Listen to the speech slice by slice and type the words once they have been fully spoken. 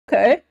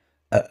Okay.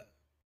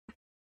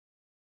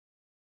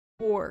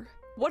 War.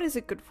 What is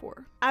it good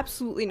for?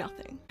 Absolutely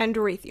nothing. And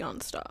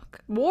Raytheon stock.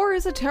 War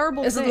is a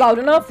terrible thing. Is it loud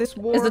enough? This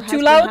war is it too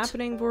has loud? been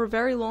happening for a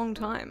very long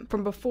time.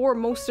 From before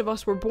most of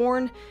us were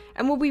born,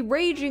 and will be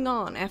raging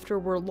on after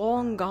we're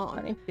long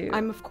gone.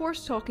 I'm of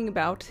course talking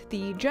about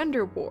the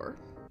gender war.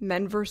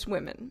 Men versus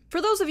women.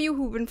 For those of you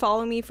who've been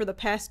following me for the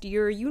past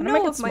year, you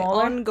know of my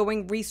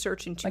ongoing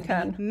research into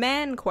the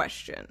man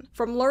question.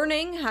 From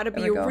learning how to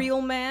be a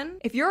real man.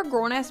 If you're a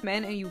grown-ass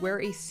man and you wear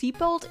a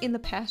seatbelt in the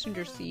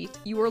passenger seat,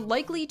 you are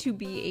likely to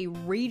be a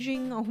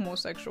raging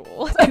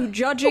homosexual. To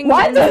judging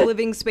men's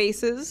living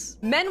spaces.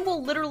 Men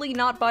will literally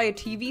not buy a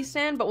TV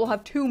stand, but will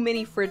have 2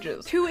 mini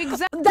fridges.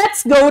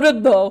 That's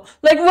goated though.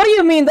 Like, what do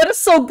you mean? That is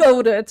so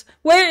goated.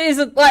 Where is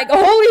it? Like,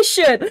 holy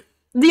shit.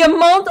 The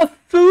amount of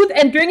food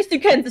and drinks you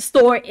can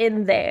store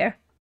in there.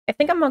 I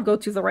think I'm gonna go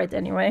to the right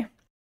anyway.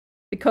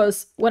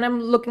 Because when I'm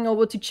looking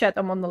over to chat,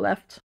 I'm on the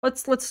left.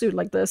 Let's do it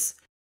like this.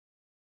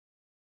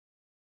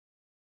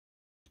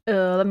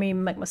 Let me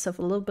make myself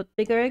a little bit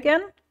bigger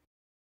again.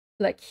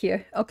 Like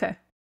here. Okay.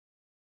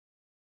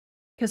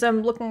 Because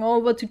I'm looking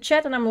over to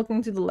chat and I'm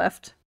looking to the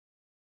left.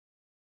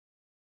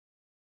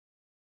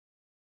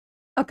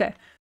 Okay.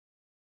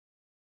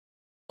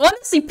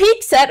 Honestly,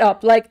 peak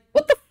setup. Like,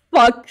 what the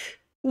fuck?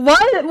 Why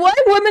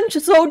are women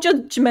so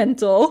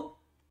judgmental?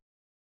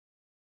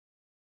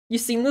 You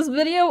seen this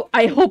video?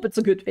 I hope it's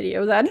a good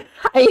video then.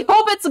 I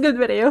hope it's a good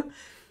video.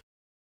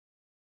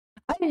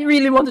 I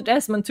really wanted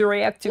Esmond to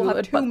react to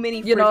it, but,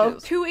 you know.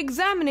 To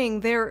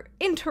examining their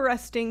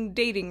interesting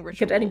dating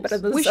rituals. Get any better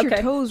than this? Wish your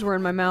toes were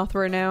in my mouth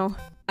right now.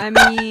 I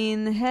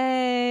mean,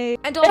 hey.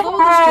 And although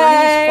this journey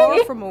is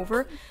far from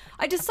over,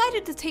 I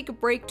decided to take a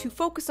break to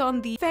focus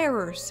on the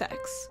fairer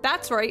sex.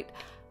 That's right.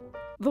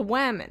 The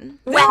women.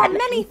 There are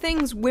many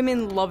things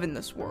women love in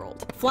this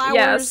world.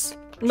 Flowers,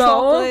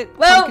 chocolate,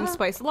 pumpkin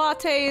spice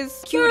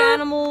lattes, cute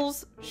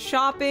animals,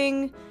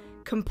 shopping,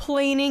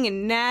 complaining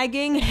and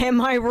nagging. Am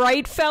I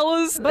right,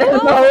 fellas? But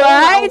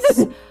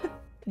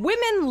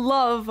women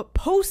love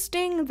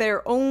posting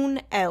their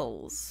own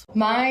L's.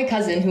 My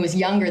cousin, who is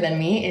younger than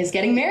me, is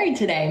getting married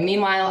today.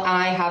 Meanwhile,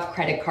 I have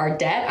credit card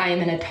debt. I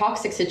am in a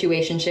toxic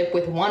situationship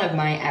with one of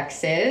my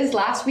exes.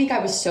 Last week, I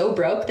was so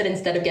broke that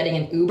instead of getting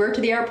an Uber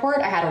to the airport,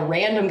 I had a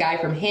random guy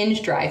from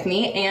Hinge drive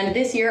me. And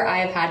this year, I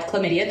have had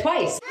chlamydia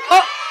twice.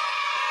 Oh.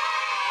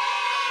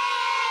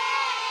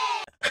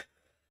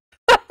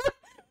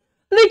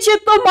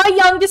 Legit though, my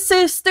youngest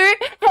sister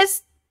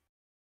has...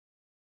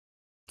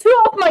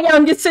 2 of my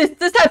youngest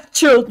sisters have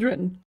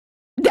children.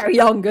 They're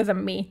younger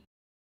than me.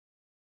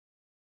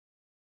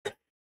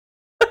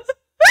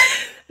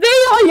 They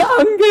are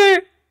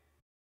younger.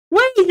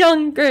 Way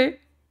younger.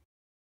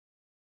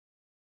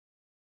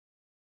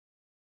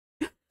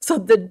 So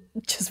the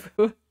just...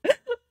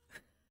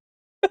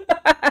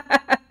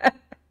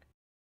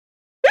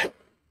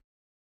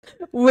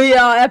 We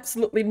are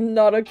absolutely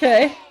not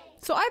okay.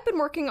 So I've been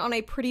working on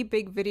a pretty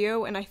big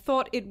video, and I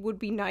thought it would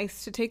be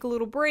nice to take a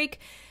little break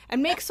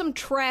and make some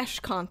trash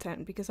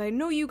content, because I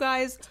know you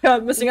guys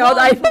missing out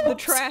love the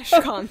trash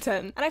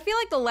content. And I feel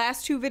like the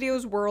last 2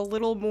 videos were a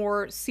little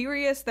more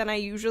serious than I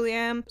usually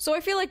am, so I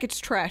feel like it's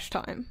trash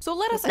time. So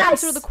let us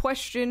answer the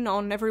question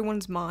on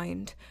everyone's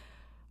mind.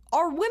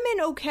 Are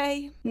women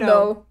okay?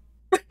 No.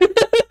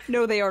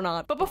 No, they are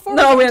not. But before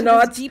we get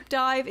into this deep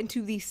dive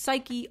into the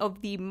psyche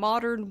of the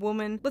modern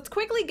woman, let's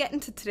quickly get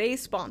into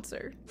today's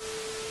sponsor.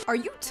 Are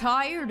you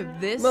tired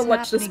of this? We'll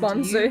watch the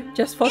sponsor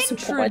just for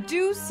support.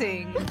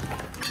 Introducing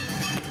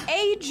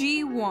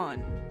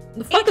AG1.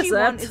 The fuck is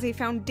that? AG1 is a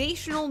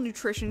foundational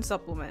nutrition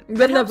supplement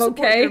that helps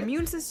support your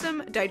immune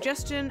system,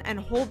 digestion, and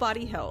whole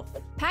body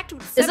health. Packed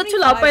with 75 Is it too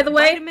loud, by the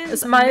way? vitamins,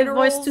 Is my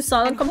minerals, voice too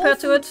silent compared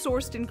to it?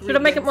 Should I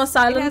make it more It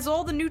silent? has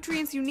all the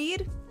nutrients you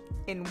need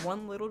in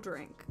one little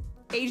drink.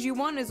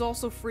 AG1 is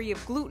also free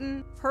of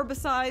gluten,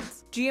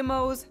 herbicides,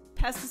 GMOs,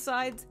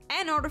 pesticides,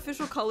 and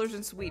artificial colors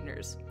and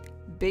sweeteners.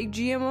 Big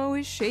GMO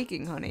is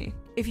shaking, honey.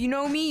 If you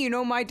know me, you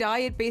know my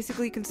diet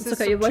basically consists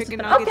of chicken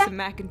nuggets and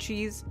mac and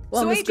cheese.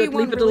 Well, so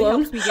AG1 really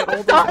helps me get all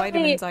those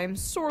vitamins I am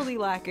sorely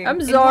lacking. I'm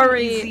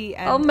sorry.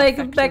 I'll make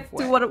it back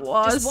to what it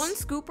was. Just 1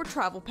 scoop or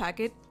travel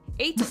packet,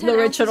 8 to 10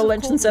 the ounces of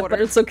cold water.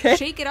 But it's okay.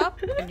 Shake it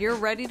up, and you're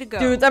ready to go.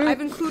 Dude,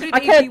 I've included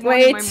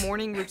AG1 in my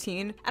morning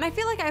routine, and I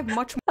feel like I have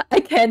much more. I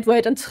can't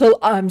wait until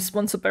I'm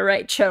sponsored by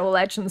Raid Shadow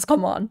Legends.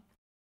 Come on.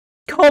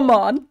 Come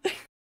on.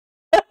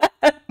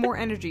 more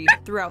energy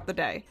throughout the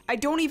day. I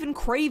don't even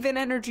crave an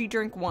energy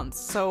drink once,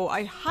 so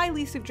I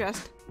highly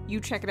suggest you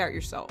check it out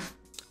yourself.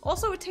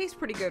 Also, it tastes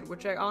pretty good,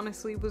 which I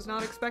honestly was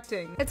not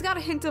expecting. It's got a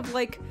hint of,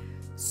 like,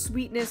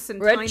 sweetness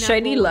and red pineapple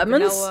shiny and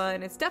lemons? vanilla,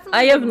 and it's definitely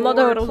I have a not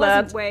more heard of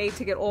pleasant that. way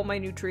to get all my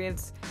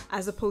nutrients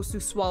as opposed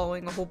to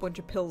swallowing a whole bunch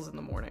of pills in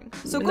the morning.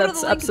 So go That's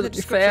to the link in the absolutely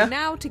description fair.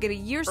 now to get a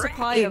year's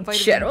supply of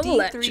Shadow vitamin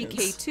D3,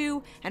 Legends.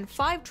 K2, and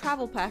 5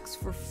 travel packs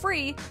for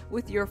free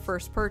with your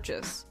first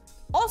purchase.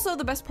 Also,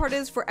 the best part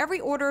is, for every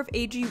order of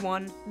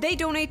AG1, they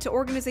donate to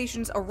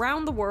organizations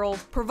around the world,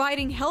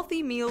 providing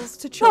healthy meals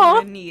to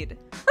children in need.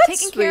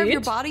 Taking care of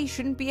your body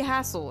shouldn't be a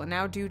hassle, and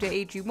now due to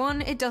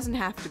AG1, it doesn't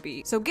have to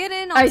be. So get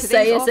in on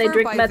today's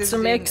offer by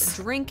visiting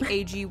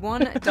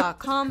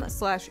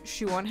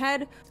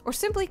drinkag1.com/Shoe0nhead, or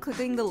simply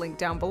clicking the link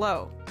down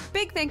below.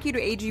 Big thank you to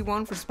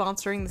AG1 for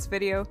sponsoring this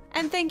video,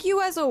 and thank you,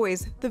 as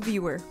always, the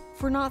viewer,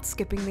 for not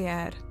skipping the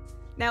ad.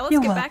 Now let's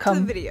get back to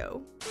the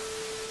video.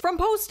 From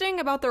posting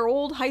about their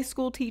old high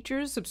school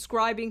teachers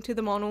subscribing to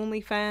them on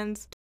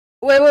OnlyFans.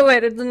 Wait, I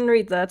didn't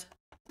read that.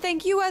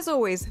 Thank you, as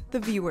always, the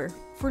viewer,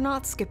 for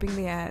not skipping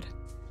the ad.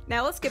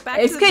 Now let's get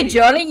back to the video.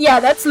 Johnny? Yeah,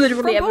 that's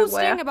literally everywhere.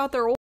 Posting about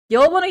their old—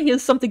 Y'all wanna hear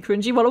something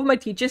cringy? One of my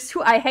teachers,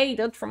 who I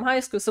hated from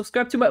high school,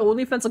 subscribed to my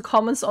OnlyFans and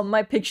comments on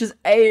my pictures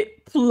A+.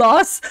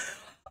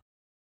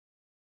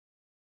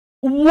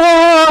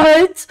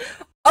 What?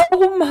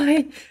 Oh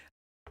my...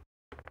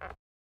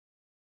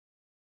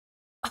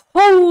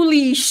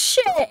 Holy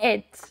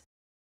shit!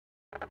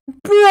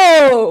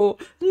 Bro!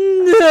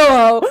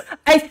 No!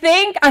 I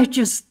think I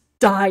just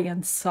die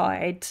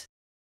inside.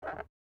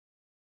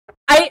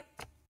 I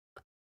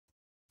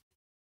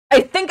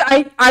think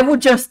I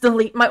would just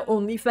delete my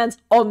OnlyFans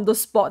on the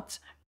spot.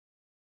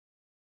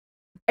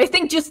 I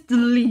think just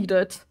delete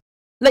it.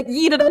 Like,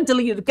 yeet it and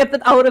delete it. Get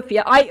that out of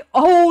here.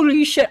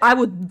 Holy shit, I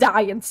would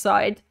die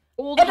inside.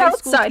 Old high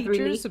school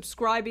teachers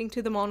subscribing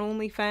to them on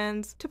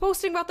OnlyFans, to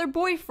posting about their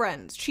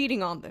boyfriends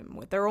cheating on them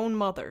with their own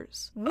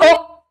mothers.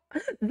 Oh,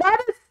 that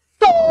is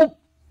so...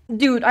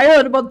 Dude, I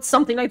heard about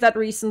something like that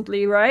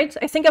recently, right?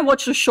 I think I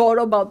watched a short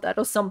about that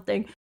or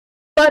something.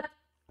 But,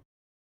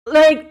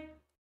 like,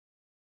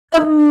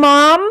 a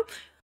mom...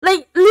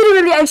 Like,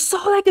 literally, I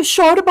saw, like, a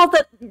short about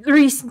that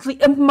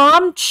recently. A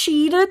mom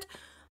cheated...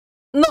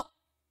 No,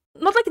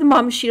 not like the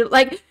mom cheated,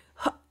 like,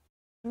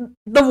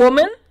 the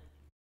woman...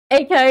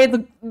 aka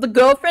the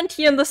girlfriend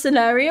here in the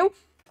scenario,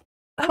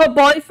 her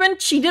boyfriend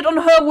cheated on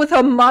her with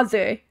her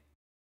mother.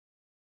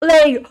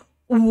 Like,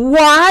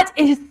 what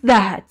is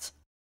that?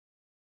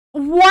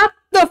 What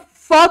the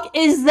fuck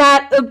is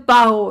that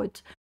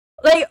about?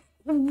 Like,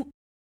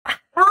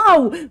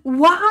 how?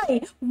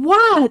 Why?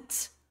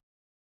 What?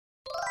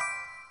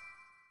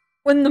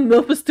 When the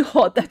milk is too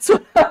hot, that's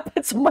what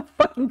happens. Oh my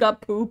fucking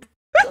god, poop.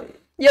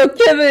 Yo,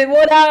 Kevin,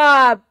 what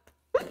up?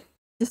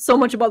 There's so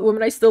much about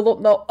women I still don't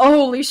know.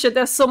 Holy shit,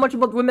 there's so much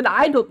about women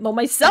I don't know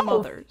myself.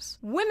 Mothers.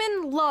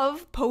 Women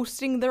love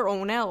posting their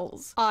own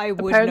L's. I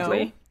would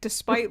know.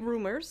 Despite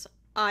rumors,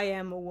 I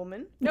am a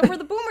woman. Now, for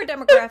the boomer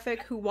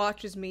demographic who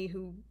watches me,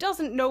 who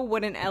doesn't know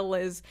what an L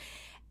is,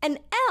 an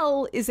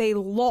L is a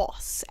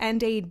loss,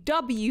 and a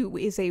W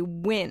is a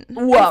win.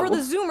 Whoa. And for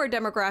the zoomer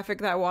demographic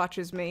that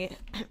watches me...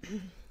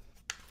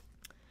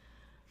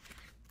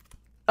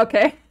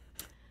 Okay.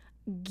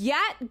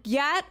 Gat,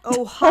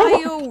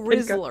 Ohio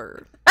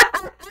Rizzler.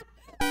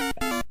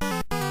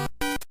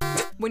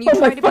 When you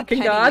try to be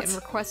petty and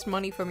request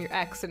money from your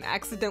ex and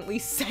accidentally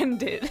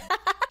send it.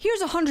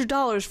 Here's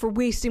 $100 for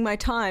wasting my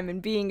time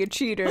and being a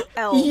cheater.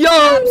 L. Yo!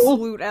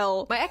 Absolute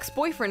L. My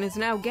ex-boyfriend is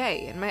now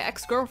gay, and my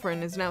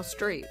ex-girlfriend is now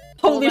straight.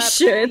 Holy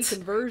shit.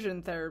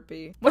 Conversion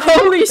therapy.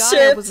 Holy shit. The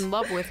guy I was in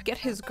love with get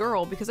his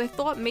girl because I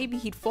thought maybe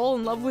he'd fall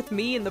in love with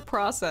me in the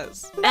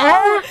process.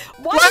 Why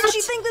did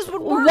she think this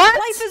would work? What?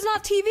 Life is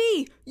not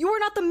TV. You are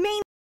not the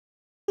main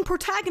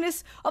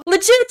protagonist of—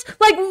 Legit?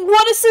 Like,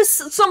 what is this?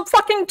 Some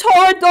fucking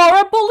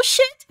Toradora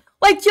bullshit?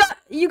 Like, yeah,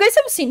 you guys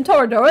have seen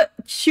Toradora?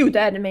 Shoot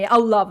anime. I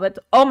love it.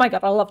 Oh my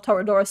god, I love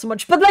Toradora so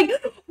much. But, like,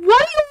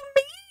 what do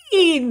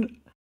you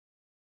mean?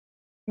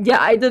 Yeah,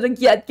 I didn't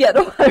yet get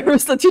Ohio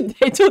so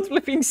today.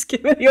 Totally being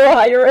skimming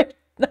Ohio right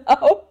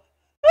now.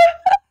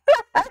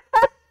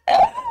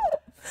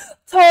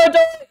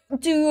 Toradora,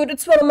 dude,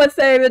 it's one of my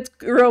favorite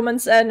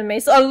romance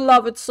animes. I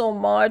love it so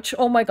much.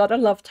 Oh my god, I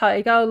love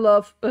Taiga. I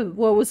love,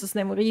 what was his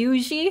name?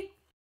 Ryuji?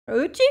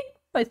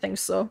 I think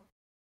so.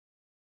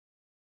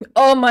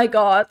 Oh my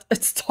god,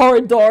 it's so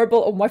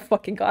adorable. Oh my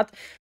fucking god.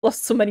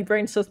 Lost so many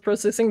brain cells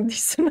processing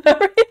these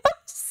scenarios.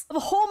 The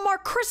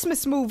Hallmark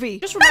Christmas movie!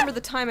 Just remember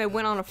the time I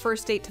went on a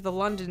first date to the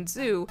London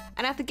Zoo,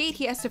 and at the gate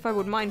he asked if I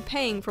would mind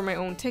paying for my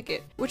own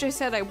ticket, which I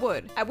said I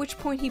would, at which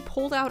point he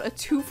pulled out a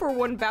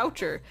 2-for-1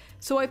 voucher,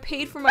 so I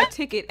paid for my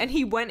ticket and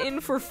he went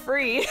in for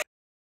free.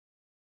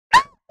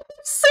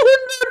 So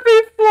that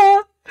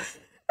before.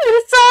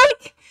 It's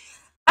like,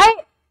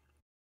 I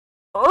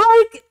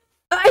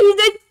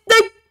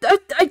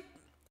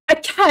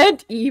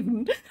can't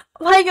even.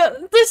 Like,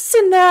 this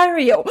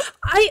scenario,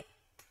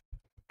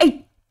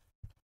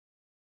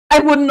 I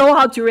wouldn't know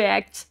how to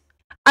react.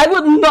 I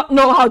would not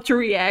know how to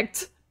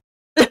react.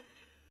 Like,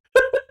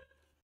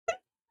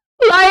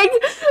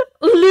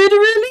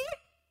 literally?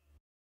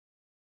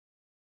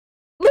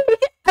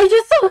 Like, I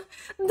just thought,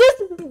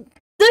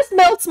 this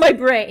melts my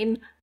brain.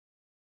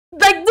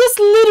 Like, this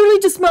literally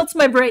just melts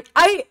my brain.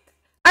 I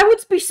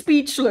would be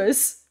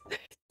speechless.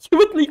 You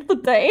would leave the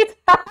date?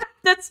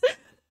 That's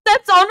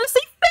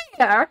honestly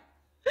fair.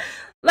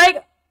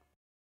 Like,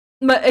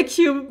 my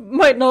IQ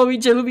might not be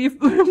jelly.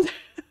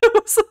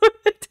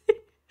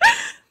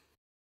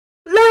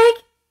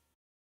 Like,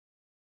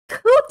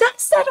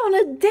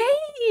 a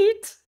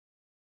date.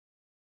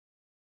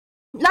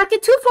 Like a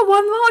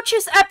 2-for-1 voucher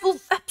is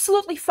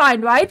absolutely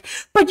fine, right?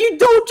 But you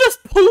don't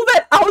just pull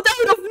that out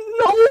of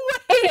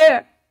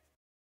nowhere.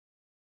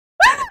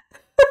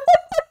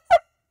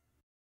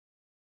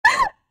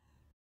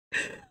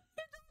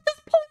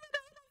 Just pull it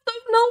out of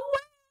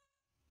nowhere.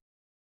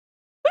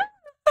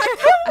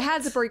 I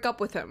had to break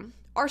up with him.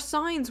 Our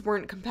signs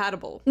weren't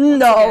compatible.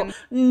 No.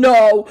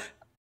 No.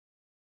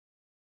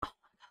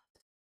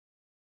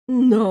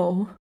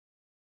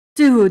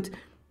 Dude.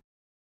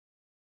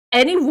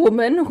 Any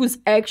woman who's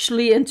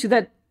actually into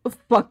that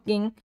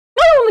fucking...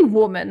 Not only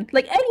woman.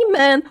 Like, any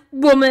man,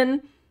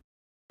 woman,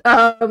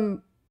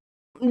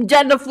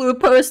 gender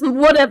fluid person,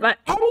 whatever.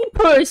 Any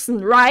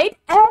person, right?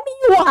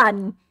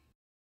 Anyone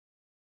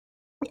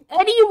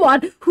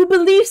who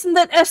believes in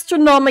that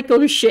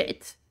astronomical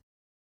shit.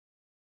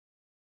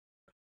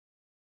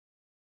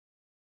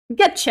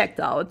 Get checked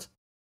out.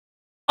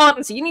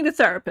 Honestly, you need a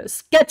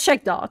therapist. Get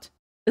checked out.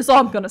 That's all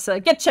I'm gonna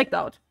say. Get checked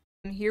out.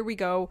 And here we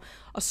go.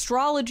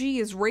 Astrology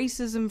is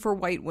racism for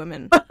white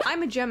women.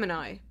 I'm a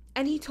Gemini,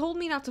 and he told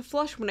me not to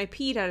flush when I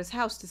peed at his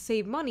house to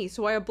save money,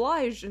 so I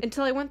obliged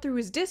until I went through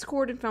his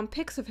Discord and found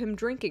pics of him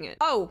drinking it.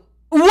 Oh!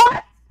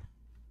 What?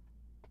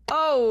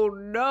 Oh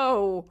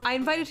no! I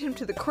invited him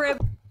to the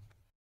crib.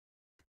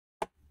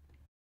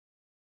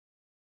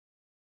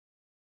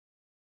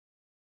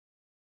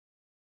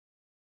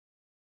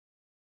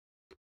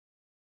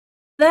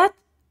 That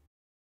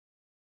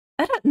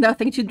had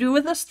nothing to do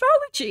with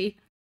astrology.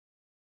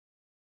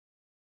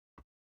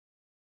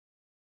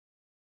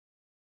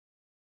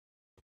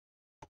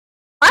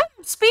 I'm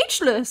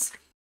speechless.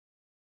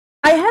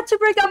 I had to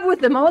break up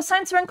with him. Our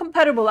signs were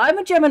incompatible. I'm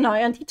a Gemini,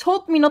 and he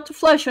told me not to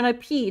flush when I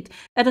peed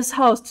at his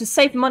house to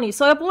save money,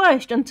 so I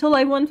obliged until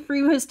I went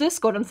through his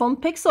Discord and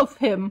found pics of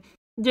him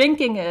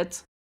drinking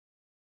it.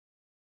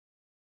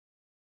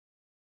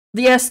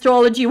 The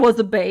astrology was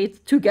a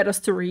bait to get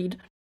us to read.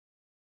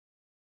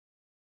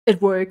 It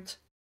worked.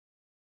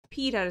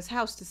 Peed at his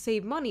house to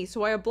save money,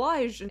 so I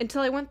obliged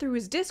until I went through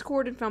his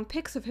Discord and found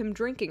pics of him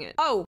drinking it.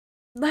 Oh!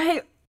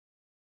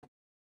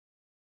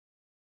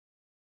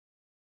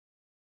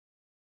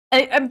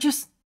 I'm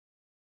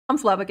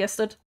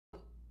flabbergasted.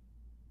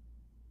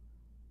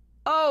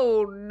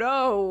 Oh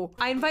no!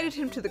 I invited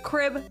him to the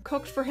crib,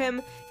 cooked for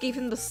him, gave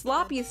him the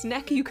sloppiest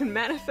neck you can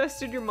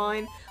manifest in your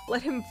mind,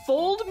 let him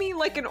fold me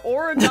like an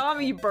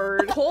origami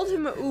bird, told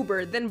him an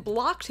Uber, then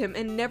blocked him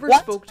and never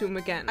spoke to him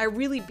again. I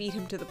really beat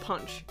him to the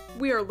punch.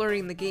 We are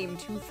learning the game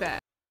too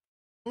fast.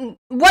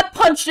 What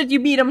punch did you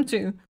beat him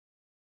to?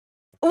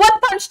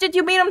 What punch did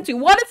you beat him to?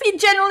 What if he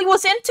genuinely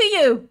was into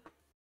you?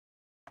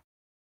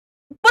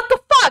 What the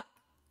fuck?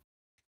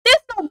 There's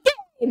no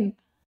game!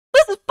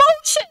 This is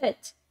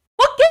bullshit!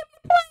 What game are you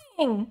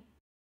playing?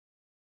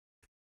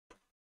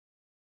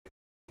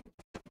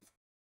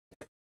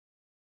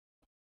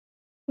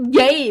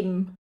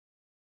 Game.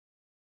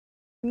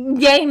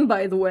 Game,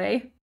 by the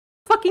way.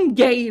 Fucking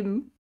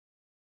game.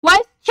 Why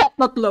is chat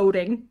not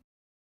loading?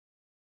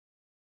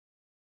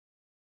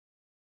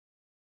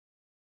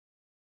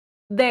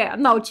 There,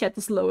 now chat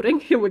is loading.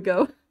 Here we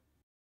go.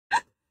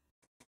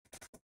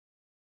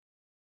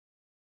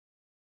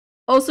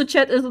 Also,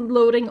 chat isn't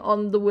loading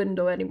on the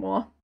window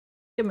anymore.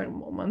 Give me a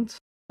moment.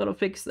 Gotta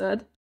fix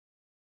that.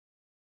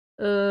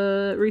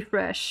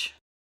 Refresh.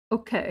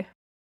 Okay.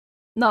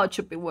 Now it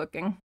should be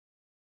working.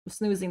 I'm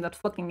snoozing that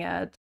fucking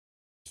ad.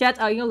 Chat,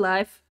 are you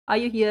live? Are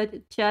you here?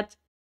 Chat?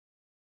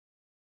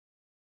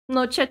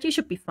 No, chat, you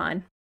should be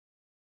fine.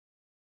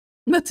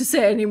 Not to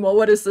say anymore.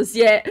 What is this?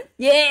 Yeah,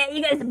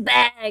 you guys are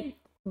back!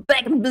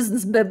 Back in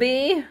business,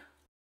 baby!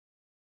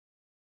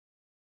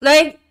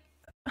 Like,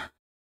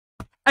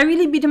 I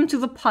really beat him to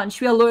the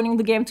punch. We are learning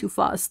the game too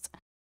fast.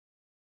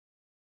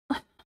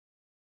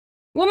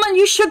 Woman,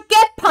 you should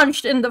get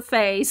punched in the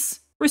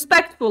face.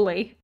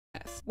 Respectfully.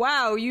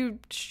 Wow, you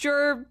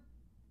sure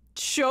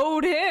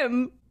showed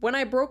him. When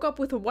I broke up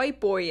with a white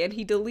boy and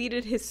he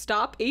deleted his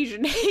Stop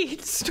Asian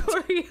Hate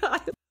story.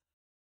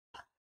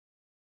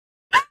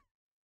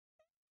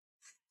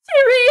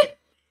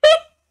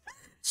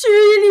 She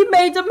really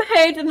made him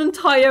hate an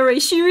entire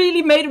race. She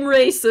really made him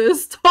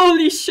racist.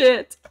 Holy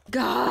shit.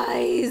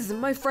 Guys,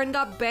 my friend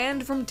got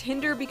banned from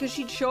Tinder because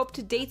she'd show up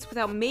to dates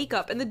without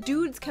makeup and the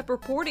dudes kept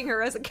reporting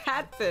her as a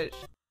catfish.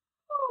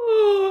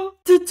 Oh,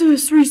 the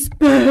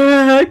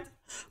disrespect!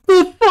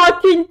 The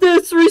fucking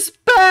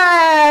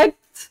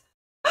disrespect!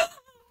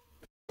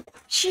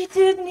 She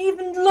didn't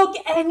even look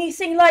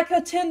anything like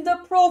her Tinder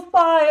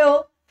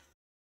profile.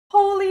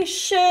 Holy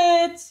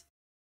shit.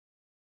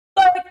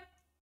 Like,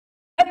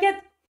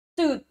 I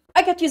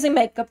get using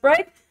makeup,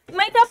 right?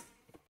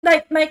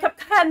 Makeup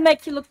can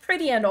make you look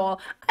pretty and all.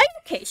 I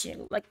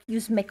occasionally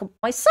use makeup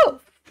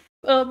myself.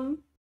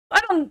 I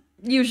don't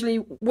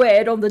usually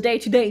wear it on the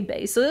day-to-day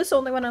basis,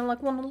 only when I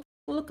want to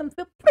look and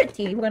feel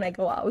pretty when I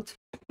go out.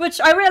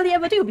 Which I rarely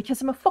ever do,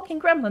 because I'm a fucking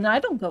gremlin and I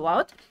don't go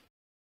out.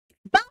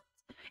 But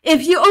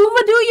if you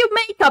overdo your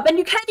makeup and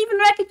you can't even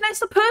recognize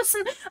the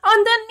person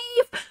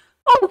underneath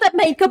all that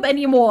makeup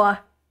anymore,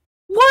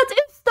 what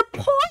is the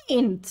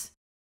point?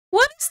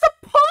 What is the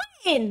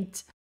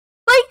point?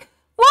 Like,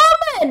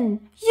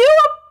 woman, you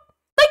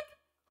like,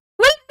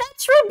 where'd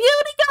natural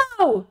beauty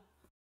go?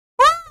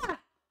 Ah!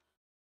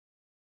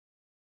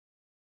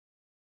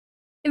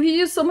 If you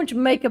use so much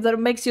makeup that it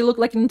makes you look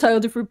like an entirely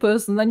different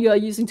person, then you are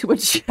using too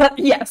much.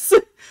 Yes,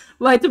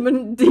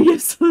 vitamin D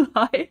is a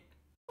lie.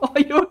 Or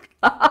you're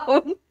a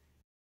clown.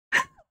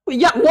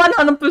 Yeah,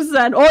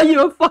 100%. Or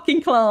you're a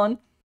fucking clown.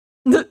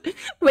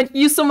 When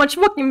you use so much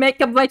fucking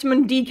makeup,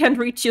 vitamin D can't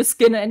reach your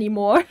skin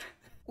anymore.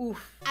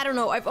 Oof. I don't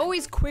know, I've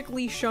always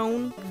quickly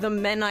shown the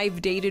men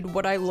I've dated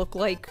what I look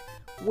like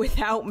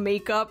without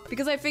makeup,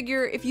 because I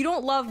figure if you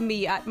don't love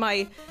me at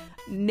my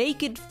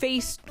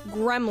naked-faced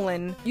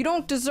gremlin, you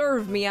don't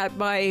deserve me at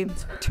my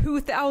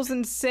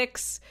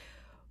 2006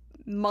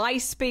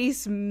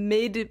 MySpace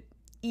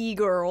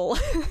mid-e-girl.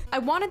 I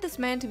wanted this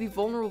man to be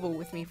vulnerable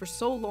with me for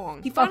so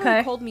long. He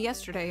finally called me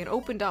yesterday and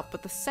opened up,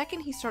 but the second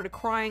he started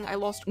crying, I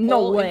lost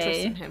all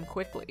interest in him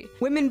quickly.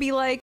 Women be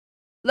like,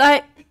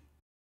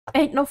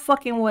 ain't no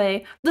fucking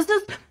way. This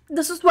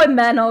is why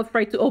men are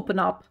afraid to open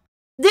up.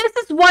 This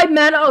is why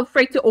men are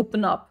afraid to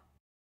open up.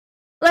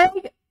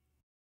 Like,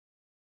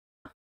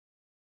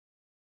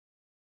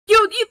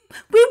 you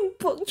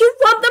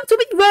want them to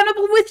be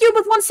vulnerable with you,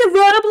 but once they're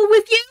vulnerable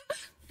with you,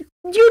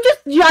 you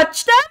just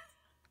judge them?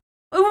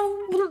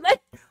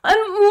 And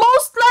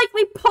most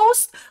likely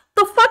post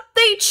the fuck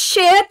they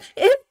shared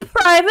in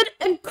private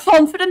and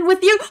confident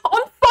with you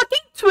on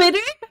fucking Twitter?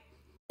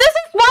 This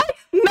is why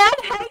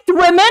men hate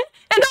women,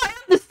 and I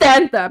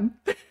understand them.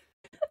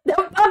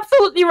 They're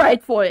absolutely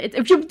right for it.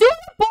 If you're doing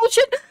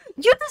bullshit,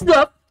 you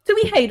deserve to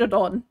be hated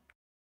on.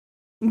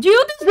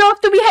 You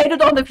deserve to be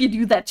hated on if you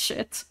do that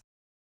shit.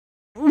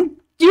 You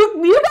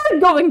got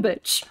it going,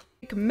 bitch.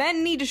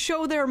 Men need to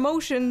show their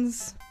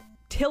emotions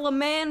till a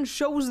man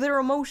shows their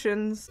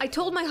emotions. I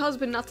told my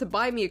husband not to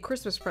buy me a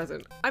Christmas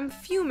present. I'm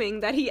fuming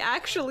that he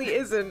actually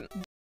isn't.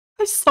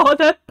 I saw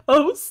that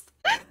post.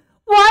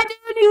 Why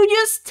didn't you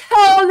just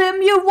tell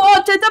him you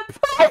wanted a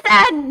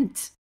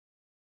present?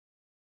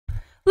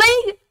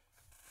 Like,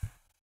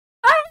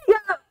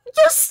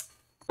 just...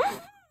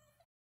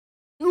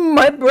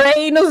 My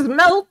brain is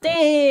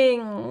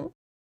melting.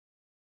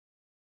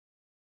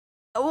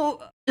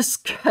 Oh,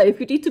 just cry. If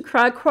you need to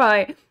cry,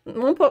 cry.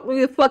 What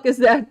the fuck is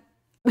that?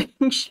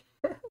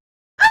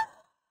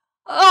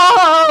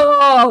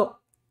 Oh!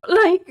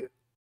 Like,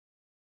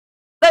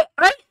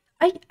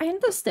 I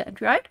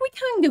understand, right? We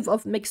can give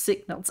off mixed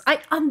signals.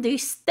 I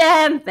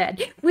understand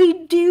that.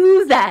 We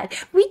do that.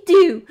 We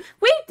do.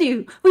 We don't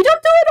do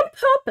it on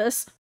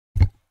purpose.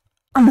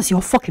 Unless you're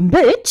a fucking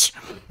bitch.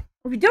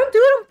 We don't do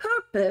it on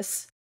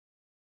purpose.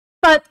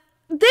 But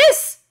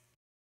this...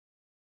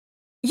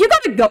 You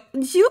gotta go.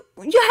 You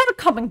had a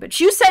coming,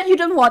 bitch. You said you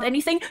didn't want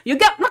anything. You're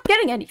not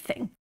getting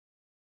anything.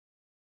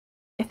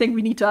 I think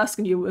we need to ask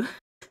you,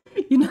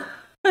 you know,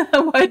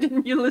 why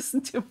didn't you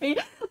listen to me?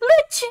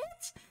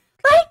 Legit?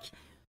 Like,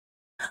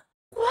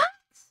 what?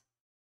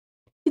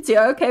 Is he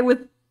okay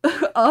with,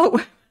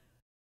 oh,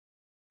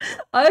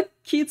 are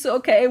kids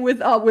okay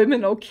with our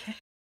women okay?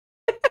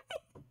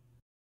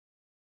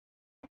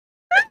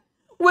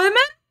 Women?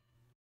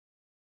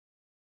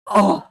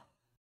 Oh.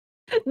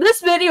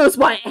 This video is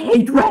why I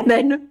hate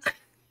women.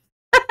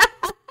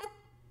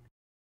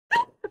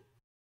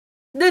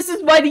 This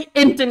is why the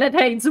internet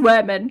hates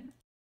women.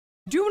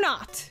 Do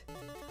not,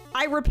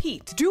 I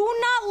repeat, do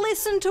not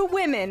listen to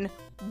women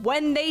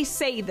when they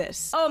say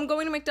this. Oh, I'm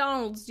going to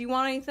McDonald's. Do you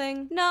want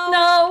anything? No.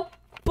 No.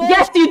 But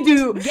yes, you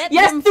do.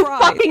 Yes, you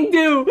fucking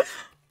do.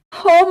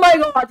 Oh my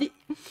god.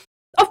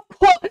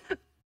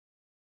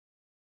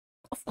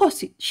 Of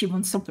course she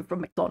wants something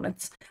from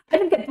McDonald's. I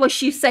don't get why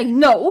she's saying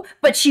no,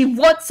 but she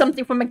wants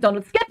something from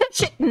McDonald's. Get the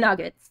chicken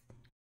nuggets.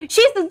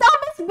 She's the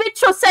dumbest bitch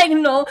for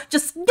saying no.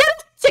 Just get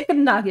the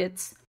chicken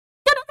nuggets.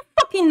 Get the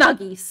fucking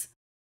nuggies.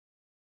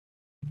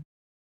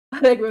 I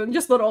think we're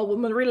just not all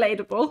women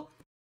relatable.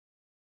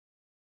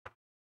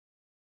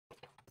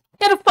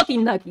 Get the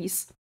fucking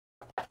nuggies.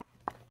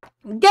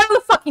 Get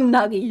the fucking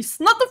nuggies.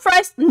 Not the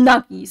fries,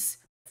 nuggies.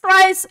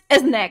 Fries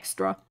as an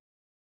extra.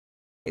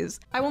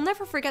 I will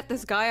never forget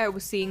this guy I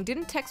was seeing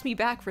didn't text me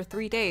back for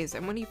 3 days,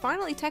 and when he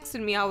finally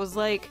texted me, I was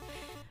like,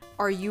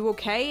 are you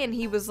okay? And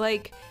he was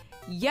like,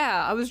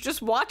 yeah, I was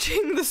just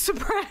watching The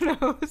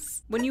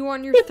Sopranos. When you are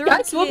on your third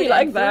kid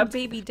like and third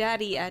baby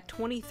daddy at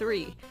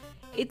 23,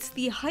 it's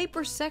the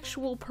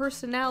hypersexual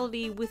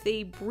personality with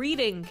a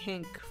breeding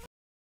kink.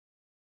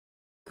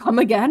 Come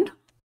again?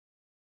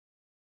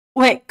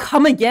 Wait,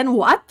 come again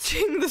what?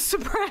 Watching The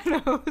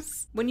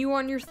Sopranos. When you are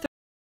on your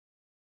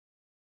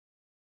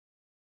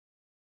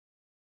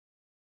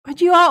But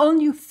you are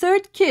on your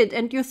third kid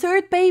and your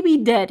third baby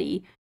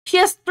daddy. She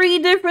has 3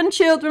 different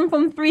children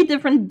from 3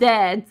 different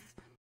dads.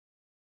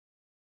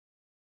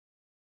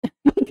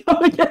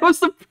 That was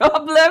the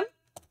problem.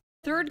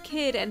 Third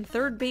kid and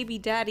third baby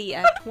daddy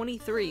at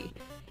 23.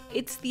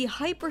 It's the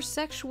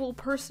hypersexual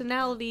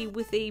personality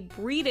with a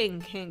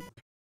breeding kink.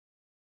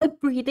 A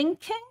breeding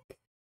kink?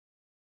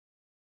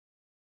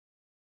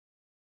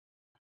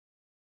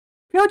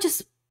 Bro,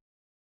 just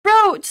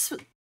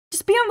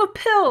Just be on the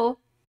pill.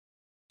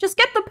 Just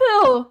get the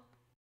pill.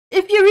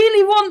 If you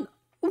really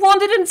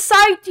want it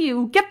inside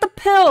you, get the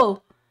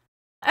pill.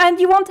 And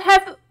you won't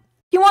have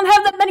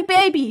that many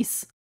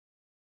babies.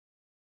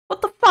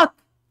 What the fuck?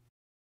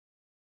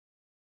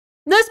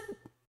 This,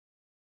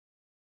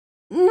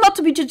 not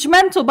to be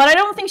judgmental, but I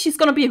don't think she's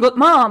gonna be a good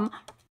mom.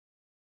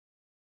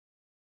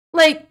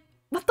 Like,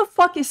 what the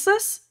fuck is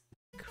this?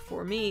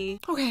 For me.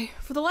 Okay,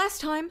 for the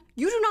last time,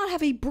 you do not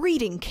have a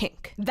breeding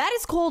kink. That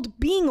is called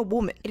being a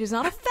woman. It is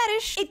not a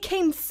fetish. It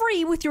came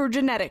free with your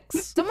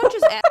genetics. Someone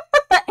just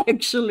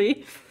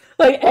Actually,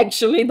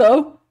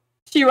 though.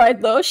 She right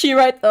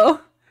though.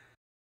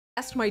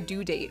 Asked my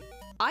due date.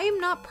 I am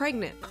not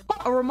pregnant.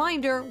 A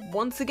reminder,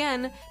 once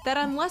again, that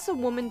unless a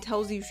woman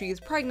tells you she is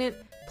pregnant,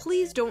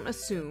 please don't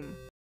assume.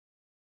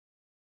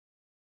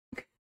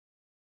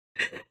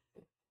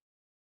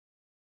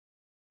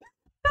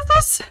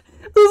 This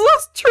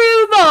is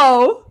true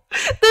though.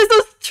 This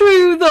is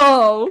true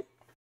though.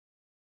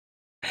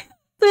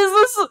 This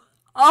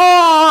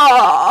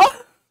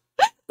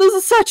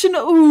is such an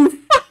oof.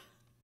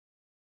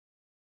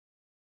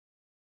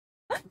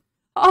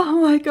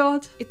 Oh my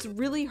god. It's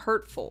really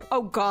hurtful.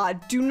 Oh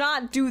god, do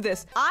not do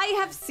this. I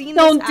have seen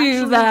Don't this do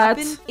actually that.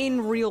 happen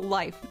in real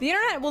life. The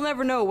internet will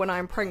never know when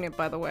I'm pregnant,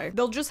 by the way.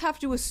 They'll just have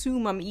to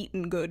assume I'm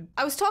eating good.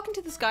 I was talking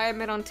to this guy I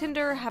met on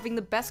Tinder, having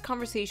the best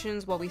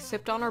conversations while we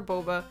sipped on our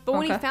boba, but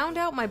when he found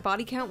out my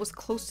body count was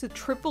close to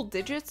triple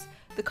digits,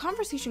 the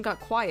conversation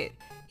got quiet.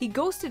 He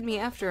ghosted me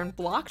after and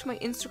blocked my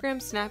Instagram,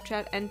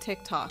 Snapchat, and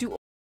TikTok. Do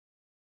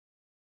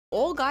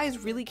all guys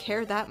really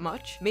care that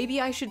much? Maybe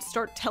I should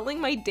start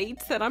telling my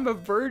dates that I'm a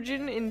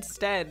virgin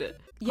instead.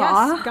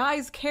 Yes,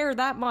 guys care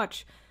that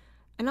much.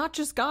 And not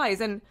just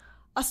guys, and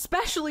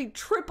especially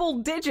triple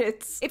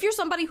digits. If you're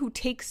somebody who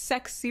takes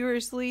sex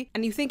seriously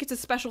and you think it's a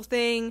special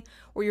thing,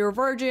 or you're a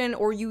virgin,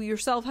 or you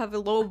yourself have a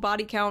low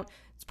body count,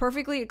 it's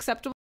perfectly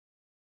acceptable.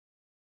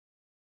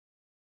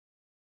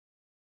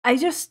 I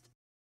just,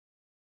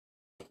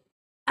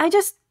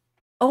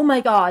 oh my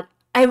god.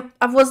 I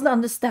wasn't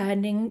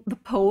understanding the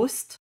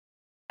post.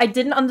 I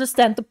didn't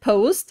understand the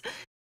post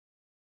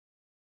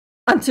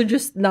until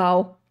just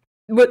now.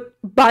 With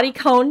body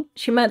count,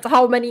 she meant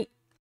how many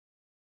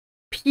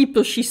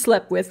people she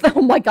slept with.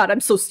 Oh my god, I'm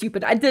so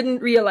stupid. I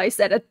didn't realize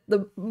that at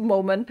the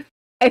moment.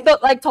 I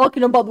felt like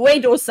talking about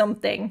weight or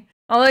something.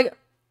 I'm like,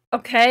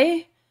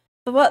 okay,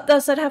 but what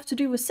does that have to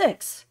do with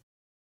sex?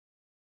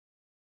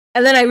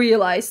 And then I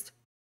realized,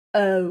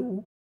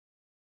 oh,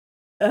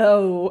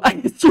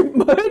 I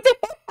assumed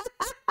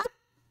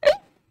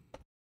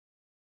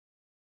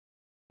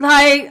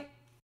like,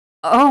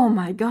 oh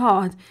my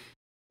god.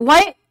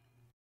 Why?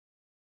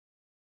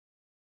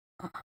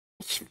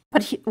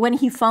 But when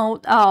he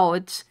found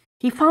out,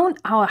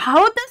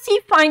 how does he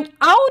find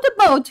out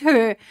about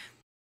her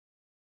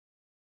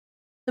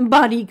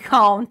body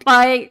count?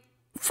 Like,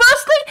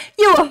 firstly,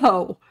 you're a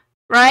hoe,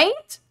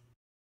 right?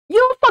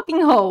 You're a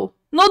fucking hoe.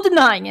 No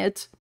denying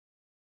it.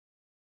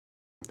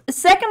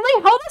 Secondly,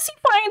 how does he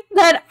find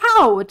that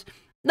out?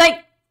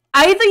 Like,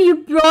 either you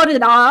brought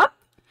it up,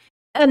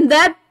 and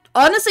that,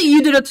 honestly,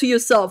 you did it to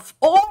yourself,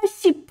 or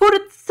she put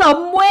it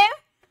somewhere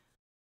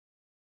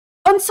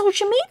on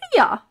social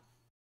media.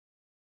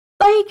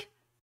 Like,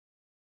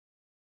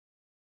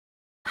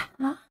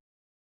 huh?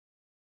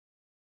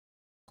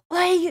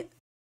 Like,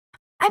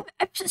 I'm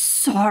just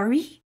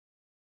sorry,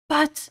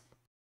 but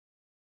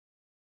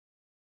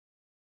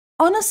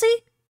honestly,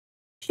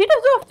 she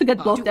deserves to get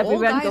blocked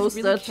everywhere and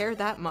ghosted. Do all guys really care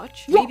that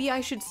much? Yeah. Maybe I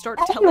should start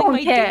telling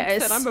my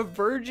dates that I'm a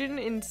virgin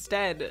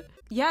instead.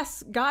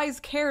 Yes, guys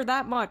care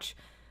that much.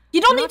 You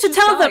don't need to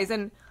tell them.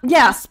 And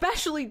yeah.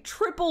 Especially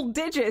triple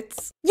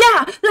digits.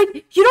 Yeah,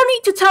 like, you don't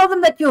need to tell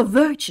them that you're a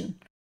virgin.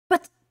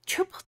 But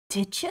triple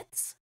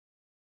digits?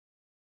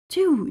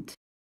 Dude.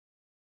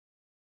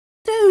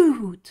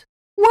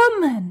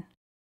 Woman.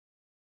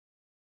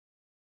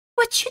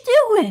 What you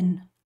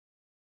doing?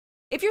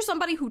 If you're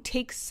somebody who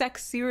takes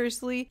sex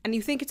seriously and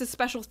you think it's a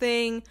special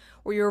thing,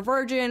 or you're a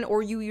virgin,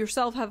 or you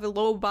yourself have a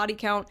low body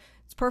count,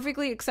 it's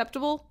perfectly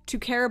acceptable to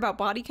care about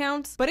body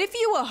counts. But if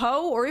you a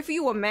hoe, or if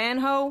you a man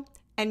hoe,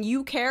 and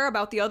you care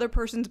about the other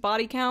person's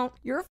body count,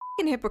 you're a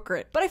fucking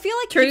hypocrite. But I feel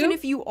like even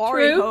if you are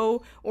a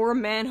hoe, or a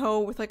man hoe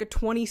with like a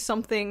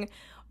 20-something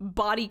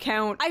body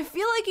count, I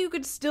feel like you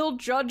could still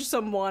judge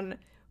someone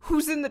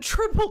who's in the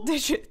triple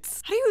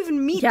digits. How do you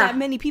even meet that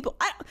many people?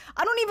 I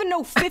don't even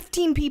know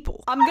 15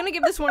 people. I'm gonna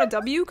give this one a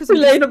W because I'm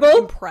just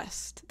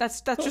impressed. That's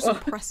just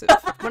impressive.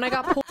 When I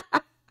got pulled.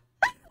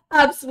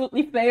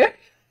 Absolutely fair.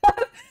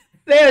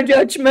 Fair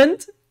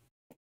judgment.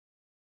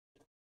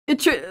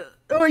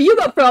 Or you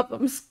got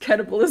problems.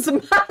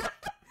 Cannibalism.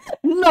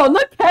 No,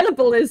 not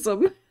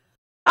cannibalism.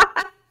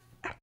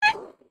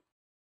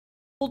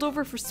 Pulled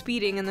over for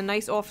speeding, and the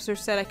nice officer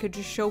said I could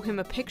just show him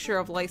a picture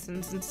of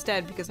license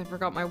instead because I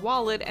forgot my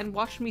wallet, and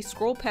watched me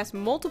scroll past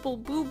multiple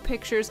boob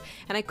pictures,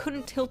 and I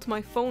couldn't tilt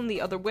my phone the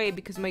other way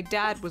because my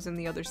dad was in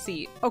the other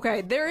seat.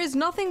 Okay, there is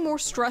nothing more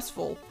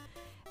stressful.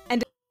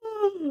 And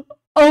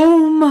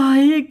oh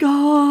my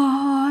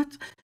god,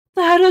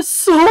 that is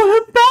so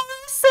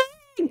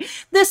embarrassing.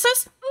 stalking. This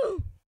is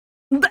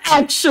the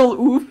actual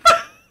oof.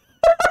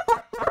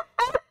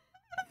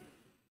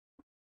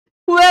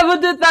 Whoever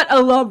did that, I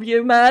love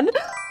you, man.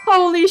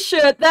 Holy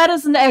shit, that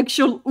is an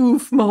actual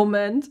oof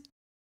moment.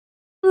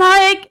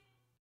 Like,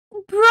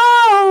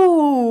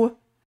 bro,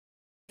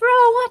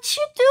 what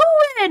you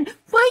doing?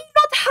 Why are you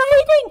not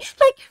hiding?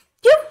 Like,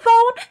 your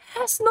phone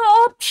has no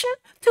option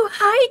to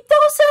hide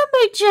those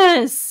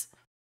images.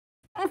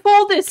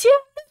 Folders, yeah.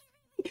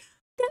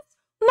 That's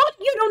not,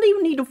 you don't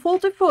even need a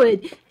folder for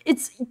it.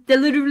 There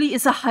literally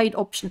is a hide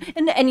option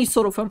in any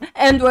sort of phone.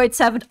 Androids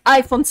have it,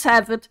 iPhones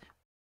have it.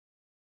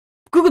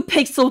 Google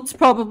Pixels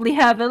probably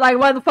have it. Like,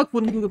 why the fuck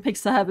wouldn't Google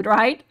Pixel have it,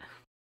 right?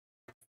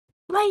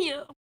 Like,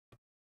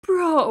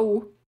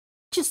 bro,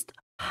 just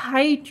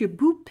hide your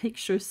boob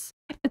pictures.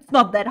 It's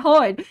not that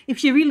hard.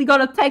 If you really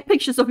gotta take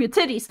pictures of your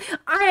titties,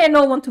 I ain't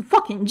no one to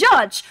fucking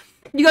judge.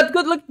 You got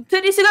good looking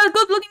titties, you got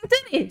good looking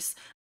titties.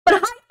 But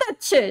hide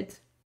that shit.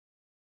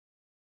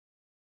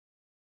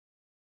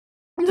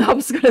 I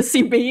was gonna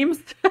see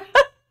memes.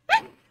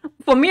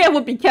 For me, it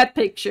would be cat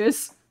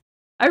pictures.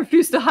 I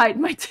refuse to hide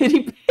my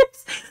titty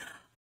pics.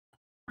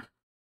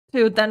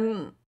 Dude,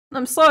 then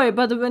I'm sorry,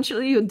 but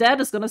eventually your dad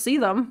is gonna see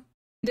them.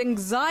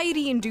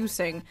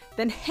 Anxiety-inducing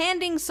than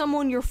handing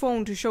someone your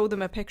phone to show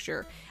them a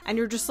picture, and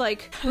you're just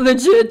like,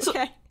 legit.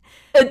 Okay.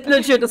 It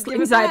legit is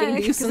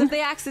anxiety-inducing. Because if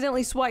they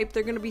accidentally swipe,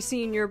 they're gonna be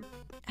seeing your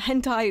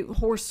hentai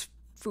horse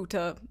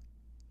futa.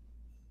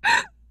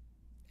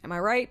 Am I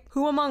right?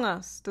 Who among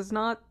us does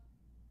not?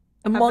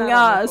 Among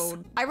Us.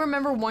 I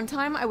remember one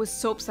time I was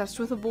so obsessed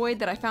with a boy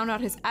that I found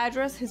out his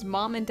address, his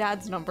mom and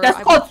dad's number. That's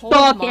I called would call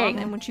his stalking.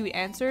 mom, and when she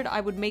answered,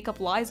 I would make up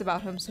lies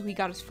about him so he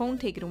got his phone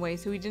taken away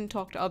so he didn't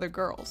talk to other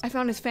girls. I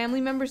found his family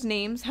members'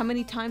 names, how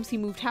many times he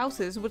moved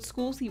houses, what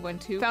schools he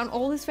went to, found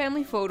all his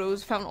family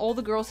photos, found all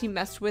the girls he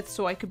messed with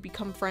so I could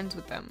become friends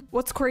with them.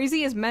 What's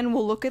crazy is men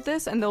will look at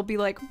this and they'll be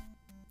like,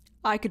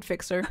 I could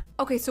fix her.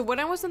 Okay, so when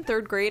I was in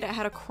 3rd grade, I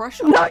had a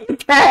crush on— No, you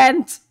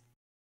can't!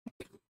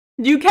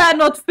 You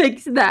cannot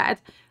fix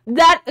that.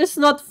 That is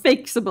not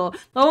fixable.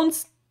 Don't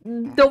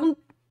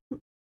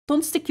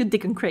stick your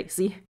dick in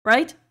crazy,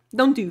 right?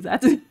 Don't do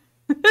that.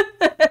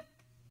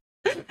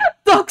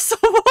 Dogs of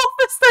Wolf,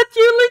 is that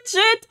you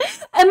legit?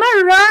 Am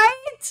I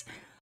right?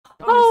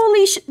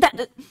 Holy shit,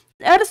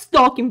 that is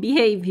stalking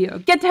behavior.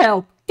 Get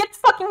help. Get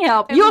fucking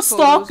help. You're a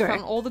stalker.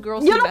 Found all the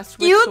girls he messed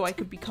with so I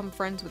could become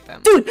friends with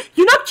them. Dude,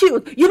 you're not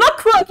cute. You're not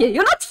quirky.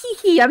 You're not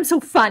hee-hee. I'm so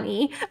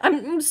funny.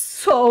 I'm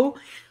so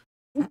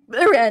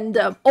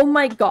random. Oh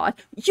my god.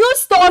 You're a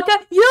stalker,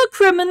 you're a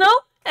criminal,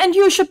 and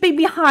you should be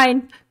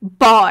behind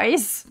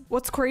bars.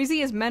 What's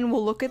crazy is men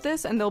will look at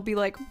this and they'll be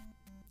like,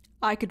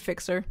 I could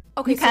fix her.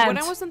 Okay, so when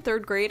I was in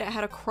 3rd grade, I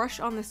had a crush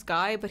on this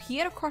guy, but he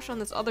had a crush on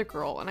this other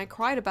girl, and I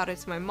cried about it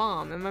to my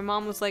mom, and my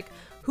mom was like,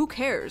 who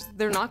cares?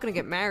 They're not gonna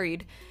get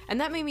married.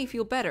 And that made me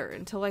feel better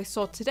until I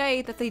saw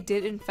today that they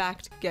did in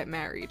fact get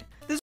married.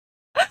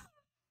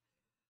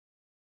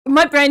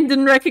 My brain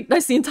didn't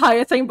recognize the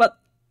entire thing, but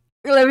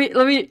let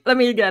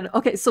me again.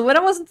 Okay, so when I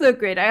was in 3rd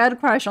grade, I had a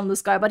crush on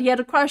this guy, but he had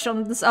a crush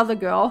on this other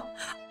girl.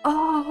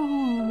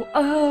 Oh,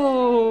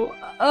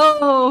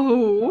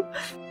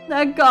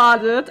 I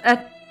got it.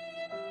 At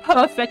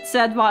perfect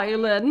sad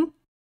violin.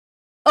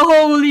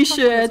 Holy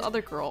shit. This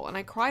other girl, and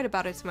I cried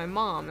about it to my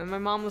mom, and my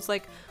mom was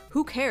like,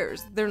 who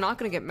cares? They're not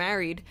gonna get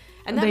married.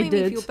 And that made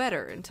me feel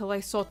better until I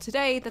saw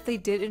today that they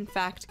did in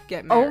fact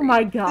get married. Oh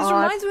my god. This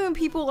reminds me when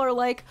people are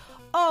like,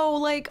 oh,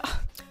 like,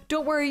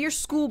 don't worry, your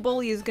school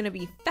bully is gonna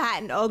be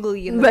fat and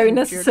ugly in the Very future.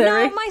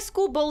 necessary. No, my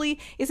school bully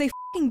is a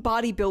f***ing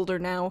bodybuilder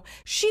now.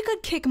 She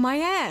could kick my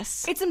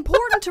ass. It's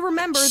important to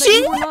remember that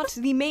you are not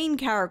the main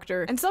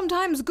character, and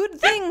sometimes good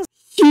things—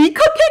 She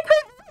could kick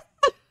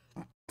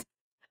her.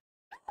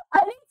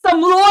 I need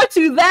some lore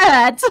to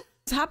that.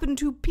 happen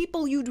to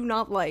people you do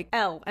not like.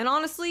 And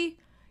honestly,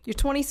 you're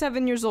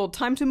 27 years old.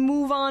 Time to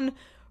move on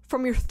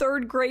from your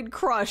 3rd grade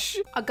crush.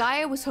 A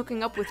guy I was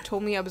hooking up with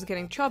told me I was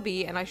getting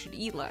chubby and I should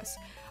eat less.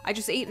 I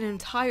just ate an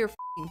entire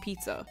f***ing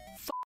pizza.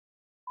 F***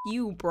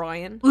 you,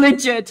 Brian.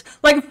 Legit.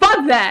 Like,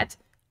 fuck that.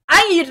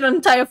 I eat an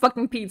entire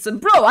fucking pizza.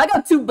 Bro, I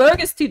got 2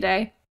 burgers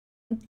today.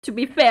 To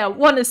be fair,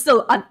 one is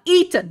still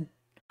uneaten.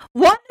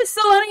 One is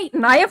still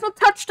uneaten. I haven't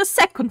touched the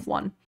second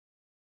one.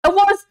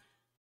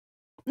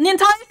 The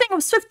entire thing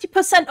was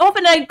 50% off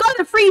and I got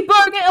a free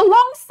burger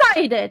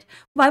alongside it.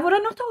 Why would I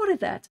not order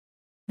that?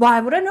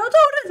 Why would I not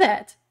order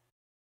that?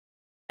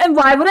 And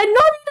why would I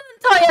not eat an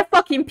entire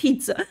fucking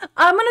pizza?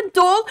 I'm an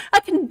adult.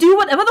 I can do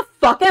whatever the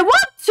fuck I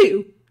want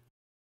to.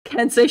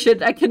 Can't say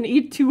shit. I can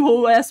eat 2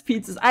 whole ass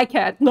pizzas. I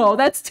can't. No,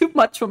 that's too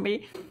much for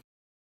me.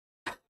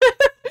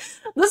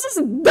 This is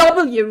a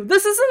W.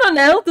 This isn't an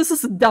L. This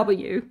is a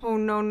W. Oh,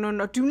 no, no,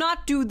 no. Do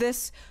not do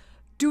this.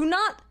 Do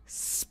not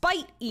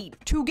spite eat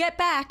to get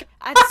back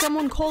at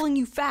someone calling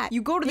you fat.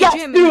 You go to the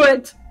gym. Yes, do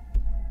it.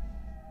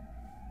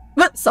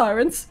 But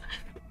sirens.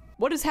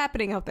 What is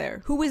happening out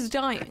there? Who is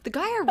dying? The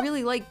guy I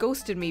really like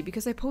ghosted me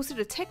because I posted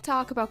a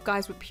TikTok about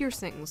guys with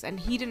piercings and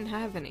he didn't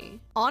have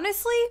any.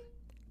 Honestly,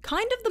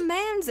 kind of the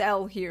man's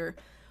L here.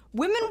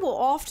 Women will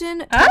often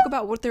talk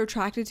about what they're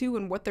attracted to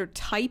and what their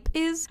type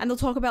is, and they'll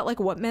talk about, like,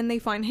 what men they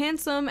find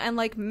handsome, and,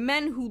 like,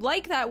 men who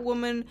like that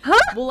woman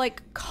will,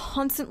 like,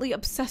 constantly,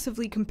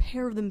 obsessively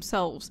compare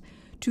themselves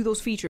to those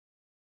features.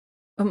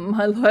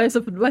 My lawyers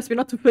have advised me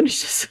not to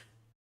finish this.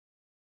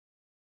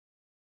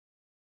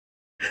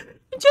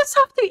 You just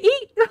have to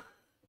eat.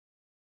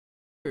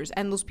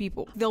 And those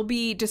people, they'll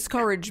be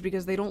discouraged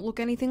because they don't look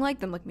anything like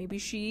them. Like, maybe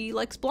she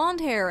likes blonde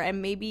hair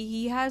and maybe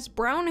he has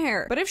brown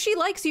hair. But if she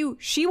likes you,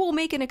 she will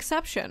make an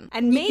exception.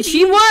 And maybe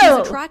she's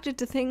attracted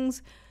to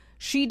things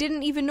she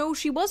didn't even know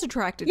she was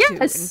attracted to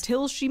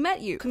until she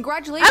met you.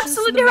 Congratulations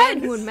to the man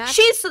who unmatched.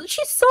 She's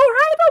so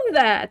right on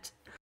that.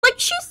 Like,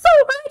 she's so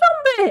right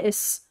on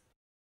this.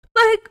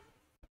 Like,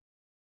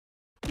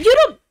 you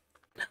don't...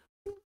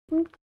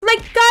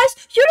 Like,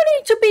 guys, you don't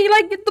need to be,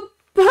 like, the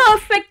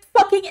perfect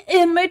fucking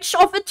image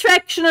of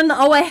attraction in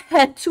our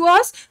head to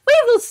us. We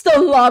will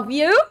still love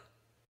you.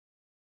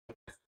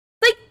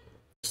 Like,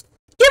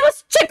 give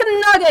us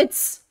chicken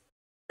nuggets.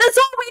 That's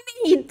all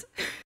we need.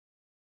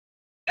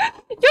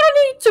 You don't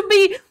need to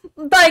be,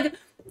 like,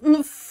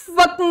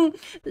 fucking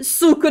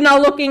Sukuna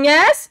looking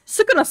ass.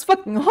 Sukuna's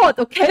fucking hot,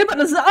 okay? But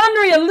it's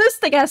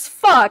unrealistic as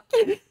fuck.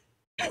 You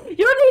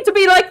don't need to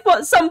be like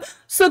some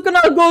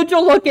Sukuna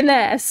Gojo looking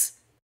ass.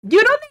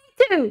 You don't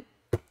need to.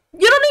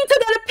 You don't need to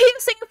get a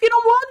piercing if you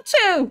don't want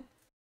to.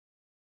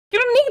 You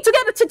don't need to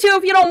get a tattoo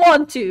if you don't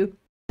want to.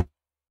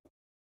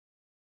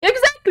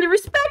 Exactly,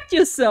 respect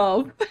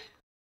yourself.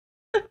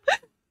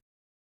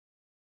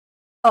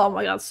 Oh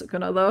my god,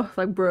 Sukuna though.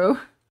 Like, bro.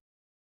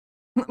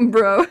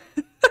 Bro.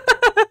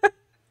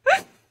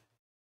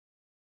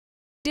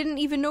 Didn't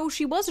even know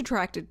she was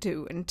attracted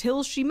to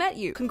until she met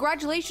you.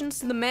 Congratulations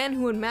to the man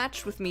who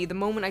unmatched with me the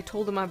moment I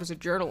told him I was a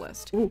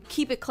journalist. Ooh.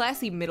 Keep it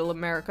classy, Middle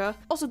America.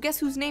 Also, guess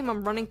whose name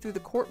I'm running through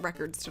the court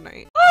records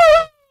tonight?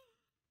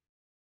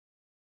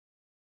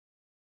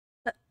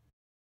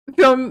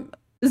 From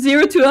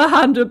 0 to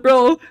 100,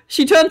 bro.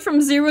 She turned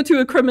from 0 to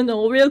a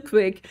criminal real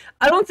quick.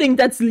 I don't think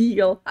that's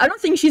legal. I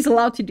don't think she's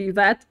allowed to do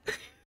that.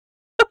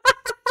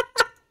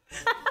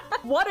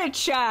 What a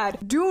Chad.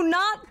 Do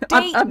not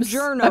date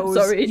journos.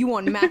 Sorry. You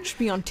unmatched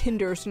me on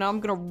Tinder, so now I'm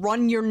gonna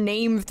run your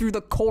name through the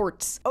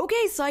courts.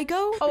 Okay,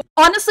 psycho. Oh.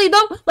 Honestly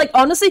though,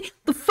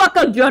 the fuck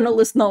are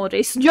journalists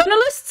nowadays?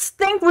 Journalists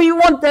think we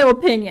want their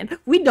opinion.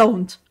 We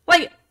don't.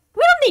 Like,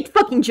 we don't need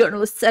fucking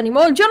journalists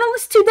anymore.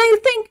 Journalists today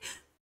think...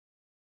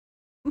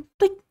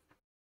 Like,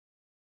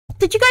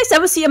 did you guys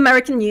ever see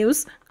American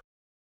news?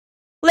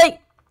 Like,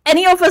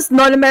 any of us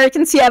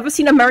non-Americans here ever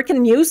seen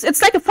American news?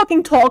 It's like a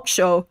fucking talk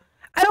show.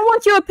 I don't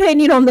want your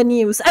opinion on the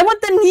news. I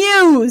want the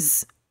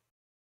news!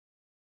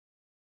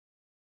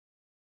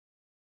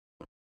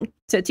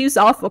 Tattoos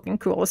are fucking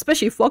cool,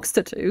 especially fox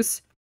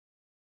tattoos.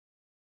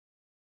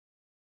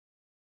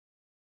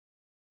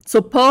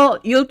 So Paul,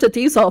 your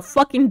tattoos are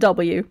fucking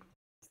W.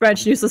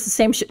 French news is the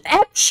same shit.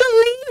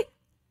 Actually!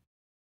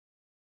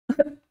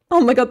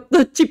 Oh my god,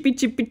 the chippy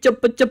chippy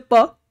choppa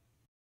choppa.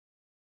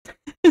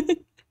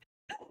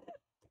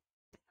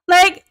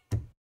 Like...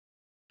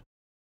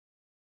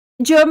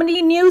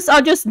 Germany news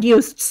are just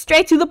news.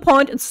 Straight to the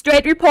point, it's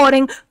straight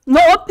reporting,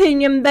 no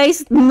opinion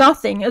based,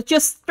 nothing. It's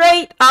just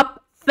straight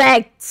up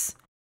facts.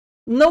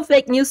 No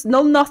fake news,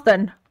 no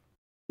nothing.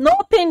 No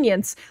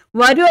opinions.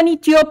 Why do I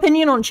need your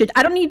opinion on shit?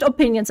 I don't need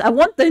opinions, I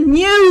want the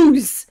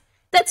news!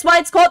 That's why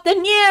it's called the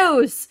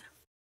news!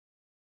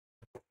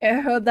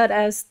 I heard that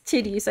as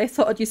titties. I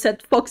thought you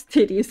said fox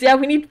titties. Yeah,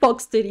 we need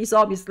fox titties,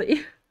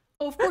 obviously.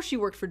 Oh, of course she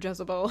worked for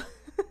Jezebel.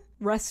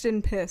 Rest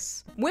in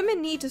piss.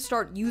 Women need to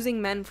start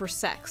using men for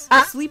sex.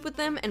 Sleep with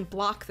them and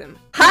block them.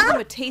 Give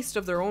them a taste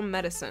of their own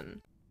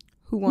medicine.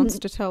 Who wants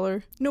to tell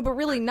her? No, but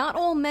really, not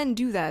all men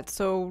do that,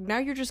 so now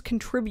you're just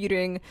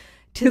contributing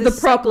to the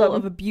cycle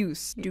of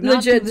abuse. Do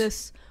not do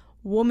this,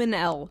 woman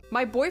L.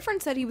 My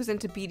boyfriend said he was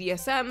into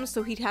BDSM,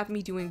 so he'd have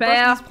me doing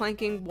burpees,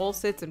 planking, wall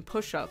sits, and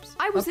push-ups.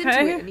 I was into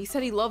it, and he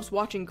said he loves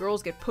watching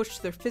girls get pushed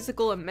to their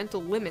physical and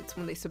mental limits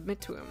when they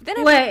submit to him.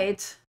 Then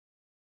wait.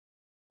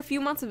 A few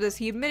months of this,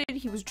 he admitted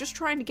he was just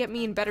trying to get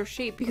me in better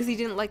shape because he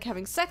didn't like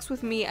having sex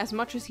with me as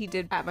much as he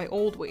did at my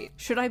old weight.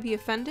 Should I be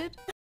offended?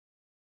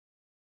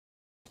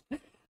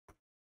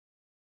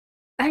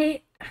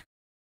 Wait,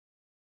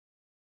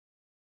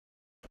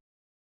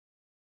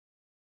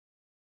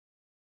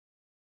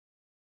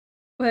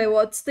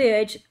 what's the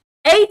age?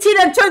 18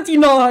 and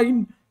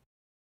 29!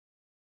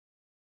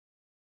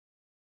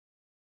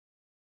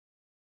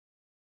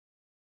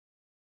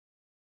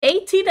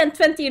 and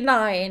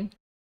 29.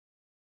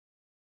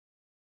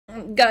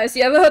 Guys,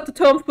 you ever heard the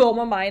term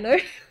former minor?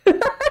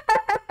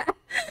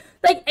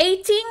 Like,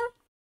 18?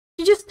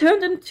 You just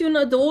turned into an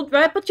adult,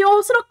 right? But you're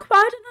also not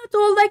quite an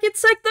adult. Like,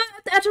 it's like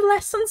the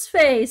adolescence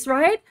phase,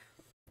 right?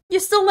 You're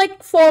still,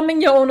 like,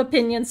 forming your own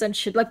opinions and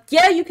shit. Like,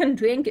 yeah, you can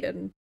drink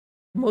in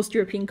most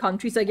European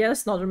countries, I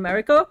guess, not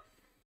America.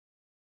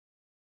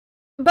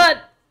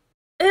 But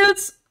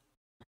it's...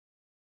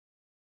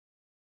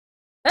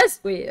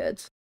 That's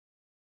weird.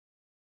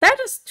 'That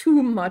is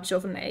too much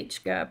of an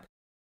age gap.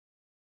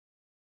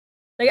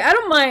 Like, I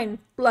don't mind,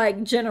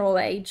 like, general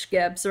age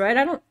gaps, right?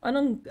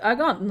 I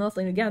got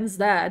nothing against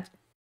that.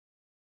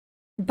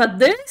 But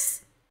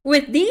this,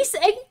 with these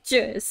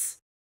ages,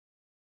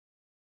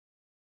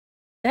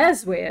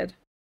 that's weird.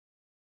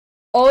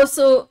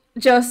 Also,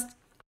 just,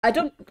 I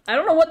don't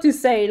know what to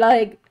say,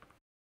 like,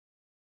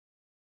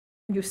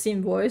 you've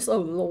seen voice, oh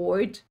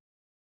lord.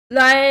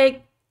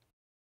 Like,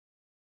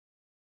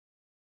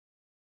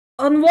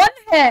 on one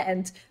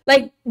hand,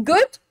 like,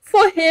 good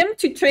for him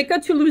to trigger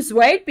to lose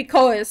weight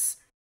because,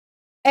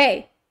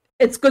 hey,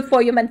 it's good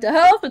for your mental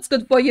health, it's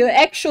good for your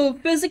actual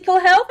physical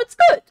health,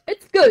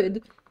 it's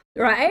good,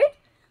 right?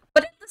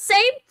 But at the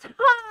same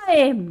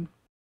time,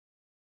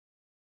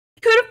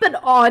 he could have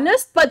been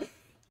honest, but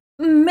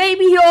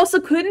maybe he also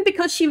couldn't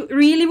because she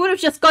really would have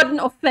just gotten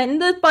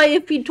offended by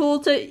if he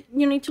told her,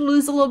 you need to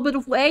lose a little bit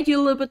of weight, you're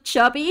a little bit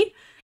chubby.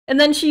 And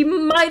then she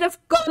might have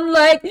gone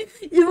like,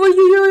 if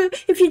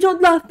you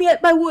don't love me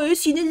at my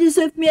worst, you don't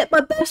deserve me at my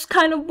best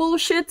kind of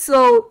bullshit.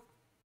 So,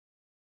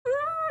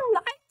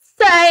 I'd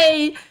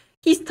say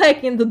he's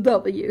taking the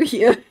W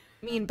here.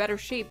 Me in better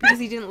shape because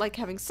he didn't like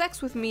having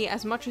sex with me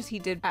as much as he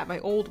did at my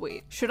old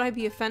weight. Should I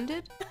be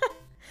offended?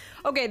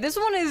 Okay, this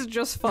one is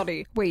just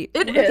funny. Wait,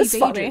 it is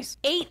funny. Ages?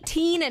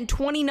 18 and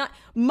 29.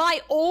 My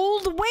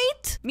old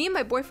weight? Me and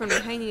my boyfriend were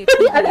hanging a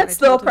TV yeah, that's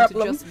and I told no him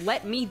problem. to just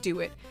let me do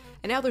it.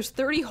 And now there's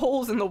 30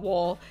 holes in the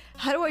wall.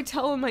 How do I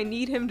tell him I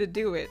need him to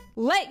do it?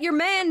 Let your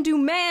man do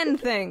man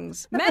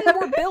things. Men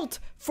were built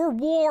for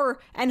war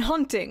and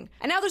hunting.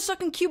 And now they're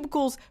stuck in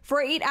cubicles for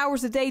 8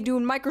 hours a day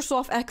doing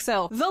Microsoft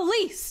Excel. The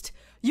least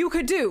you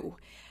could do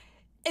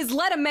is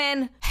let a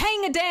man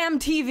hang a damn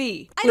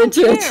TV. I don't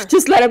care.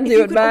 Just let him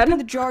do it, man. Open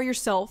the jar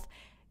yourself.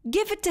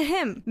 Give it to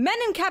him. Men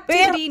in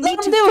captivity need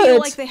to feel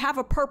like they have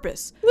a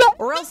purpose,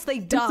 or else they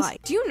die.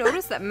 Do you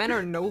notice that men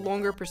are no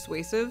longer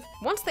persuasive?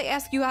 Once they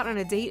ask you out on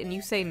a date and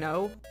you say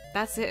no,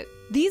 that's it.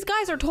 These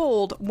guys are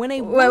told when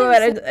a woman...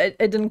 Wait,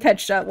 I didn't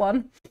catch that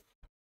one.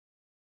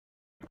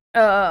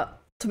 To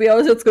be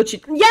honest, it's good.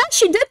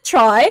 She did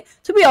try.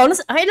 To be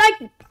honest,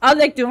 I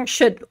like doing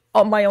shit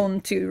on my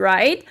own too,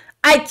 right?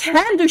 I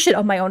can do shit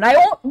on my own. I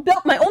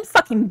built my own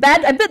fucking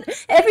bed. I built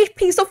every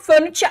piece of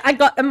furniture I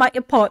got in my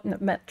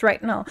apartment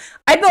right now.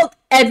 I built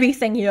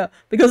everything here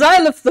because I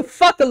live the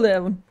fuck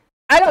alone.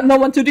 I got no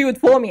one to do it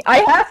for me. I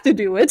have to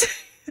do it.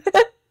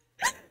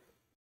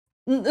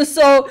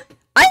 So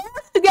I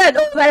have to get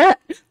all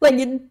that, like,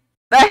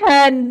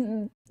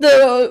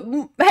 the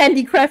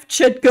handicraft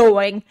shit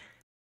going.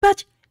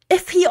 But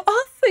if he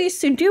offers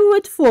to do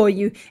it for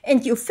you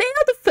and you fail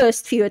the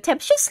first few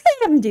attempts, just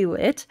let him do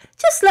it.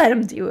 Just let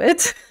him do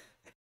it.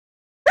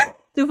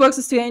 2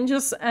 foxes, 2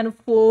 angels, and a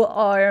full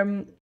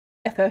arm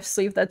FF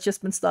sleeve that's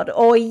just been started.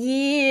 Oh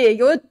yeah,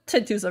 your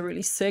tattoos are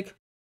really sick.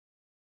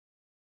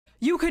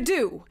 You could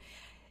do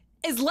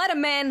is let a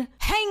man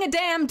hang a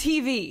damn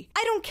TV.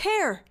 I don't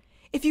care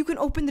if you can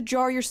open the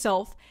jar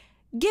yourself.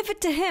 Give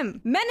it to him.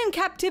 Men in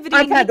captivity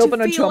I can't need open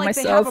to a feel jar like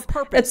myself. they have a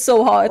purpose, it's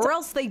so hard. or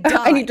else they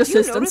die. I need Do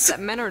assistance. You notice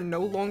that men are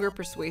no longer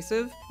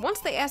persuasive?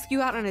 Once they ask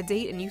you out on a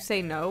date and you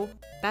say no,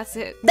 that's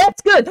it.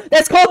 That's good.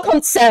 That's called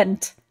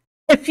consent.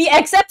 If he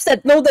accepts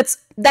that no,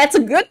 that's a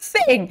good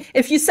thing.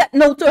 If you said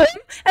no to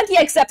him and he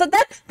accepted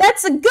that,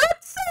 that's a good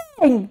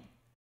thing.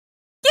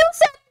 You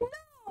said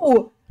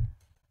no.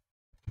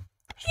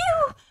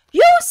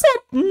 You said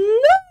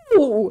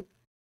no.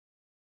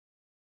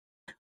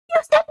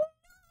 You said no.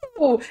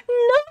 No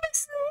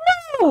is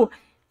no.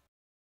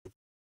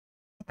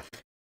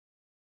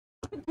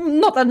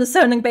 Not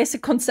understanding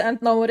basic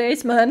consent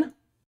nowadays, man.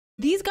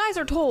 These guys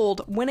are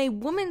told when a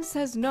woman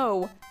says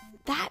no,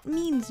 that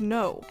means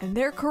no. And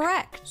they're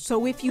correct.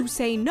 So if you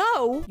say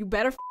no, you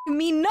better f***ing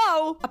mean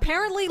no.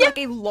 Apparently, like,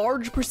 a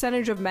large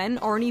percentage of men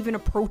aren't even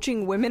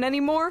approaching women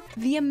anymore.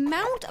 The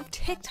amount of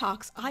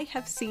TikToks I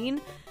have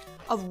seen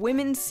of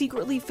women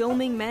secretly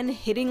filming men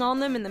hitting on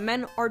them, and the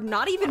men are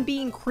not even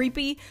being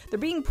creepy. They're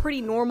being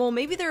pretty normal.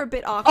 Maybe they're a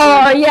bit awkward.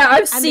 Oh yeah,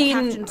 I've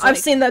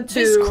seen that too.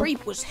 This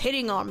creep was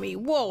hitting on me.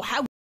 Whoa,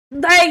 how...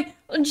 They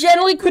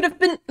generally could have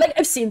been, like,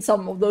 I've seen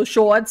some of those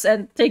shorts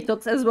and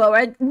TikToks as well,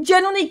 right?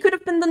 Generally could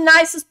have been the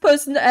nicest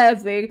person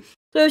ever.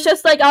 So it's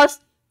just like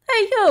us,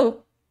 hey,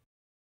 yo.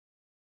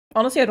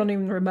 Honestly, I don't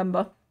even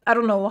remember. I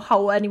don't know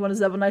how anyone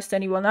is ever nice to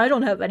anyone. I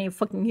don't have any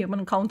fucking human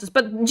encounters.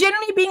 But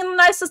generally being the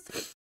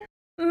nicest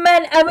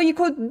man ever you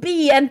could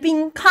be and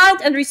being kind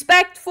and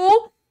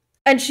respectful.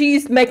 And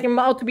she's making him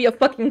out to be a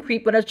fucking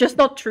creep, but that's just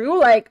not true.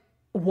 Like,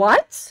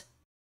 what?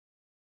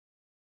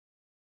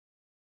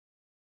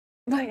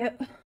 Like,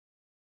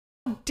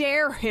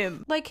 dare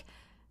him. Like,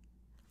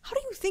 how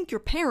do you think your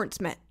parents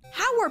met?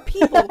 How are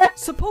people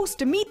supposed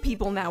to meet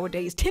people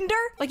nowadays? Tinder?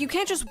 Like, you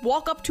can't just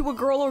walk up to a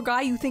girl or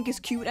guy you think is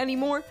cute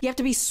anymore. You have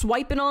to be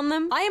swiping on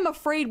them. I am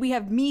afraid we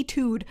have Me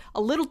Too'd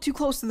a little too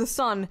close to the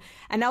sun,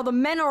 and now the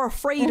men are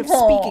afraid of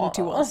speaking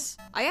to us.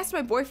 I asked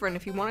my boyfriend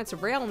if he wanted to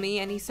rail me,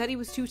 and he said he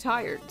was too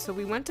tired. So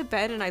we went to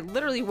bed, and I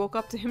literally woke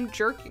up to him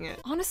jerking it.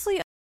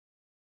 Honestly,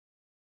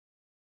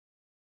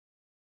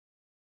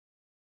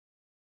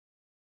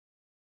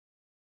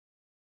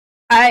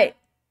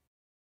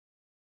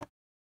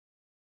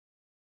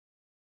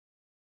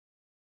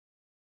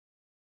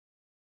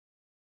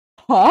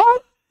 Huh?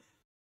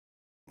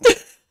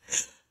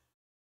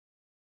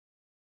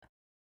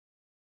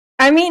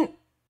 I mean,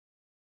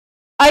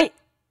 I,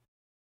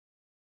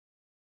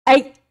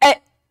 I,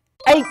 I,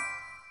 I,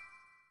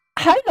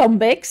 hi,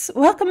 Lombix.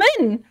 Welcome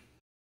in.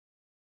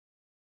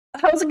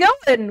 How's it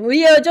going?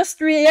 We are just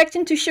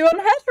reacting to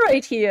Shoe0nhead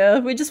right here.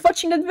 We're just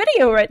watching that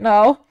video right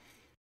now.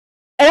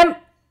 And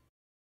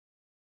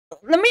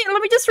let me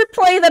just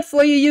replay that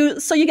for you,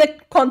 so you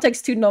get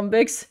context to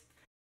Lombix.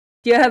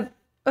 Do you have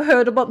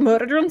heard about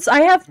murder drones? I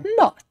have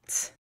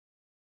not.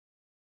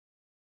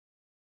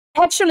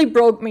 Actually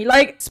broke me,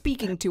 like,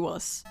 speaking to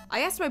us. I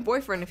asked my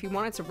boyfriend if he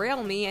wanted to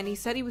rail me, and he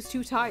said he was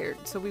too tired,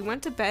 so we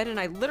went to bed and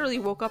I literally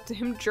woke up to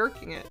him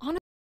jerking it.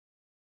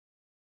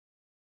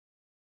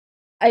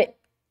 Okay,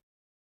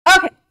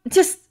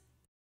 just,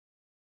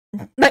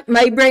 like,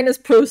 my brain is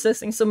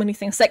processing so many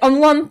things. Like, on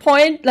one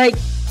point, like,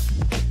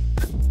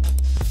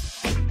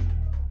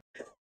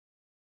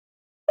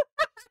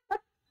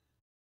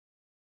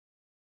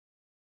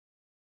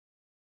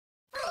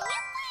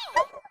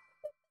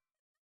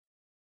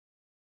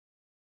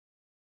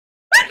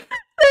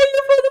 thank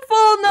you for the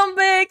follow,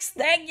 Numbix!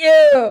 Thank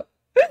you!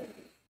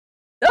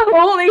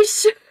 Holy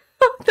shit,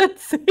 that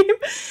theme.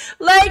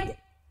 Like,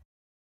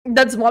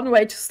 that's one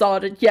way to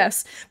start it,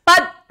 yes.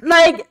 But,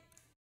 like,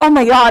 oh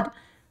my god.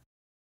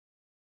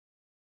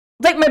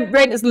 Like, my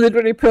brain is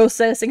literally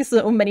processing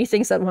so many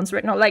things at once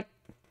right now. Like,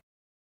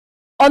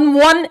 on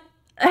one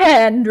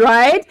hand,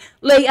 right?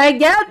 Like, I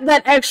get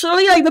that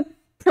actually, like, the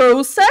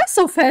process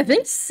of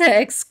having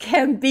sex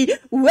can be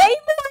way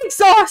more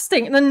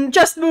exhausting than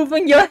just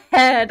moving your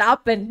head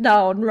up and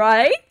down,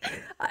 right?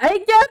 I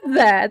get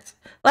that.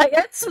 Like,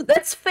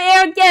 that's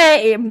fair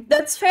game.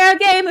 That's fair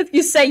game if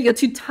you say you're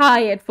too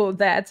tired for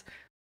that.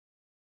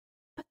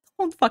 But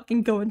don't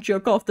fucking go and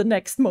jerk off the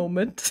next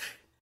moment.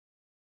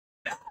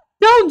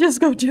 Don't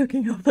just go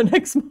jerking off the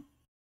next moment.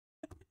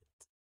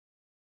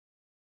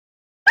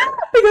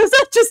 Because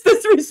that's just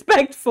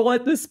disrespectful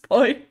at this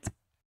point.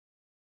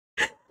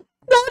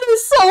 That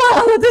is so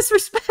hella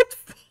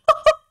disrespectful.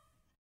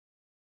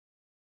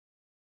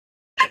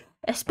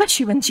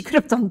 Especially when she could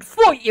have done it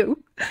for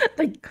you.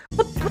 Like,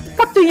 what the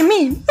fuck do you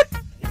mean?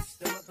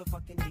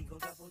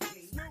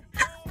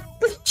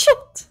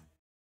 Shit.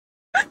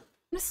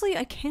 Honestly,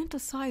 I can't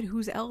decide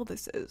whose L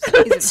this is.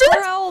 Is it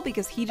her L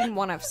because he didn't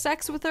want to have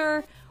sex with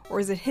her? Or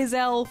is it his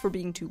L for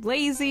being too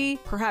lazy?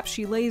 Perhaps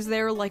she lays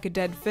there like a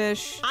dead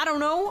fish. I don't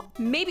know.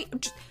 Maybe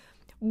just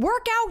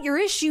work out your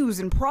issues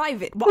in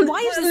private.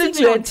 Why is this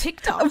even on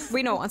TikTok?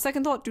 Wait, no, on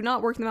second thought, do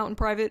not work them out in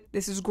private.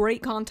 This is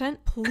great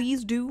content.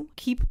 Please do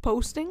keep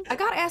posting. I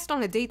got asked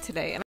on a date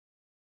today and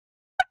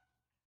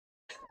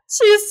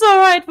she's so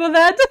right for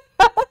that.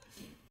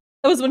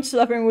 I was once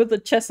suffering with a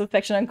chest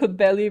infection and could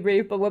barely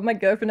breathe, but when my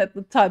girlfriend at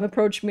the time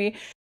approached me,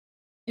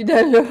 you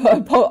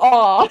know,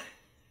 aw.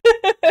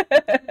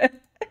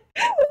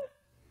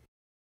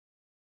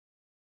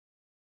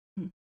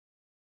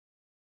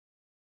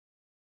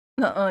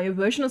 Your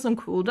version is on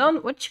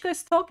cooldown? What you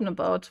guys talking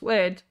about?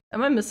 Wait,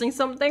 am I missing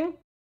something?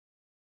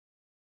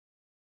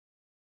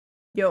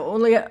 You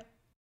only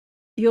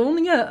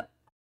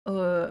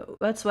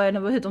that's why I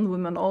never hit on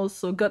women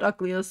also. Got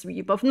ugly as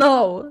we buff.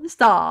 No!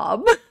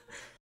 Stop!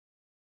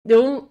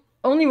 The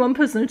only one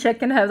person in chat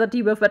can have that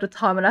debuff at a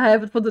time, and I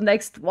have it for the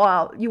next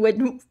while. You wait,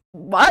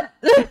 what?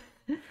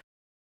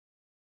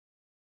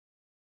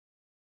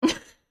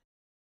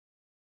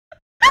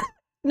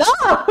 No!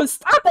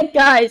 Stop it,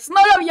 guys!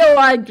 None of you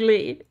are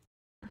ugly!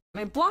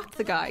 I blocked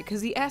the guy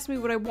because he asked me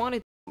what I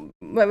wanted.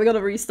 Wait, we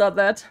gotta restart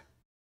that.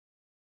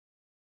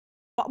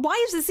 Why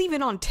is this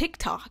even on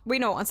TikTok? Wait,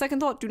 no, on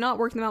second thought, do not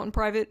work them out in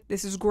private.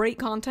 This is great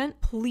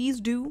content.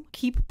 Please do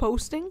keep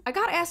posting. I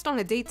got asked on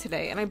a date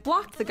today and I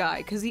blocked the guy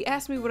because he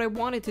asked me what I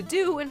wanted to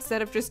do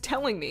instead of just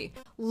telling me.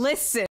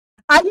 Listen.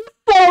 Are you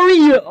for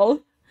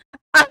real?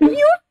 Are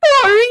you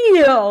for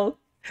real?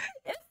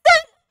 Is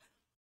that...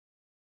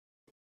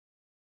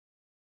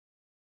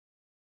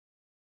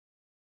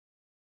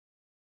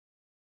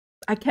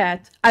 I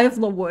can't. I have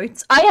no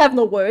words. I have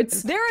no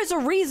words. There is a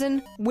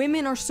reason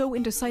women are so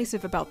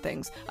indecisive about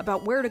things,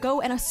 about where to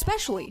go, and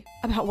especially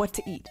about what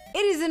to eat. It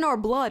is in our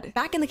blood.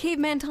 Back in the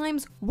caveman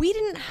times, we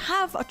didn't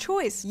have a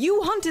choice.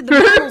 You hunted the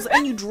mammals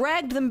and you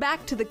dragged them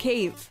back to the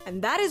cave.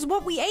 And that is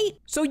what we ate.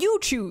 So you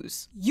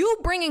choose. You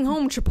bringing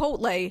home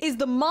Chipotle is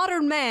the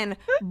modern man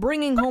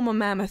bringing home a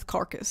mammoth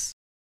carcass.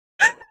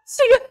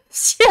 She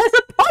has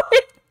a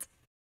point.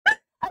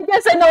 I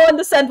guess I now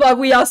understand why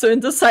we are so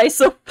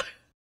indecisive.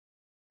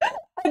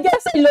 I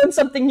guess I learned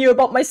something new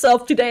about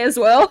myself today as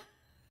well.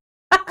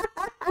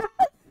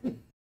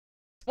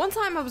 One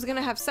time I was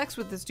gonna have sex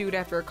with this dude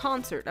after a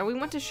concert, and we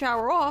went to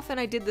shower off, and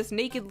I did this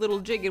naked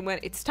little jig and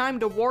went, "It's time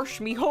to wash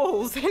me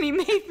holes," and he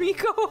made me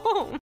go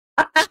home.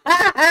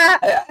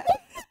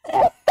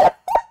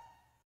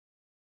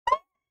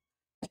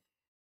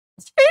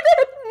 She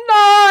did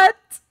not!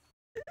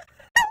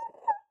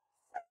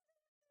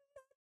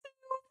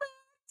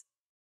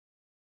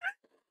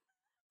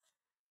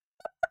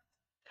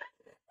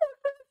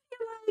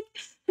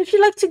 I feel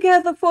like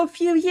together for a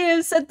few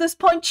years at this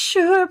point,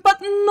 sure,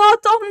 but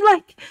not on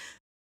like,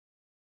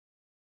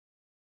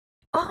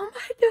 oh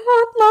my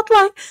god, not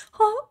like,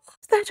 oh,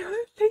 is that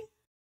hurting?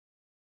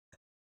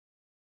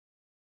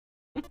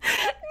 No!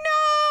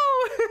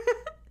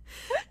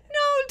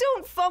 No,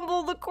 don't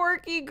fumble the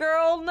quirky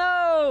girl,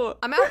 no!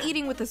 I'm out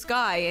eating with this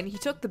guy, and he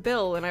took the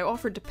bill, and I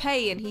offered to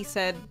pay, and he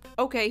said,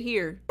 okay,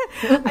 here.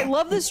 I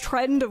love this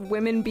trend of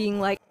women being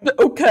like,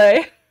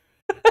 okay.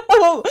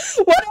 Well,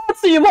 what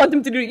else do you want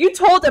him to do? You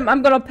told him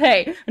I'm gonna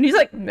pay. And he's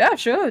like, yeah,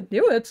 sure,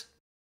 do it.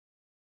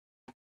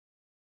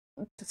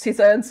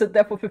 Caesar and sit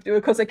there for 50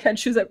 because I can't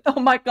choose it. Oh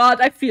my god,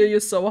 I feel you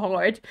so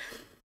hard.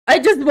 I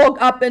just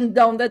walk up and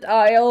down that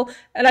aisle,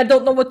 and I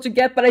don't know what to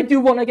get, but I do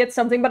want to get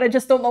something, but I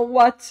just don't know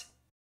what.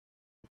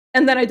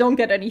 And then I don't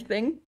get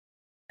anything.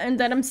 And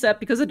then I'm sad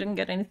because I didn't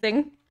get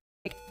anything.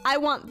 Like, I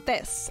want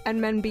this,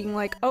 and men being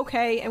like,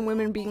 okay, and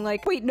women being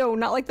like, wait, no,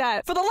 not like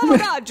that. For the love of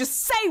God,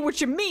 just say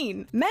what you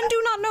mean. Men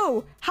do not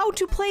know how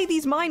to play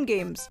these mind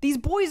games. These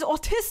boys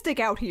autistic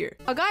out here.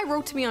 A guy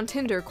wrote to me on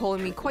Tinder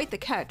calling me quite the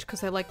catch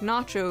because I like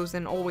nachos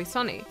and Always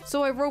Sunny.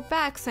 So I wrote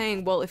back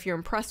saying, well, if you're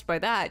impressed by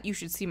that, you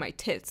should see my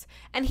tits.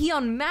 And he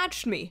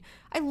unmatched me.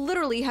 I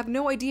literally have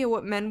no idea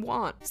what men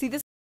want. See,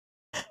 this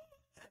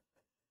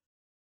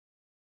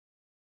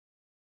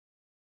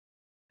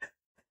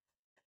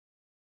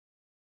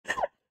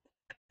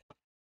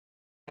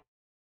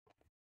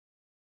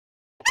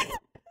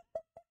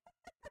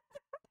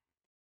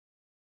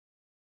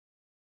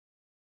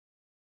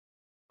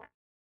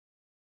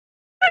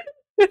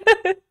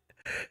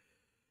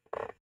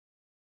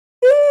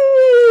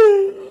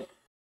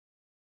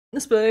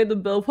Splitting the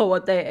bill for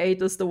what they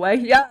ate is the way.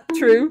 Yeah,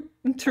 true.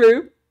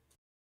 True.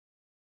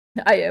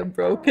 I am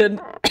broken.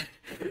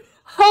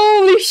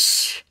 Holy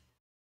sh...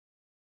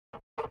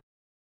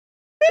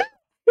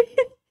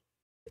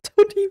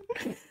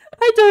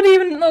 I don't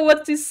even know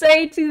what to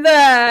say to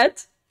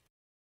that.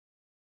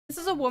 This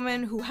is a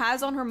woman who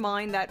has on her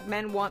mind that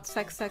men want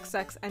sex, sex,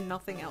 sex, and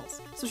nothing else.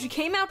 So she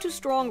came out too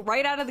strong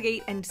right out of the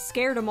gate and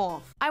scared him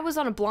off. I was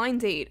on a blind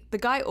date. The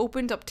guy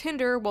opened up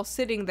Tinder while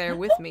sitting there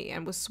with me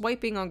and was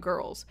swiping on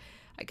girls.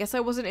 I guess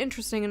I wasn't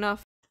interesting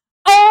enough.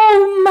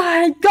 Oh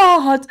my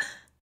god!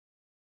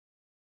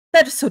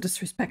 That is so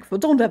disrespectful.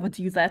 Don't ever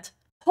do that.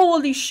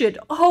 Holy shit.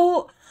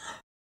 Oh...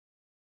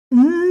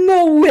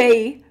 No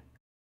way.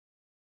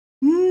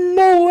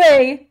 No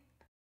way.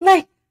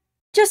 Like,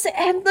 just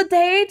end the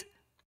date?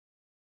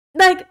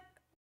 Like...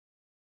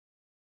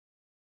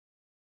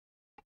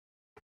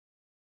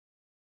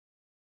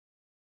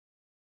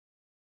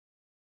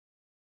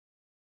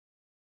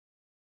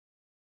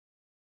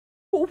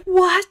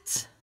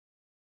 What?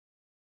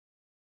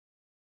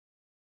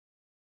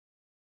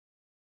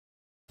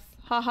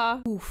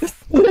 Haha.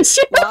 Oof.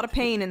 A lot of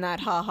pain in that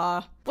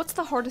haha. What's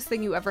the hardest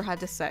thing you ever had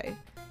to say?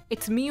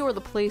 It's me or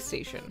the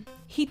PlayStation.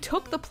 He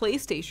took the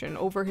PlayStation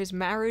over his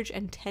marriage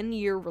and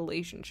 10-year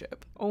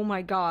relationship. Oh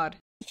my god.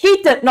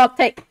 He did not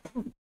take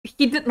the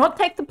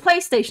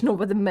PlayStation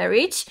over the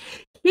marriage.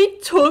 He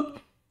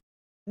took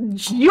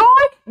your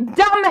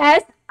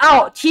dumbass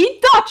out.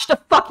 He dodged a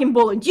fucking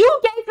bullet.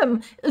 You gave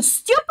him a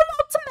stupid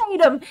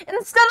ultimatum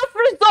instead of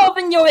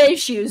resolving your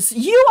issues.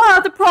 You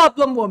are the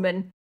problem,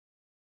 woman.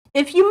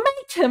 If you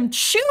make him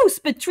choose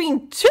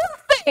between two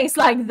things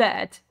like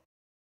that,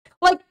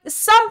 like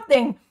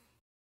something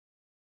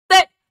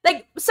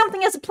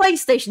as a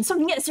PlayStation,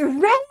 something as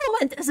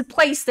irrelevant as a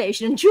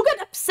PlayStation, and you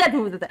get upset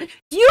with that.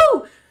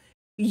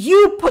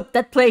 You put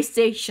that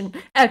PlayStation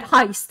at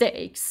high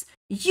stakes.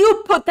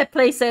 You put that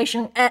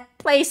PlayStation at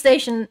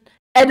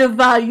the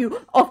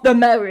value of the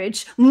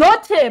marriage,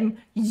 not him.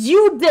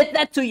 You did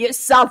that to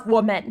yourself,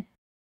 woman.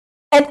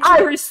 And I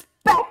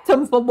respect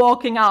him for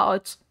walking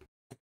out.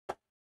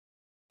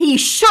 He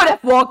should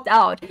have walked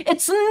out.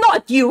 It's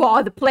not you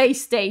or the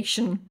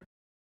PlayStation.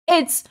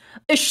 It's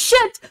a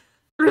shit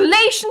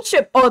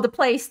relationship or the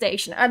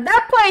PlayStation. And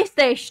that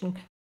PlayStation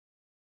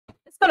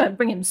is gonna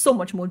bring him so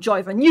much more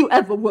joy than you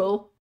ever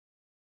will.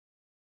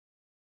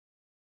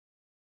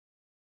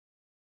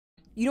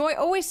 You know, I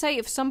always say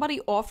if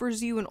somebody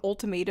offers you an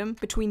ultimatum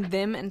between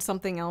them and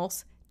something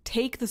else,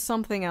 take the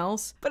something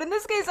else. But in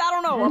this case, I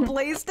don't know, a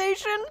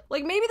PlayStation?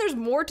 Like, maybe there's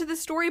more to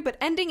this story, but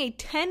ending a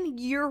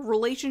 10-year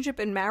relationship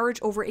and marriage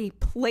over a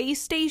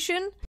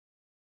PlayStation?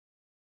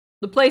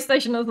 The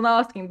PlayStation isn't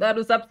asking. That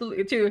is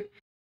absolutely true.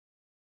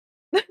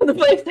 The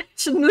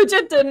PlayStation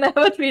legit didn't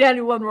ever treat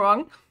anyone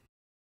wrong.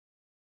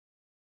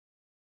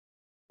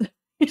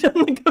 You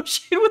don't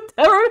negotiate with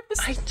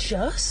terrorists? I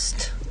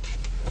just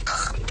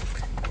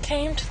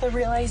came to the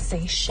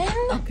realization.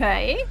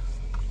 Okay.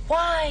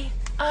 Why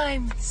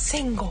I'm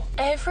single.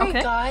 Every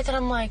guy that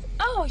I'm like,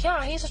 oh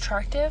yeah, he's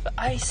attractive,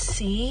 I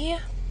see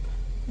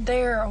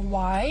their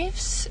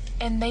wives,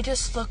 and they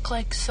just look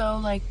like so,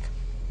 like,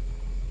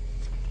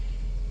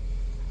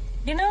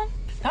 you know,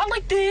 not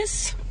like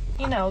this,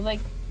 you know, like,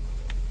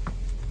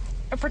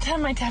 I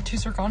pretend my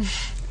tattoos are gone.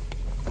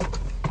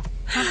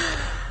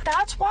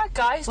 That's why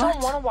guys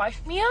don't want to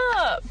wife me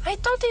up. I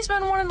thought these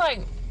men wanted,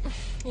 like,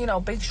 you know,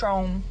 big,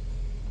 strong,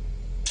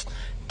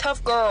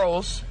 tough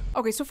girls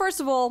Okay, so first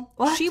of all,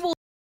 What? she will-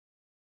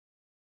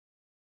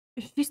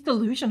 She's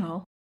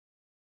delusional.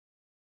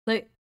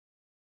 Like...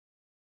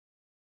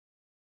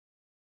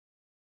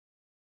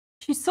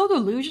 She's so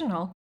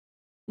delusional.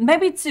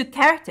 Maybe it's your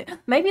character.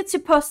 Maybe it's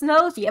your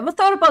personality. Ever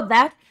thought about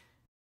that?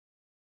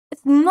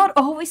 It's not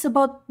always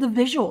about the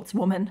visuals,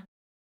 woman.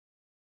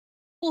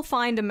 will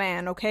find a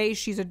man, okay?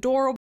 She's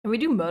adorable. Can we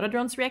do Murder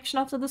Drone's reaction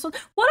after this one?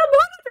 What are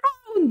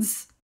Murder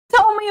Drones?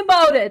 Tell me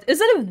about it.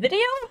 Is it a video?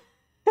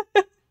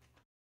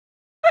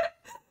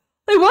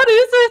 Like, what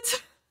is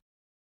it?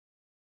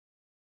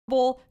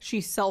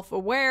 She's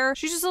self-aware.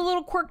 She's just a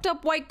little quirked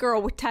up white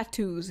girl with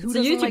tattoos. Who It's a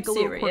doesn't YouTube like a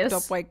little quirked series.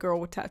 up white girl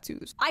with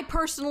tattoos? I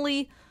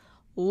personally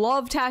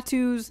love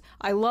tattoos.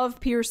 I love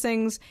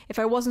piercings. If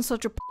I wasn't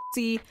such a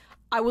pussy,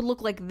 I would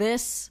look like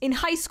this. In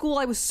high school,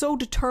 I was so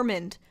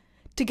determined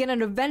to get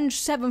an Avenged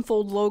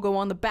Sevenfold logo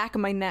on the back of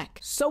my neck.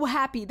 So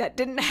happy that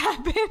didn't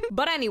happen.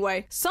 But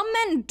anyway, some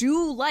men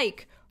do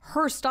like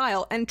her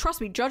style, and trust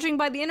me, judging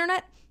by the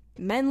internet,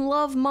 men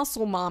love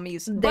muscle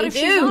mommies. But if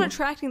she's not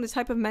attracting the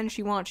type of men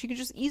she wants, she could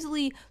just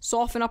easily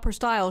soften up her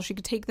style. She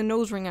could take the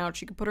nose ring out.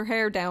 She could put her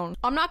hair down.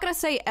 I'm not gonna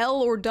say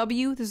L or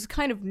W. This is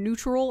kind of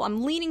neutral.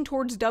 I'm leaning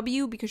towards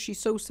W because she's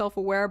so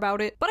self-aware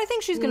about it. But I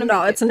think she's gonna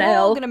make it. It's an We're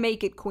L. all gonna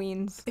make it,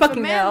 queens. If a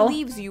Fucking man L.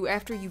 leaves you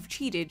after you've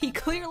cheated, he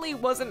clearly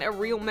wasn't a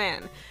real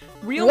man.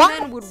 Real What?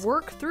 men would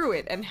work through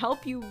it and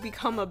help you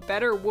become a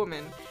better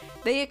woman.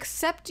 They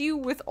accept you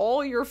with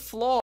all your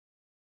flaws.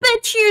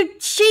 Bitch, you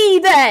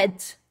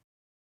cheated!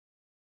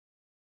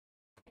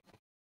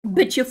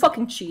 Bitch, you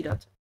fucking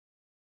cheated.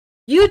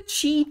 You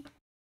cheat.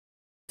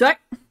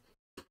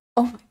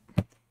 Oh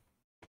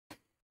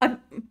my.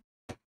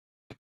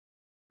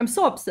 I'm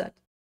so upset.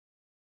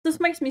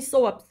 This makes me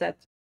so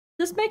upset.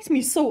 This makes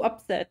me so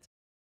upset.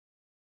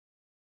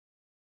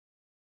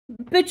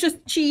 Bitch is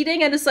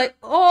cheating and it's like,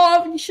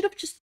 oh, you should have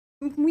just...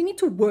 We need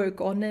to work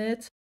on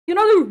it. You're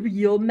not a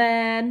real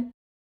man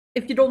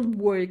if you don't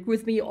work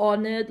with me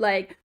on it.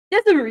 Like,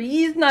 there's a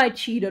reason I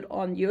cheated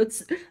on you.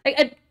 It's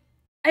like,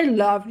 I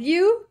love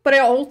you, but I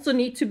also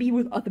need to be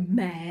with other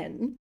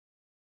men.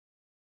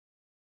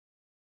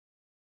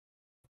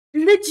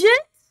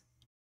 Legit?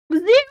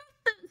 Zero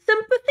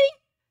sympathy?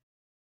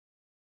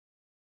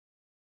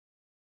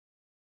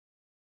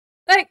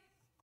 Like,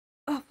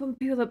 oh, from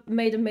people that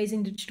made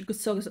Amazing the Chico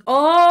Circus.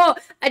 Oh,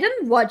 I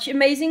didn't watch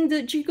Amazing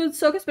the Chico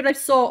Circus, but I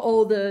saw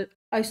all the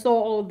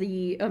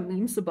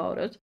memes about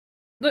it.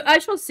 But I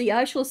shall see.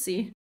 I shall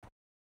see.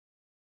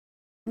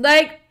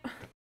 Like,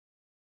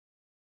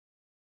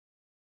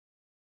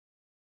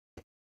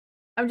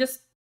 I'm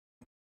just...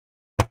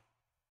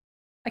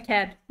 I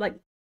can't, like...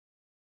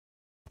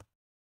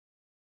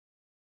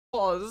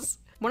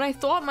 When I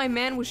thought my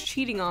man was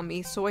cheating on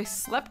me, so I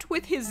slept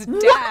with his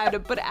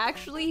dad, but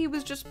actually he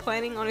was just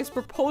planning on his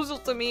proposal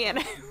to me and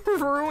I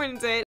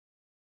ruined it.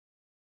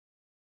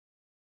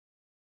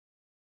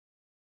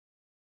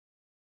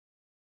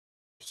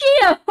 She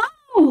a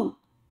hoe!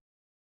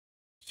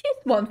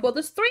 She's one for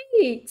the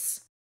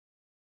streets!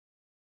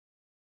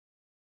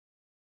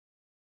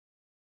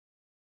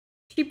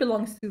 She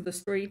belongs to the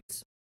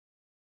streets.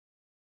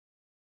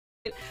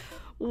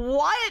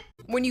 What?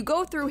 When you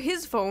go through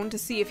his phone to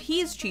see if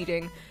he's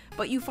cheating,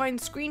 but you find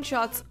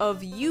screenshots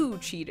of you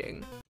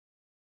cheating.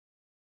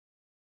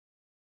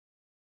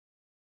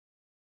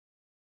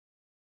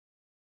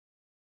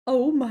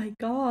 Oh my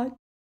god.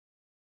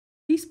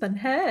 She's been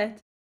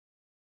had.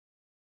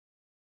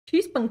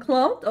 She's been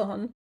clowned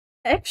on.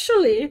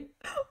 Actually.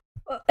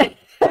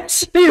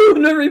 Actually,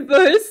 on the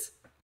reverse.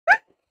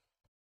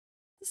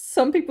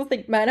 Some people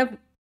think men have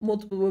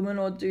multiple women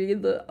or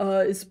doing the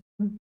is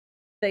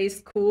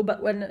based cool,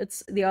 but when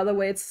it's the other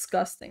way, it's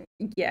disgusting.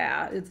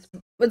 Yeah,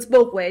 it's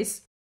both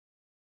ways.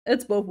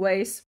 It's both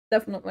ways,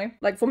 definitely.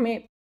 Like for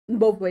me,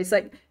 both ways.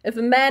 Like if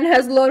a man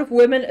has a lot of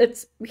women,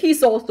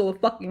 he's also a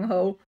fucking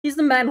hoe. He's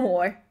a man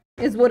whore,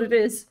 is what it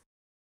is.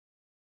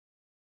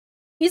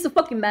 He's a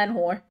fucking man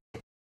whore.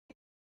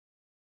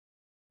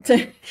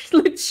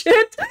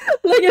 Legit.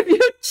 Like if you're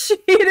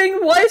cheating,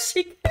 why is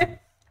she caring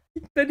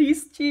that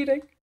he's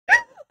cheating?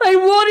 Like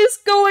what is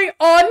going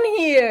on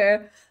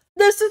here?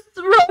 This is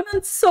wrong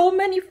on so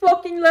many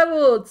fucking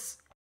levels.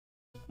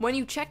 When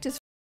you checked his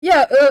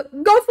Yeah,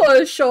 go for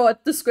a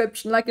short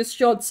description, like a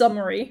short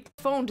summary.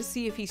 phone to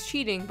see if he's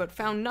cheating, but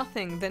found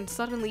nothing, then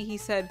suddenly he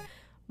said,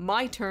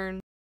 "My turn."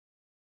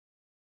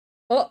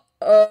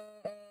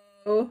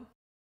 Uh-oh.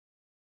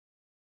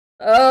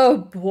 Oh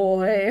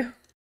boy.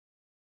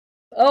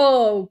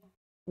 Oh.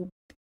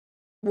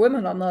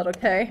 Women are not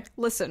okay.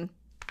 Listen.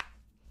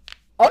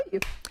 Are you?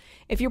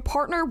 If your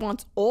partner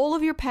wants all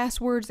of your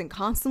passwords and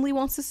constantly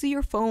wants to see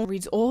your phone,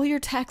 reads all your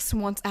texts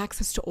and wants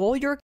access to all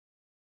your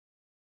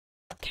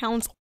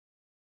accounts,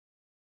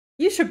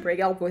 You should break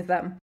up with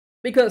them.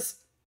 Because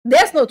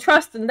there's no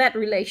trust in that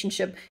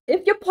relationship.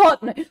 If your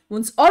partner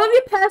wants all of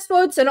your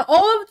passwords and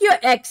all of your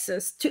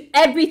access to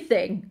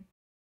everything,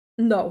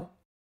 no.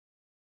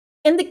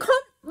 In the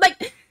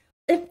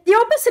if the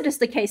opposite is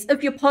the case,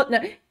 if your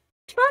partner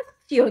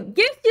trusts you,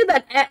 gives you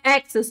that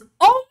access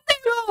all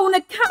their own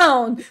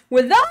account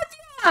without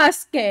you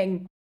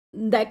asking.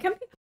 That can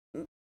be.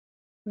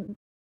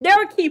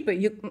 They're a keeper.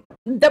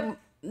 They're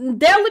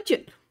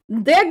legit.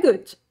 They're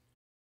good.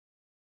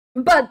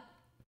 But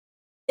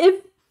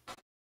if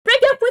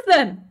break up with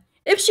them.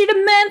 If she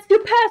demands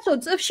your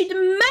passwords, if she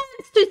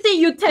demands to see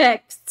your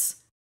texts,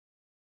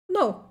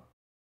 no.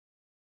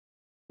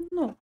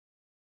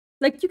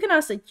 Like, you can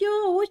ask, like,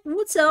 yo,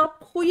 what's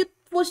up?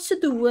 What's you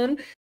doing?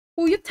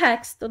 Who you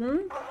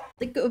texting?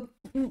 Like,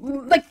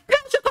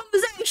 casual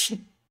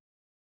conversation.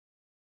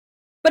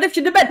 But if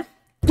you demand,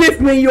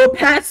 give me your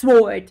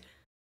password.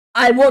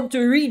 I want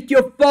to read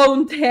your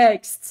phone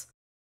texts.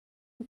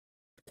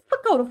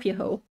 Fuck out of here,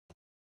 hoe.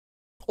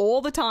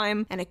 All the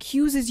time and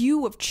accuses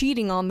you of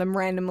cheating on them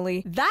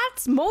randomly.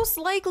 That's most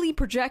likely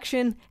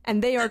projection,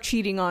 and they are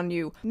cheating on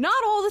you.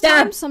 Not all the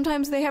time.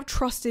 Sometimes they have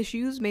trust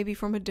issues, maybe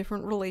from a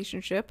different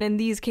relationship. In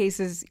these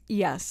cases,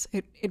 yes,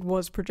 it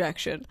was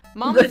projection.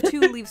 Mom of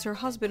 2 leaves her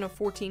husband of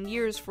 14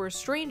 years for a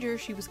stranger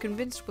she was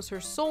convinced was her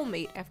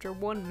soulmate after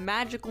one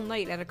magical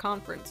night at a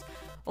conference,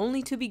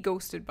 only to be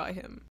ghosted by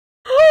him.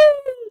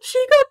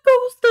 She got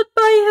ghosted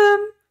by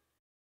him.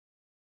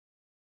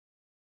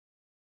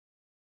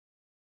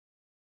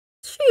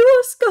 She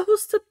was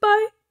ghosted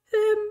by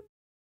him.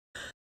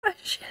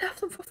 She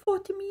left him for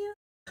 40 years.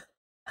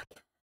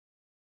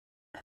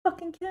 I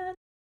fucking can't.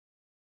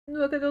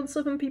 Look, I don't.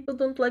 Some people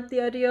don't like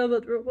the idea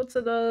that robots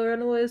are there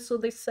anyway, so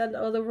they send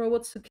other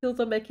robots to kill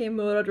them, aka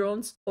murder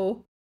drones.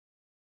 Oh.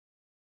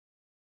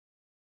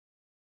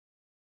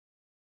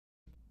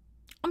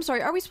 I'm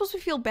sorry, are we supposed to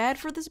feel bad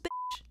for this bitch?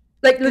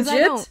 Like,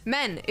 legit?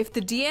 Men, if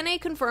the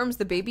DNA confirms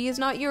the baby is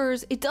not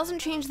yours, it doesn't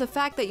change the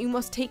fact that you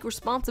must take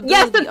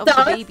responsibility of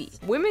the baby.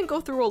 Women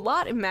go through a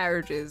lot in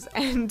marriages,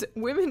 and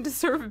women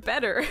deserve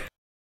better.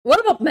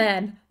 What about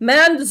men?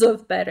 Men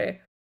deserve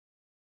better.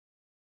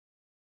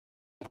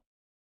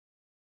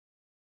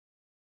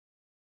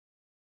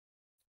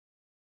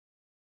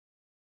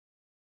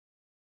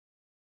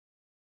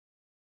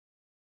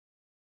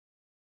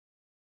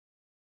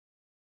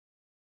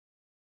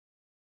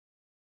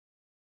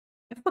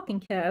 I fucking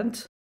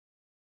can't.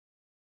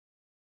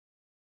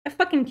 I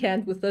fucking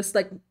can't with this,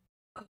 like...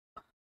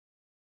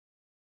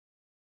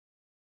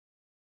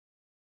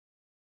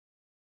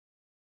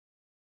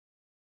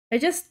 I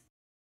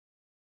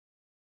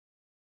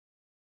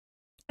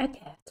can't.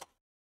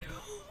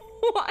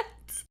 What?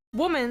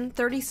 Woman,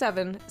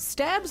 37,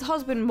 stabs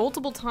husband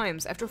multiple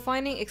times after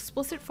finding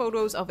explicit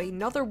photos of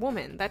another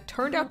woman that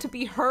turned out to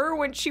be her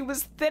when she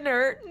was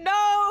thinner.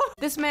 No!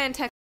 This man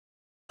texted...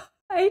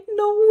 No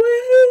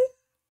way!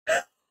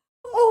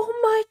 Oh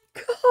my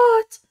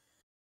god!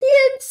 The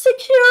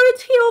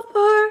insecurity of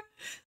her!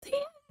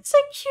 The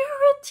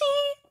insecurity!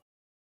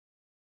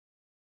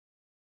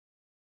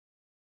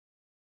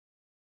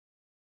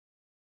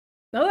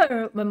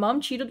 No, my mom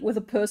cheated with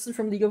a person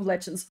from League of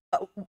Legends.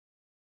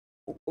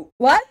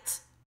 What?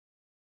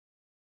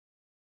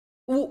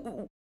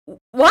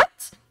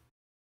 What?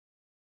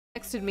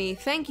 Texted me,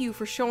 thank you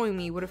for showing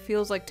me what it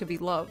feels like to be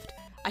loved.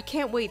 I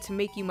can't wait to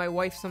make you my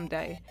wife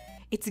someday.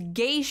 It's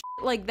gay shit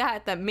like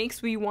that that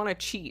makes me want to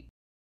cheat.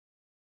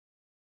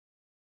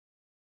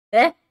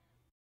 Eh?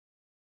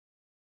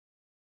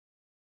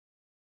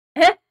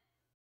 Eh?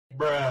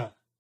 Bruh.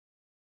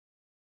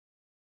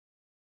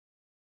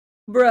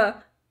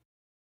 Bruh.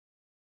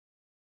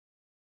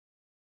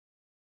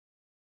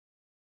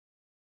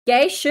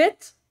 Gay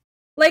shit?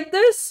 Like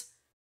this?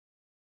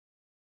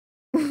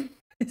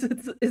 Is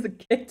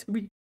it gay to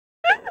be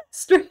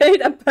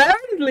straight?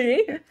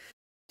 Apparently.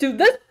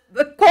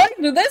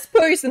 According to this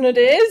person it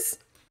is.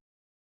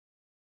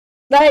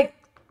 Like...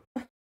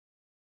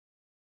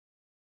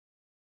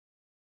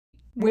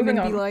 Women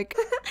be like,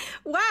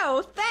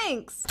 wow,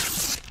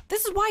 thanks!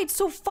 This is why it's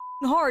so fucking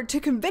hard to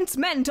convince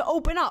men to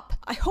open up.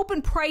 I hope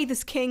and pray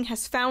this king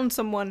has found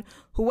someone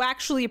who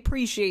actually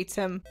appreciates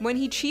him when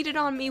he cheated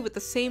on me with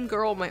the same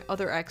girl my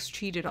other ex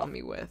cheated on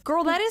me with.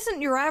 Girl, that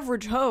isn't your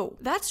average hoe.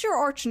 That's your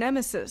arch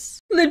nemesis.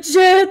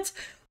 Legit!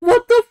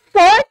 What the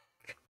fuck?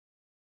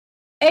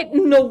 Ain't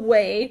no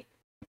way.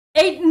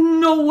 Ain't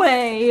no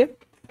way.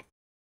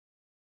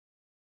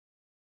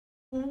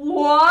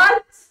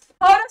 What?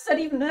 How does that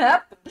even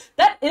happen?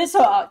 That is her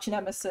arch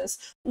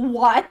nemesis.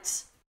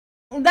 What?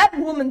 That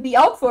woman be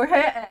out for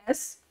her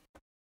ass.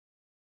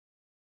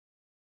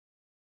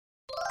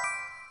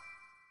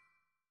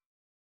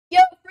 Yo,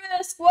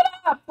 Chris, what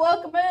up?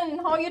 Welcome in.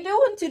 How you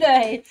doing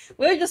today?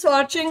 We're just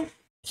watching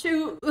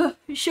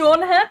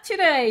Shoe0nhead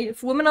today.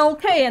 If women are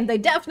okay, and they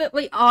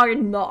definitely are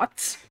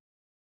not.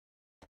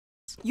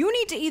 You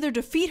need to either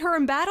defeat her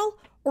in battle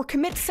or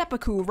commit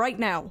seppuku right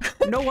now.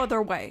 No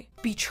other way.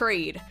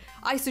 Betrayed.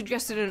 I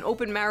suggested an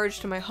open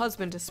marriage to my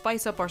husband to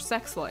spice up our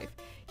sex life.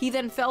 He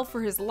then fell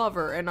for his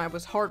lover and I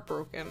was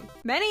heartbroken.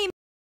 Let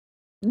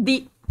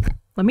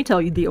me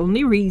tell you, the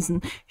only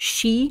reason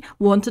she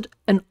wanted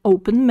an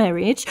open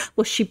marriage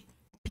was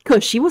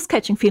because she was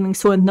catching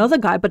feelings for another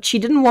guy, but she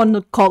didn't want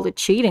to call it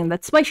cheating.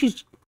 That's why she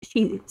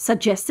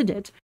suggested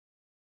it.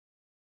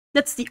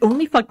 That's the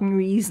only fucking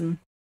reason.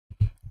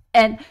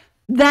 And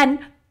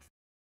then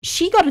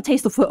she got a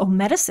taste of her own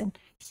medicine.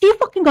 She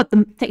fucking got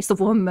the taste of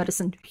her own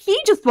medicine. He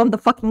just won the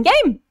fucking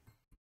game.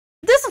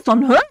 This is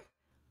on her.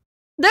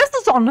 This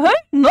is on her,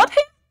 not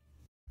him.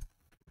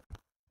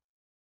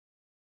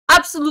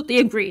 Absolutely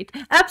agreed.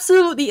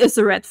 Absolutely is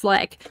a red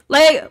flag.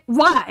 Like,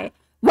 why?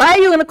 Why are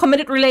you in a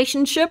committed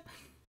relationship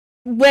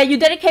where you're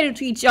dedicated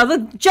to each other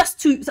just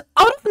to,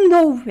 out of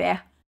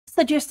nowhere,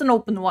 suggest an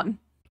open one?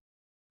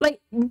 Like,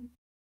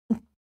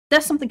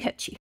 there's something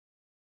catchy.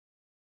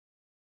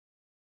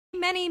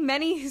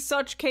 Many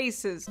such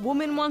cases.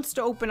 Woman wants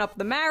to open up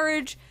the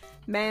marriage,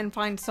 man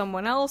finds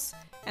someone else,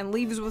 and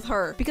leaves with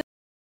her. Because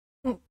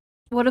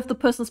what if the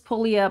person's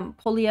polyam,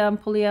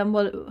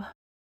 what?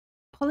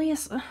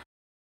 Polyas?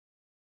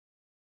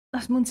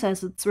 As Moon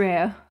says, it's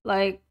rare.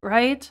 Like,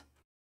 right?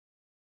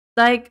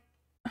 Like,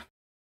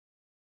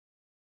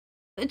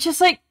 it's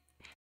just like,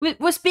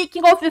 we're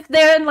speaking of if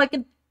they're in like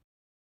a,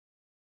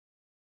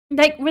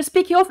 like, we're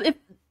speaking of if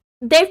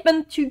they've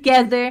been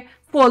together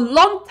for a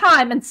long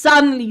time and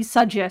suddenly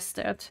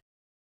suggested.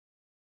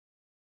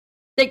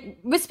 Like,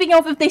 we're speaking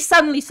of if they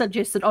suddenly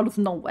suggested out of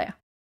nowhere.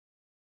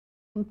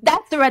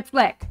 That's the red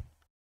flag.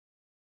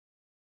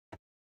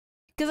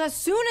 Because as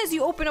soon as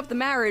you open up the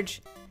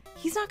marriage,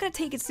 he's not gonna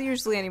take it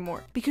seriously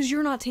anymore. Because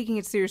you're not taking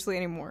it seriously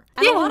anymore.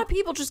 And a lot of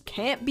people just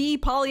can't be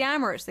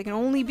polyamorous. They can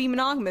only be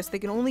monogamous. They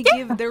can only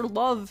give their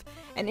love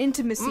and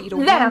intimacy to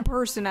one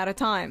person at a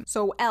time.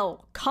 So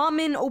L.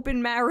 Common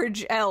open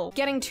marriage L.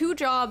 Getting 2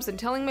 jobs and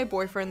telling my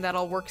boyfriend that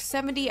I'll work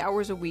 70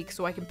 hours a week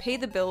so I can pay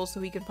the bills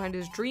so he can find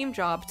his dream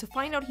job, to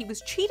find out he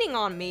was cheating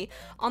on me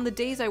on the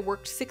days I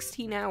worked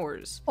 16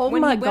 hours. Oh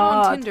when my he went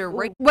god. on Tinder,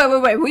 right?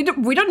 Wait.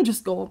 We don't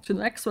just go to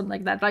the next one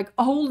like that. Like,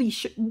 holy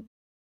shit.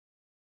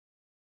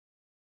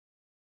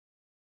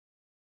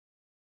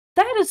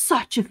 That is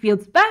such a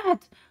feels bad.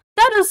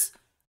 That is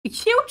a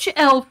huge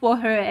L for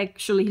her,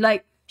 actually.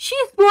 Like,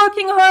 she's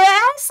working her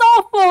ass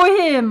off for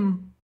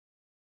him.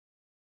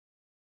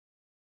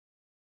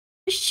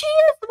 She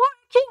is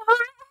working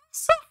her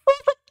ass off for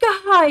the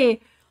guy.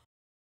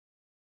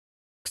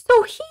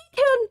 So he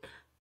can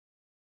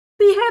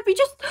be happy.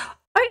 Just,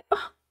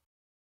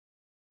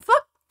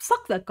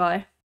 fuck that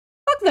guy.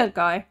 Fuck that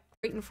guy.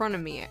 Right in front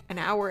of me, an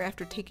hour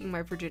after taking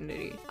my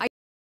virginity. I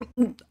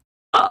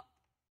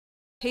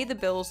pay the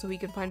bills so he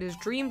can find his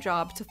dream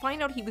job, to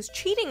find out he was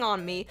cheating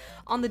on me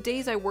on the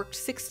days I worked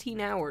 16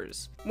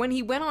 hours. When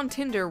he went on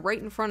Tinder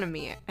right in front of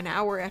me, an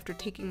hour after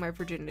taking my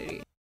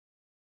virginity.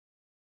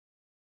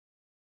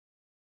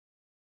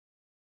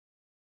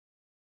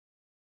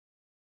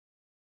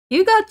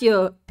 You got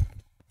your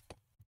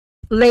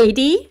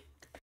lady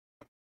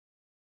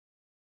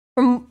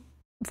from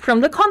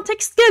the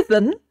context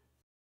given.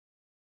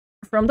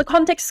 From the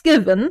context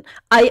given,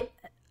 I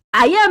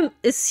am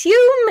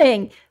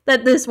assuming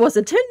that this was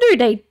a Tinder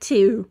date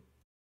too.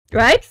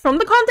 Right? From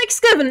the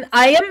context given,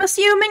 I am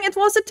assuming it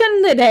was a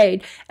Tinder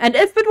date. And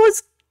if it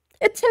was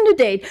a Tinder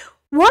date,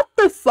 what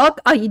the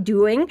fuck are you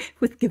doing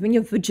with giving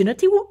your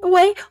virginity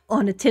away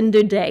on a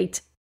Tinder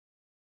date?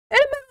 In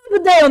the middle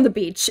of the day on the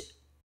beach,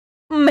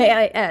 may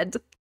I add.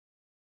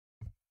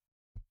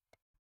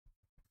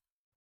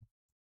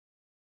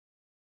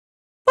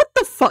 What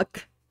the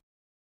fuck?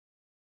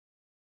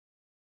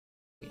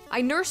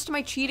 I nursed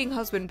my cheating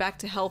husband back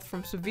to health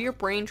from severe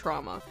brain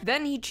trauma.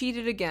 Then he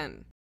cheated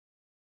again.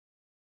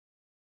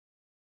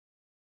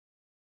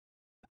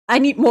 I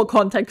need more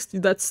context to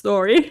that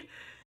story.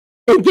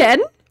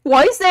 Again?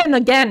 Why is there an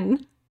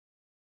again?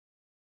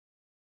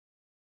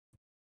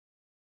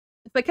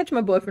 If I catch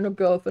my boyfriend or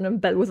girlfriend in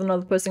bed with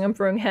another person, I'm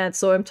throwing hands,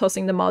 so I'm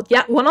tossing them out.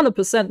 Yeah,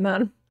 100%,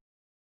 man.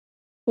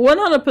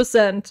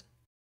 100%.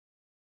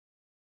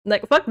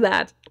 Like, fuck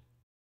that.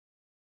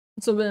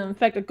 So in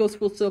fact, it goes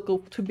full circle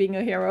to being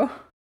a hero.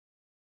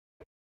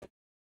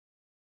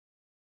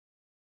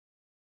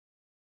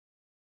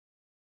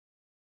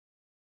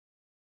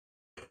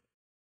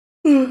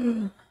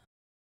 Can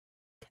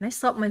I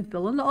start my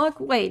villain arc?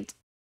 Wait,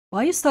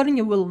 why are you starting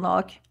your villain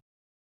arc?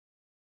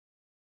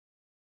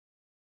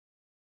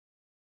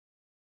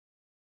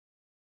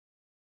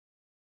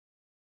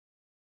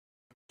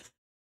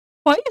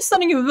 Why are you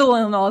starting your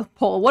villain arc,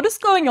 Paul? What is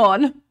going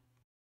on?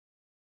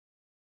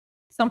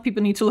 Some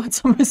people need to learn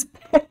some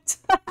respect.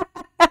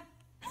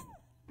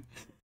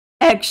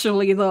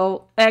 Actually,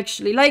 though.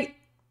 Actually, like...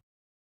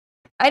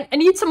 I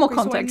need some more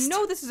context. So I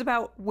know this is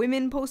about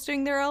women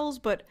posting their L's,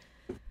 but...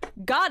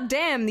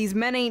 goddamn, these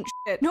men ain't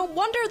shit. No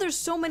wonder there's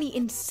so many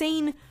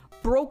insane,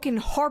 broken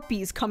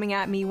harpies coming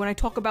at me when I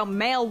talk about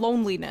male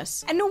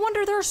loneliness. And no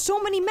wonder there are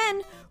so many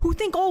men who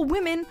think all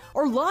women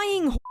are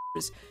lying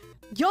whores.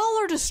 Y'all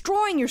are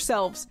destroying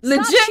yourselves.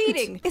 Legit. Stop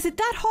cheating. Is it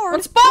that hard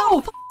Let's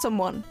both to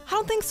someone? I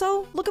don't think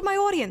so. Look at my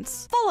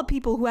audience. Full of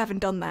people who haven't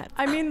done that.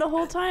 I mean, the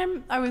whole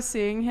time I was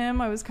seeing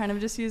him, I was kind of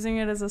just using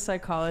it as a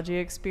psychology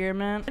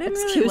experiment. I didn't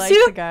really like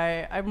the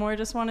guy. I more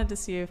just wanted to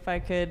see if I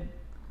could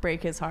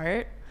break his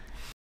heart.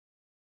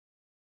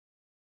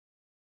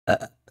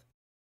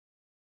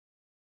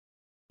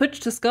 Which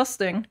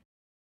disgusting.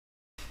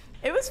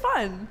 It was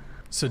fun.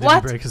 So did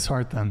you break his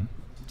heart then?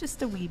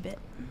 Just a wee bit.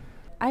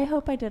 I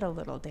hope I did a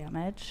little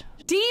damage.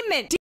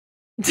 Demon!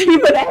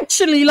 Demon,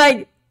 actually,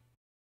 like...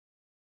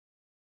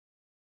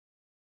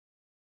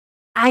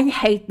 I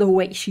hate the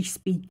way she's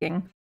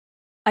speaking.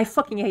 I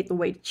fucking hate the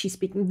way she's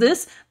speaking.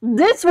 This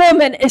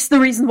woman is the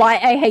reason why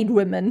I hate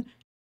women.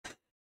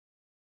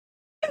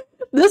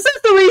 This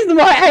is the reason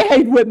why I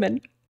hate women.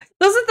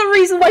 This is the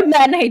reason why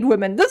men hate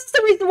women. This is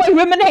the reason why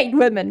women hate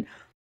women.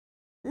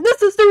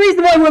 This is the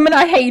reason why women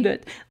are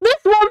hated.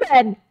 This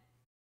woman!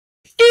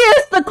 She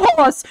is the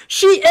cause!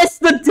 She is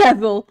the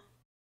devil!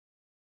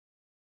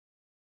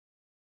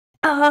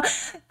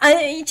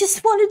 I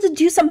just wanted to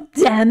do some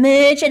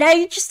damage, and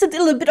I just did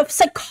a little bit of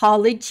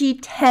psychology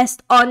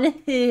test on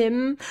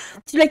him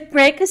to, like,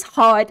 break his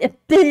heart a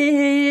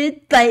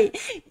bit. Like,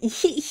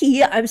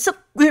 I'm so...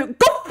 Go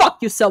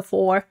fuck yourself,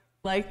 whore!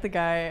 Like the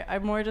guy, I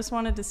more just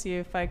wanted to see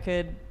if I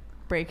could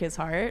break his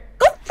heart.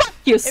 Go fuck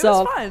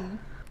yourself! It was fun.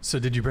 So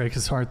did you break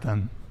his heart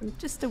then?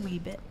 Just a wee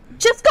bit.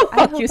 Just go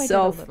fuck I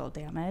yourself. I did a little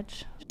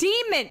damage.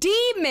 Demon!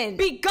 Demon!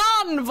 Be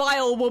gone,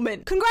 vile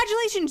woman!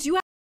 Congratulations, you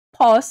have...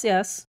 Pause,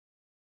 yes.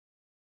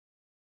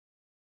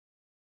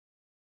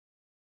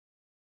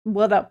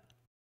 What up?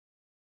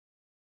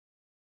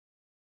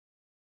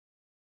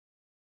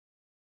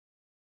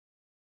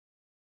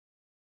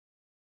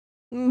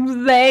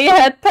 They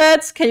had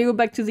pets. Can you go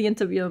back to the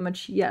interview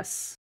image?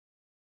 Yes.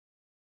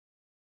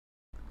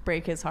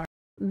 Break his heart.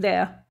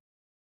 There.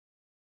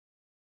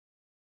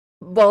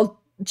 Well,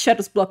 chat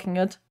is blocking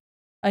it.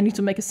 I need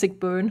to make a sick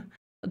burn.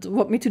 Do you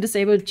want me to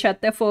disable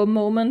chat there for a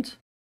moment?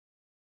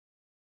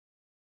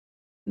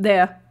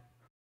 There.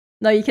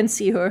 Now you can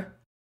see her.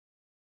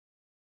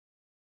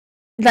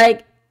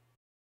 Like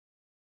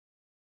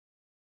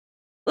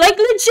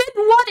legit,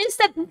 what is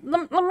that?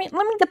 Let me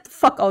get the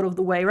fuck out of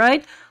the way,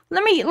 right?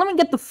 Let me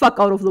get the fuck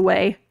out of the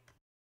way.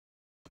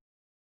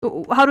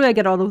 How do I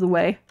get out of the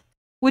way?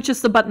 Which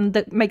is the button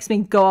that makes me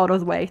go out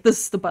of the way? This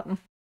is the button.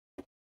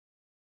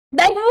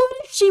 Like,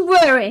 what is she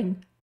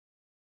wearing?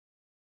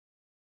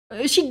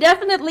 She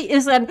definitely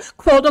is an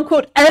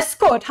quote-unquote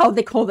escort, how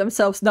they call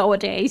themselves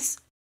nowadays.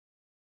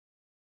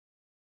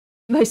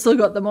 I still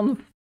got them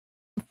on...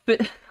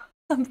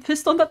 I'm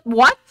pissed on that.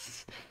 What?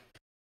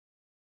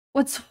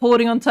 What's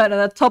holding on tight to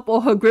that top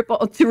or her grip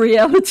onto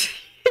reality?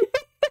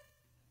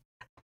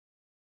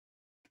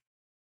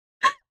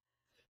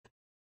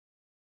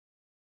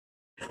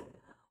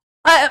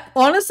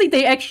 Honestly,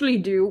 they actually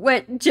do.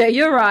 Wait, Jay,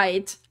 you're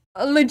right.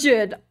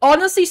 Legit.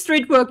 Honestly,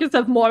 street workers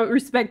have more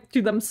respect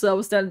to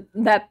themselves than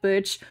that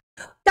bitch.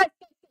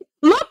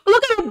 Look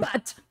at her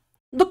butt.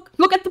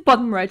 Look at the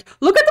bottom right.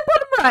 Look at the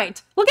bottom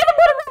right. Look at the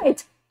bottom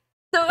right.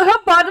 So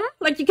her bottom,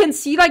 like you can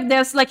see, like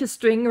there's like a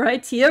string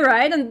right here,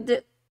 right?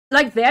 And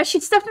like there,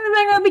 she's definitely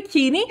wearing a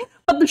bikini.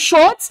 But the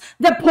shorts,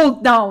 they're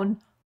pulled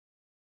down.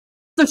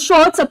 The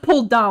shorts are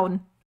pulled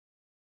down.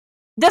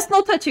 There's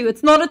no tattoo.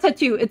 It's not a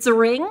tattoo. It's a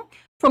ring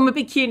from a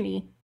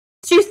bikini.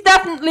 She's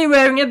definitely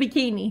wearing a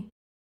bikini.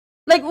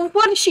 Like,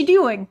 what is she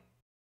doing?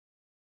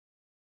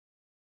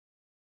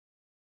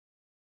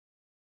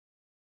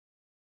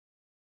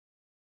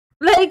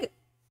 Like,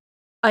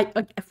 I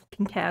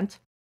fucking can't.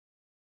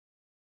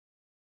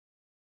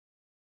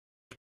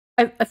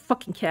 I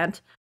fucking can't.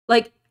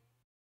 Like,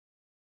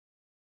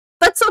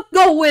 let's not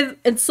go with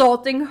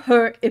insulting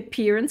her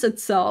appearance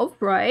itself,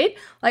 right?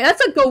 Like,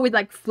 let's not go with,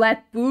 like,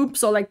 flat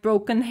boobs or, like,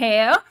 broken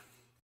hair.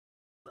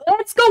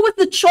 Let's go with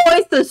the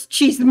choices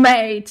she's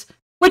made,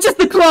 which is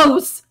the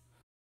clothes.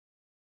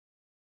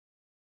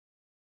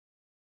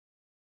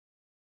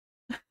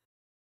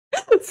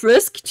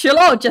 Frisk, chill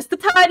out just a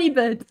tiny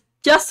bit.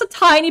 Just a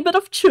tiny bit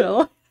of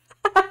chill.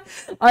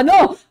 I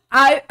know.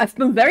 I've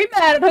been very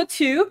mad at her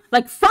too.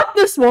 Like, fuck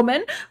this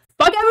woman.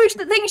 Fuck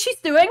everything she's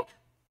doing.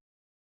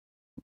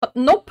 But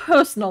no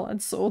personal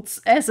insults,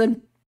 as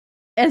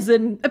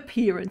in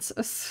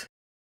appearances.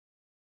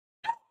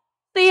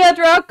 See ya,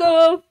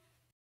 Draco.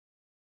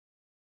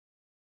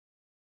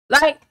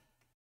 Like,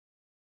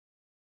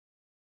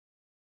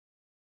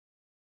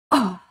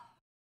 oh.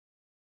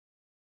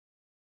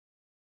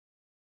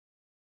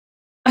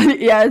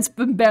 Yeah, it's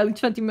been barely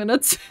 20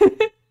 minutes.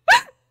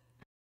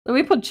 Let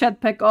me put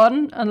chat back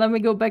on, and let me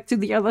go back to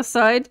the other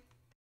side.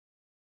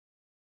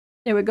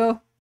 There we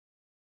go.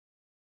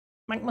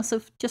 Make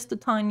myself just a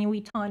tiny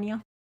wee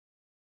tinier.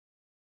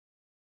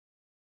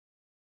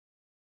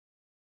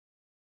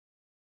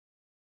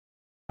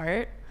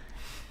 Heart.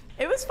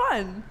 It was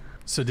fun.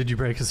 So did you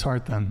break his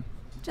heart then?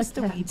 Just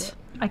a wee bit.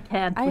 I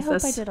can't. I hope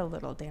this. I did a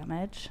little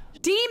damage.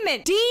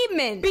 Demon!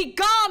 Demon! Be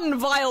gone,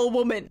 vile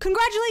woman!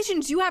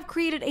 Congratulations, you have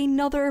created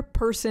another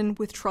person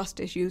with trust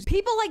issues.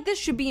 People like this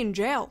should be in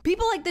jail.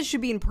 People like this should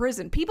be in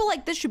prison. People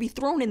like this should be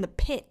thrown in the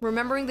pit.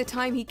 Remembering the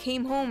time he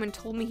came home and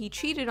told me he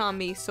cheated on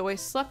me, so I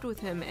slept with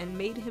him and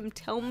made him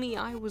tell me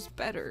I was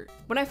better.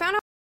 When I found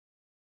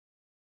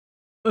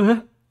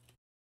out—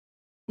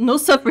 No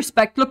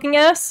self-respect looking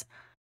ass?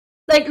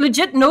 Like,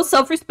 legit no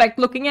self-respect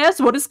looking ass?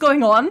 What is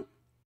going on?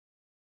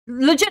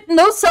 Legit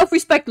no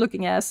self-respect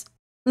looking ass.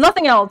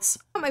 Nothing else.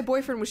 My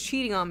boyfriend was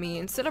cheating on me.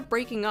 Instead of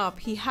breaking up,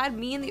 he had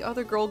me and the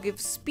other girl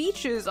give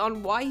speeches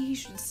on why he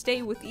should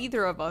stay with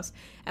either of us.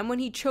 And when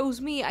he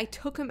chose me, I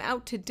took him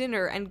out to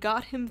dinner and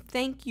got him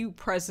thank you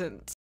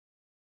presents.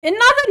 Another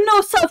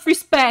no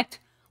self-respect.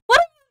 What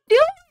are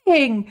you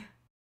doing?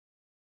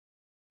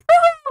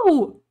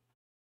 Bro!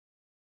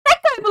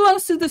 That guy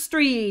belongs to the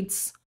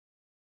streets.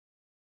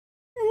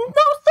 No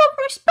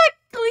self-respect.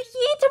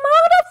 Get him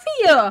out of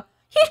here.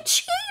 He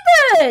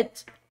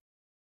cheated.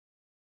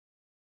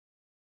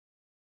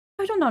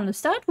 I don't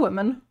understand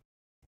women.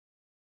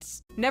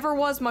 Never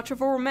was much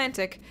of a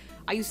romantic.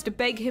 I used to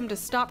beg him to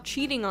stop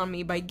cheating on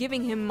me by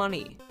giving him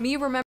money. Me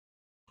remember.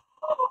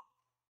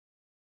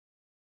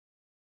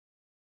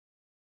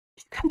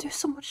 You can do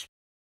so much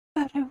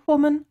better,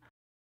 woman.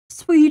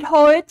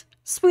 Sweetheart.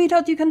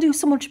 Sweetheart, you can do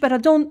so much better.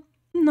 Don't...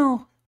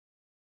 No.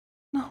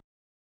 No.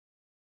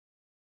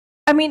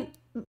 I mean,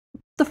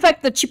 the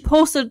fact that she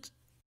posted...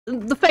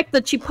 The fact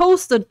that she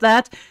posted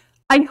that,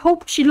 I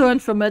hope she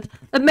learned from it.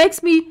 It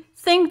makes me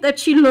think that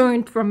she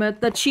learned from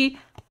it. That she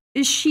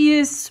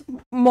is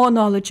more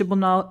knowledgeable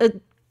now.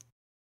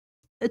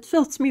 It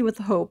fills me with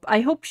hope.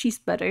 I hope she's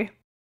better.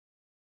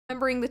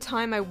 Remembering the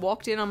time I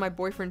walked in on my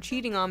boyfriend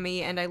cheating on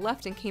me and I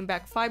left and came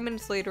back 5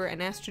 minutes later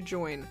and asked to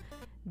join.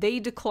 They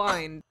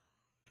declined.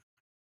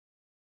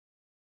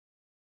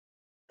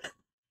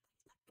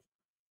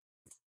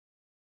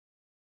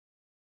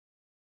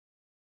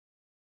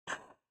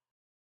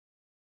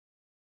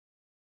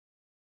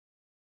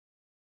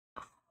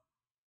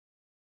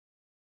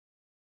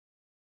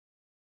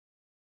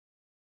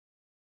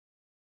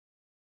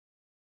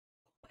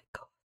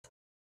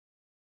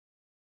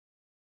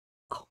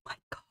 Oh my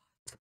god.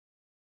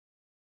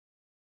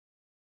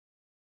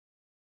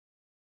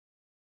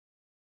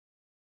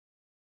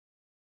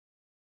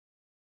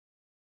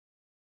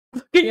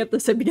 Looking at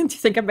this, I begin to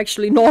think I'm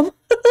actually normal.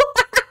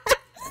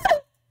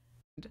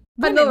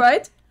 I know,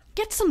 right?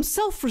 Get some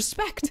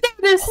self-respect.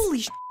 This. Holy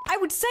sh**. I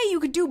would say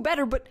you could do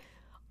better, but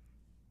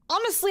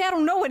honestly, I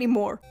don't know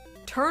anymore.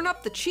 Turn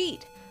up the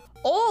cheat.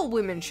 All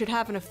women should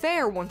have an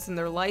affair once in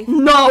their life.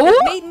 No!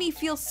 It made me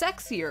feel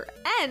sexier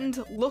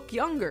and look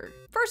younger.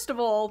 First of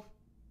all,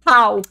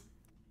 how?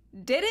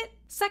 Did it?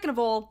 Second of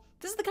all,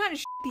 this is the kind of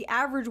shit the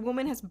average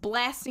woman has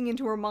blasting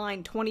into her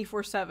mind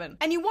 24/7.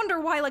 And you wonder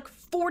why like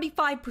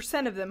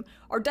 45% of them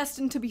are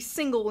destined to be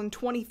single in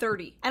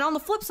 2030. And on the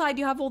flip side,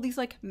 you have all these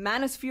like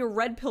manosphere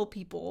red pill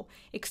people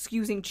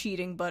excusing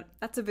cheating, but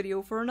that's a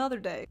video for another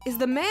day. Is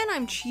the man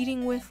I'm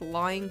cheating with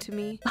lying to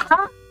me?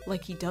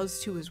 Like he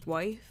does to his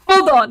wife?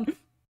 Hold on.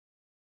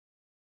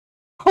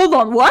 Hold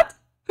on, what?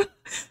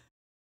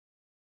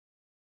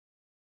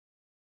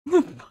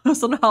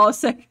 Pause on a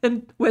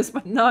second. Where's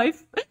my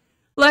knife?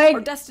 Like,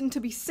 are destined to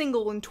be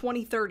single in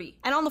 2030.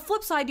 And on the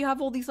flip side, you have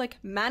all these like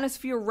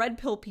manosphere red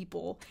pill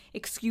people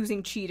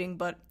excusing cheating,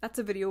 but that's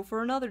a video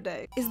for another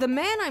day. Is the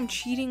man I'm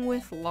cheating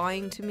with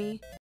lying to me?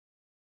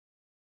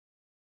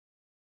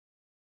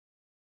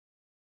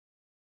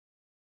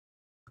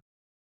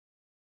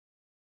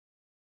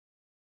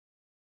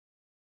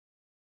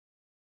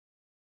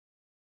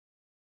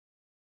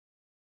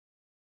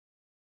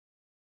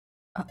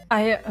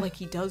 Like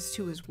he does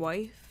to his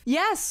wife?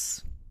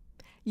 Yes!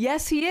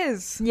 Yes, he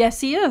is. Yes,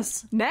 he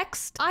is.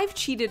 Next, I've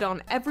cheated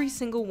on every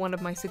single one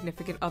of my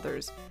significant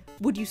others.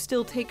 Would you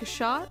still take a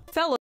shot?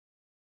 Fellas.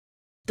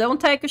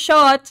 Don't take a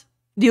shot.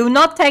 Do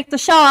not take the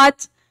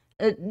shot.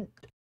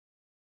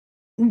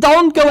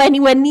 Don't go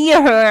anywhere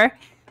near her.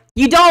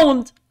 You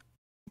don't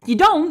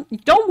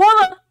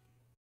wanna.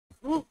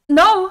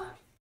 No.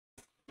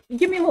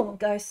 Give me a moment,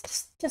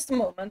 guys. Just a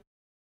moment.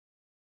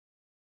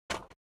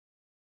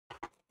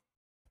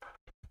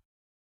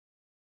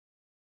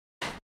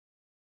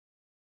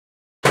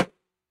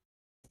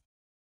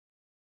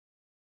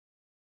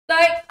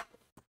 Like,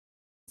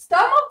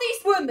 some of these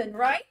women,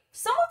 right?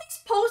 Some of these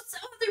posts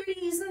are the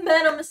reason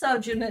men are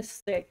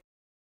misogynistic.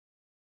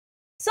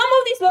 Some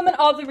of these women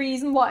are the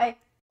reason why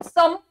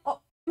some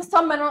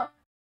men are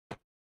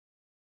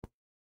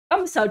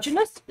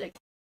misogynistic.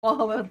 Or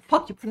however the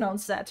fuck you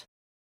pronounce that.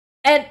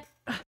 And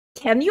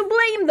can you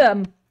blame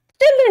them?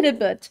 A little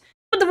bit.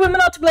 But the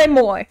women are to blame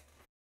more.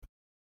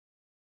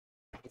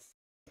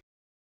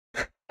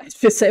 I'd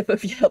feel safer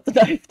if you held the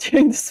knife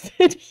during this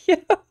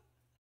video.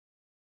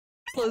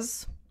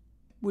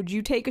 Would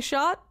you take a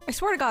shot? I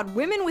swear to God,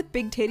 women with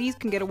big titties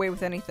can get away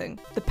with anything.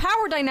 The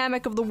power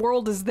dynamic of the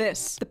world is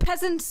this. The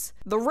peasants,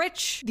 the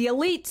rich, the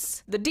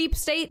elites, the deep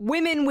state,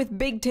 women with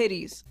big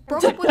titties.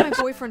 Broke up with my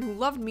boyfriend who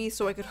loved me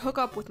so I could hook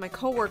up with my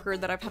coworker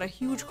that I've had a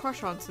huge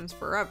crush on since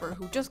forever,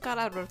 who just got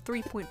out of a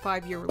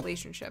 3.5-year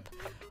relationship.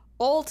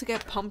 All to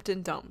get pumped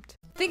and dumped.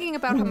 Thinking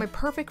about how my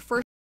perfect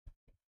first—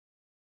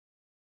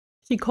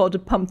 He called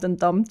it pumped and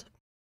dumped.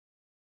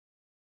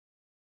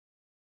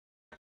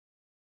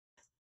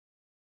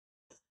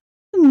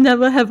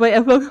 Never have I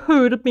ever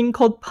heard of being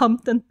called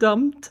pumped and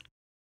dumped.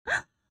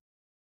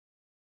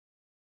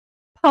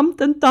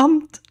 Pumped and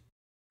dumped.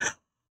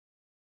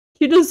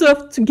 You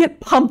deserve to get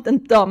pumped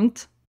and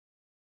dumped.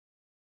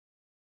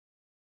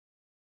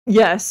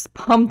 Yes,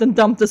 pumped and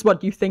dumped is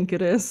what you think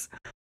it is.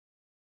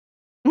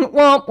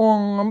 Womp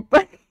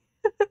womp.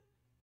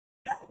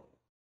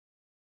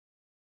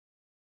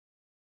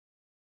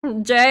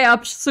 Jay,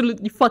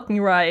 absolutely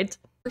fucking right.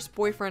 First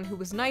boyfriend who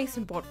was nice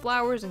and bought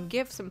flowers and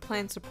gifts and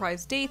planned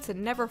surprise dates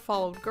and never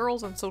followed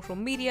girls on social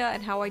media,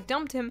 and how I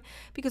dumped him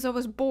because I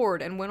was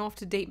bored and went off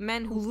to date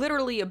men who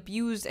literally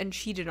abused and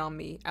cheated on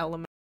me.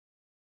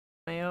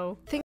 LMAO.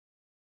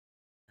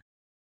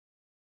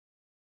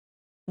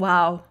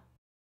 Wow.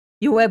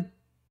 You were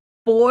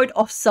bored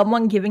of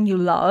someone giving you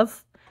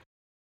love?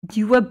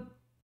 You were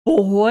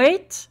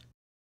bored?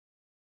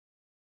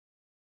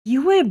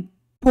 You were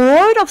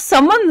bored of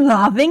someone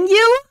loving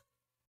you?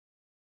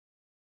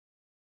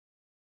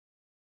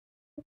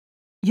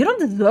 You don't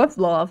deserve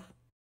love.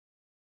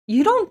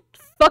 You don't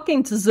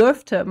fucking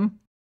deserve him.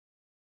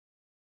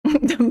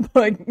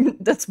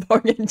 That's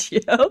bargain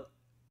jail.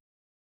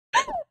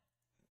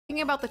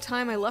 Thinking about the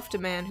time I left a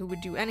man who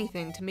would do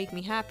anything to make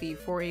me happy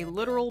for a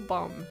literal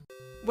bum.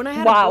 When I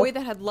had a boy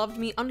that had loved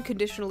me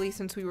unconditionally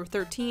since we were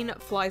 13,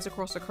 flies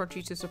across the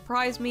country to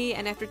surprise me,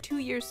 and after 2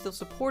 years still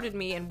supported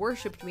me and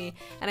worshipped me,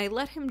 and I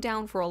let him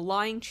down for a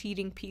lying,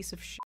 cheating piece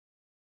of shit.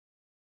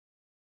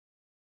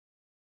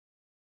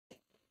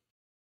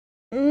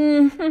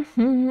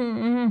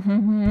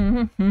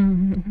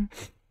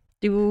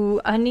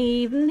 Do I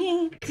even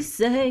need to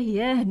say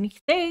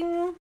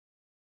anything?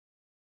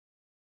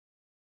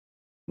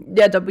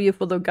 Yeah, W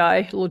for the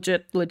guy.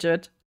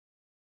 Legit.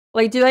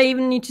 Like, do I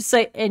even need to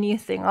say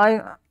anything?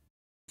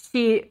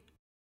 She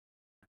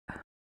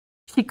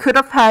could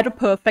have had a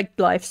perfect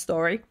life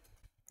story.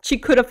 She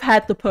could have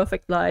had the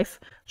perfect life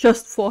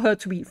just for her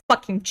to be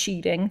fucking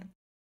cheating.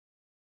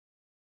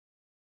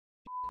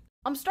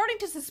 I'm starting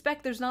to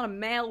suspect there's not a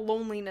male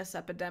loneliness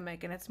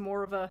epidemic, and it's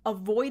more of a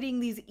avoiding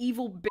these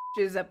evil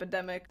bitches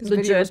epidemic. This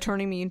video is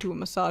turning me into a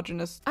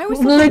misogynist. I always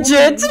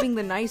thought leaving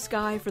the nice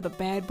guy for the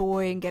bad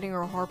boy and getting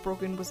her heart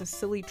broken was a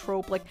silly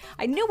trope. Like,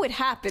 I knew it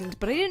happened,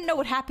 but I didn't know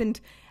it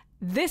happened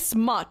this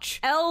much.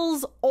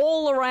 L's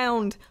all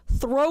around.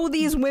 Throw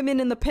these women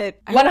in the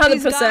pit. 100%.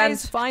 These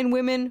guys find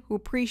women who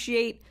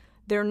appreciate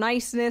their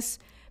niceness.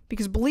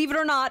 Because believe it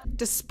or not,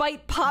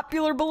 despite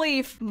popular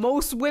belief,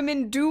 most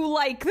women do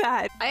like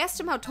that. I asked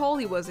him how tall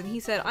he was, and he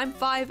said, I'm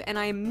 5, and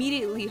I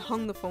immediately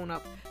hung the phone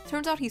up.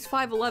 Turns out he's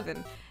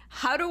 5'11".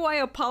 How do I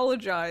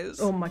apologize?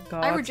 Oh my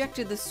god. I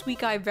rejected the sweet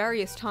guy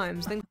various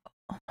times, then-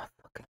 Oh my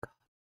fucking god.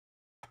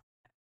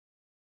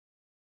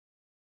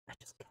 I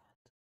just can't.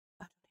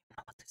 I don't even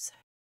know what to say.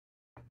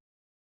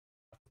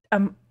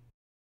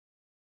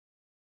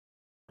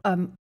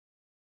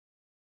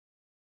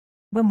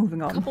 We're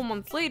moving on. A couple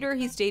months later,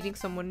 he's dating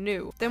someone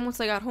new. Then once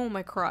I got home,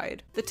 I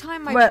cried. The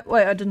time I-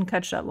 Wait, I didn't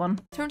catch that one.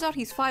 Turns out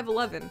he's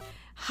 5'11".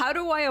 How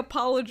do I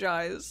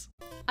apologize?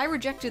 I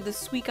rejected the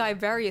sweet guy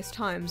various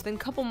times, then a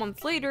couple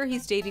months later,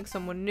 he's dating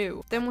someone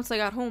new. Then once I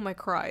got home, I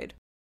cried.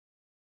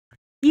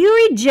 You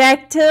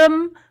reject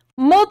him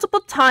multiple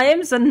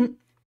times, and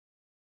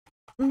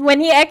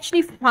when he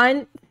actually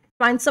finds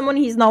someone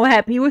he's now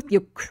happy with,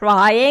 you're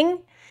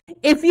crying?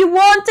 If you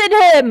wanted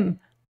him!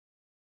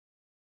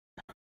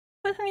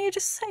 Why don't you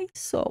just say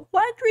so?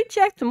 Why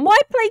reject him? Why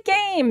play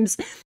games?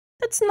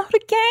 That's not a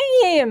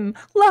game!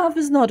 Love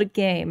is not a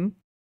game.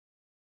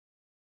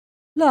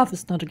 Love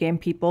is not a game,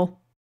 people.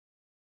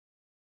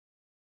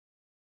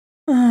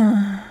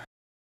 The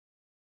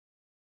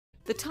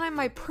time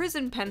my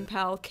prison pen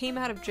pal came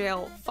out of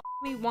jail, f***ed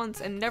me once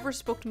and never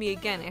spoke to me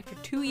again after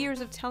 2 years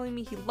of telling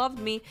me he loved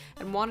me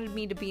and wanted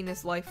me to be in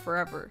his life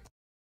forever.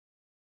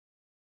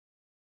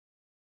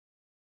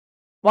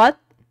 What?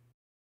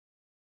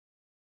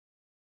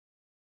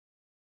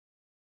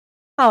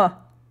 Huh.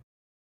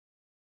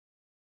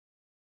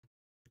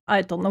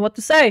 I don't know what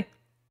to say.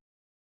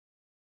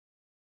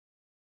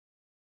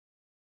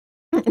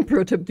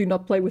 Pro tip, do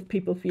not play with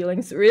people's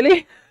feelings.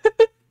 Really?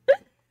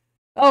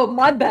 Oh,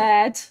 my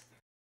bad.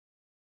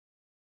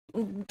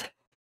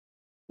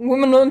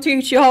 Women don't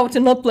teach you how to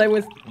not play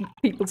with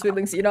people's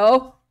feelings, you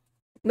know?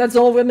 That's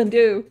all women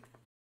do.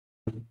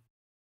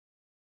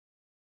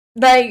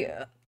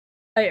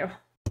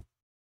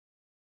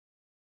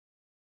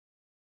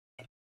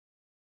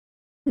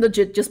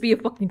 Legit, just be a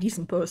fucking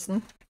decent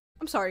person.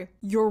 I'm sorry,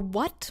 your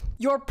what?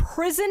 Your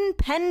prison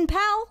pen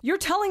pal? You're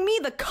telling me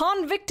the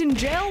convict in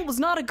jail was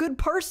not a good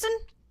person?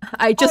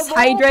 I just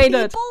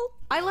hydrated.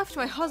 I left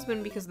my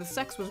husband because the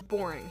sex was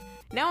boring.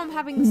 Now I'm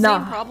having the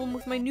same problem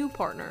with my new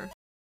partner.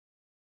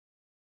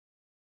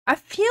 I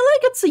feel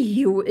like it's a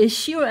you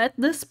issue at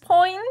this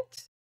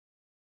point.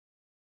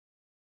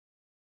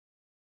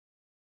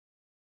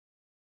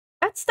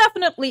 That's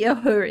definitely a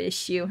her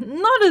issue,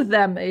 not a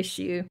them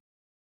issue.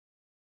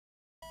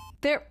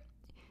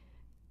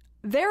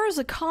 There is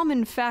a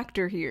common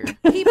factor here.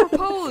 He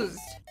proposed.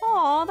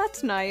 Aw,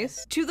 that's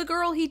nice. To the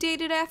girl he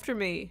dated after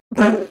me.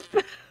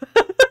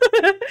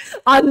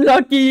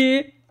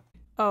 Unlucky.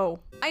 Oh,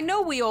 I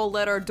know we all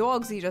let our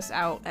dogs eat us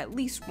out at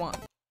least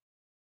once.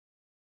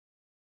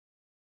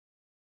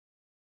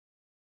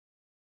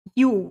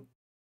 You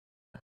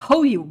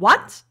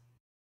what?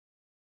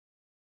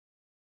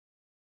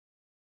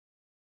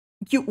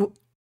 You...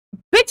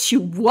 Bitch,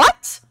 you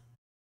what?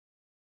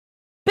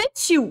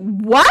 Bitch, you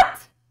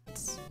what?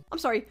 I'm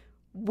sorry,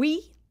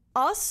 we?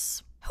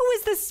 Us? Who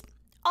is this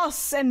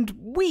us and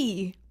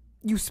we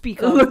you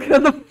speak of? Look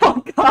the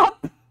fuck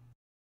up.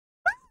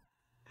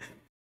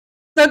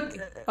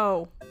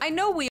 Oh, I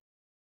know we...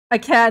 I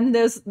can,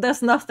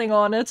 there's nothing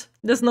on it.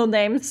 There's no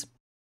names.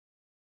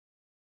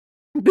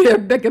 Beer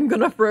big, I'm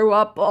gonna throw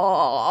up.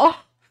 Aww.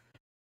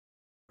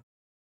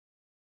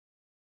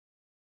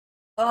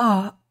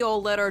 We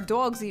all let our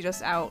dogs eat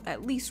us out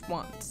at least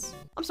once.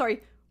 I'm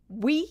sorry,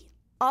 we?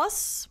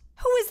 Us?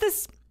 Who is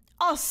this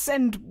us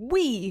and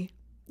we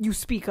you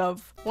speak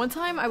of? One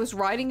time I was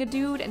riding a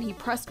dude and he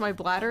pressed my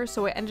bladder,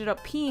 so I ended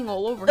up peeing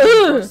all over him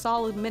for a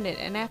solid minute,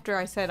 and after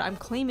I said, I'm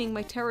claiming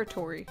my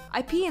territory.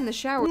 I pee in the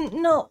shower.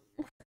 No.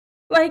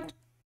 Like,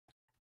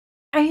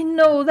 I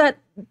know that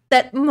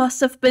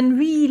must have been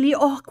really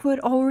awkward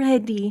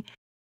already,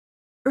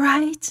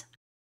 right?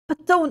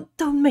 But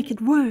don't make it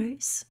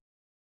worse.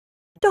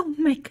 Don't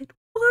make it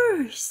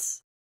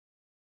worse.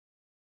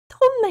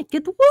 Don't make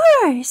it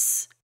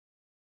worse.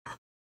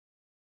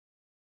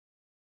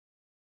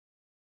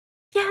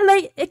 Yeah,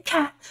 like, it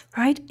can,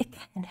 right? It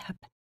can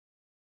happen.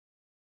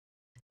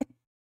 It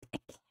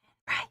can,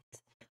 right?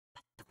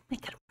 But don't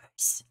make it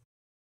worse.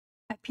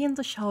 I pee in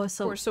the shower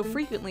so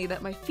frequently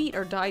that my feet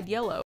are dyed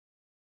yellow.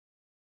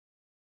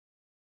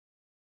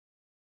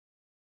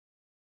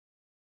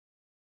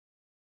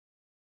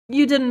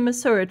 You didn't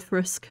mishear it,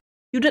 Frisk.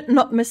 You did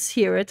not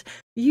mishear it.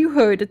 You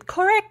heard it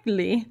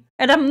correctly.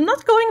 And I'm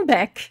not going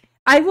back.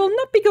 I will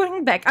not be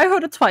going back. I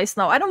heard it twice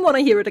now. I don't want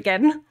to hear it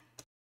again.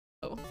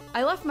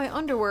 I left my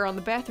underwear on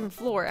the bathroom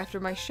floor after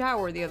my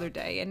shower the other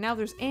day, and now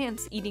there's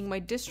ants eating my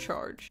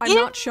discharge. I'm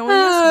not showing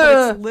this,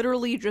 but it's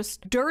literally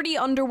just dirty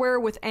underwear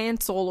with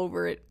ants all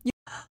over it.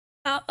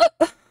 God!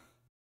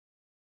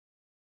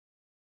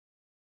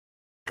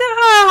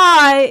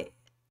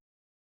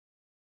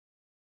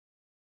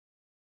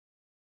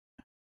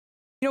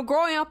 You know,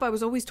 growing up, I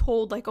was always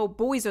told, like, oh,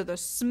 boys are the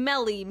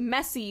smelly,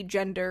 messy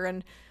gender,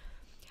 and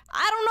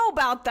I don't know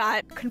about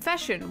that.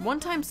 Confession, one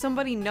time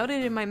somebody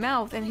nutted in my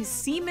mouth and his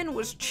semen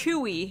was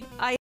chewy.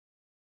 I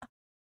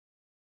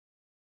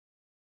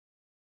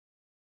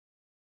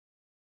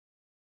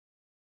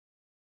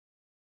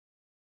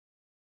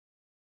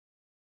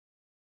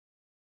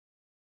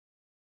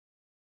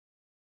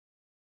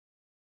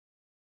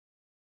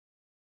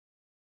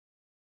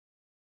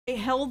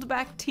held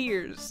back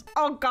tears.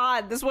 Oh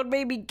god, this one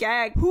made me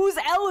gag. Whose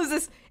L is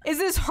this? Is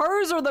this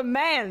hers or the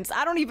man's?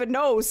 I don't even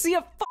know. See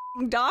a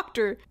fucking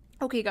doctor.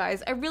 Okay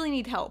guys, I really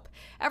need help.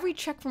 Every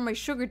check from my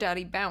sugar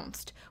daddy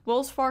bounced.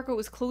 Wells Fargo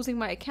is closing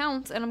my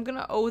accounts and I'm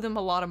gonna owe them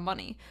a lot of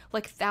money.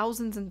 Like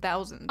thousands and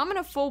thousands. I'm in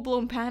a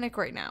full-blown panic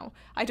right now.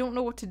 I don't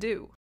know what to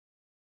do.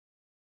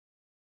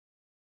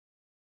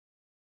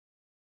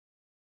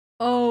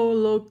 Oh,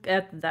 look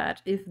at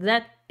that. If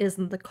that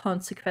isn't the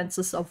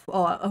consequences of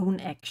our own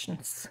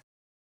actions.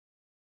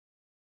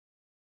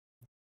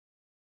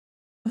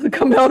 I'll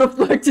come out of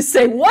like to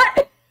say,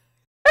 what?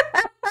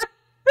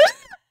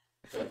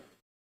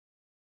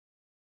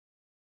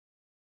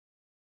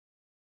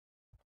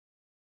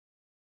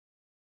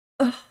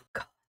 Oh,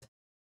 God.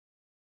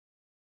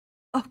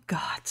 Oh,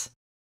 God.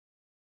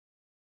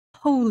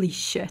 Holy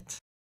shit.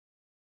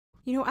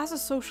 You know, as a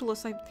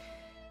socialist, I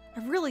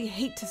really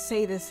hate to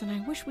say this, and I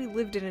wish we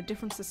lived in a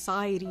different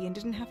society and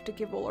didn't have to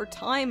give all our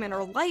time and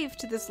our life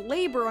to this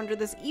labor under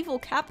this evil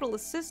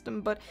capitalist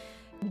system, but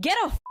get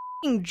a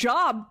f***ing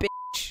job,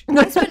 bitch!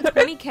 I spent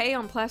 $20K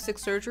on plastic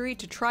surgery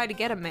to try to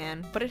get a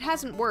man, but it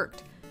hasn't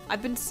worked.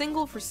 I've been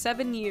single for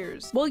 7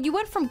 years. Well, you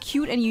went from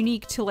cute and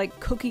unique to, like,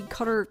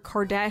 cookie-cutter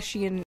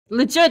Kardashian.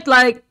 Legit,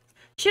 like,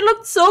 she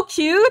looked so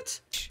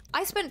cute!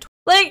 I spent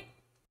like,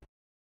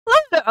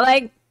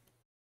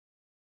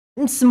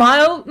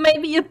 smile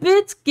maybe a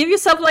bit, give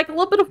yourself like a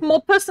little bit of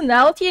more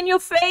personality in your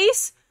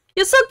face.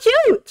 You're so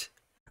cute.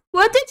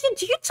 What did you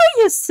do to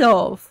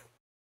yourself?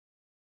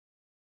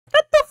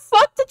 What the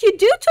fuck did you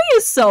do to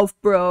yourself,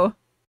 bro?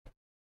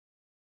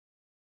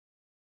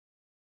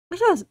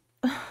 Because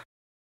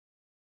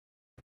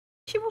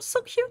she was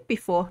so cute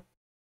before.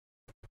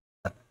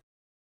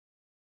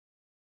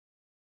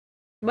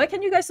 Why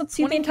can you guys not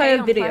see the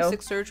entire video?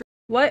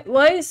 Why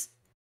is...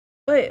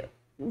 Wait,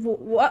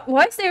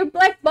 why is there a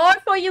black bar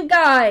for you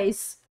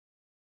guys?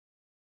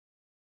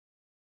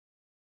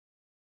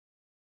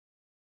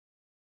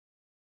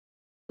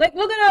 Like,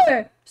 look at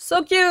her!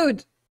 So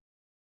cute!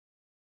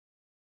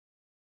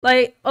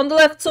 Like, on the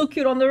left, so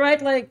cute. On the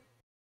right, like...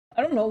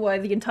 I don't know why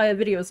the entire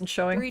video isn't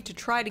showing. To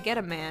try to get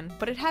a man,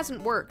 but it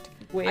hasn't worked.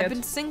 Weird. I've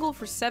been single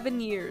for 7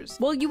 years.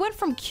 Well, you went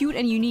from cute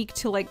and unique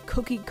to like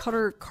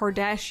cookie-cutter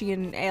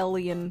Kardashian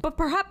alien, but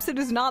perhaps it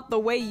is not the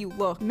way you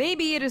look.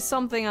 Maybe it is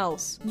something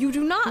else. You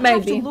do not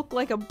have to look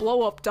like a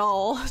blow-up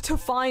doll to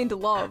find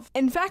love.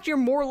 In fact, you're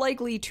more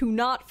likely to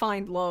not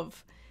find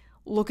love.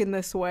 Looking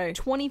this way.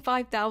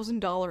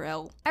 $25,000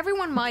 L.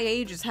 Everyone my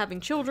age is having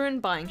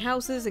children, buying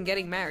houses, and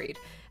getting married.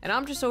 and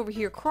I'm just over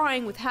here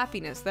crying with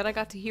happiness that I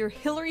got to hear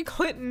Hillary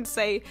Clinton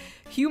say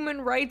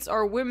human rights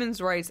are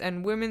women's rights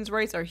and women's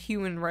rights are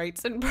human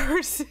rights in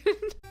person.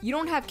 You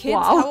don't have kids?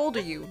 Wow. How old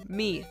are you?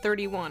 Me,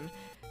 31.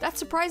 That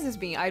surprises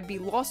me. I'd be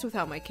lost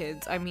without my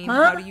kids. I mean,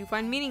 how do you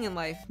find meaning in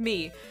life?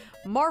 Me.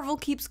 Marvel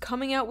keeps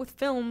coming out with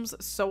films,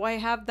 so I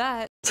have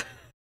that.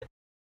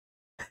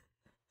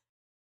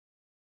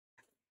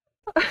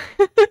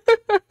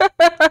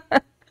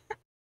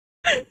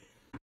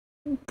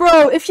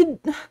 Bro, if you...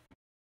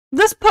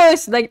 This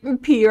person, like,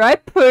 P,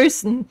 right?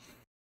 This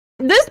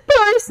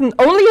person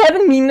only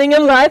having meaning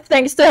in life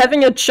thanks to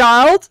having a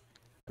child,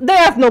 they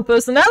have no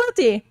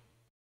personality.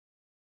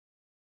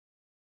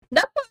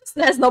 That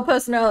person has no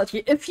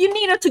personality. If you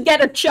needed to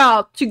get a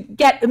child to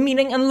get a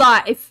meaning in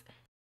life,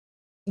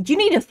 you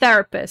need a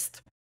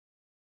therapist.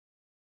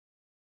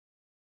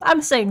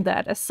 I'm saying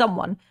that as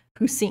someone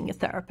who's seeing a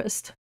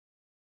therapist.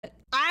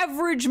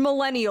 Average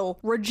millennial.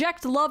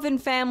 Reject love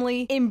and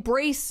family.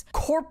 Embrace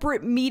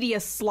corporate media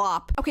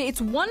slop. Okay,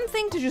 it's one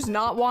thing to just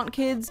not want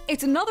kids.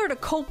 It's another to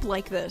cope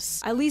like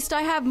this. At least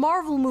I have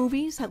Marvel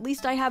movies. At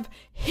least I have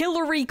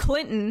Hillary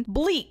Clinton.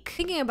 Bleak.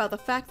 Thinking about the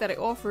fact that I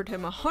offered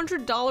him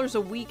 $100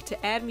 a week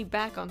to add me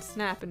back on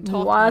Snap and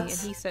talk to me,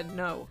 and he said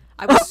no.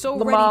 I was so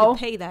ready to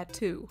pay that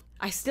too.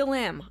 I still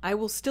am. I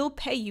will still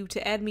pay you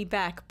to add me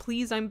back.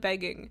 Please, I'm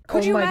begging.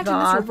 Could you imagine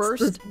this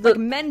reversed? Like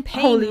men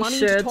paying money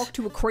to talk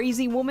to a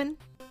crazy woman?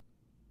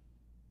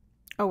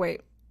 Oh,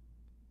 wait.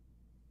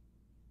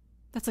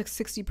 That's like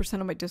 60%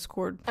 of my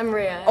Discord. I'm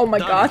Rhea. Oh my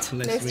god.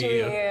 Nice to meet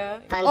you.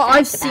 Fun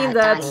I've fact seen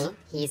about that. Donnie,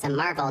 he's a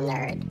Marvel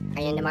nerd.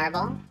 Are you into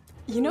Marvel?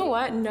 You know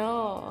what?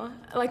 No.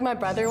 Like, my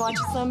brother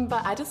watches them,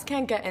 but I just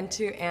can't get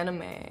into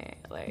anime.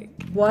 Like...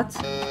 What?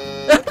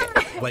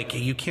 Like,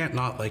 you can't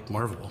not like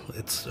Marvel.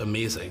 It's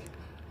amazing.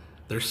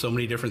 There's so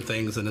many different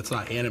things, and it's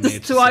not anime.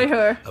 It's Destroy just like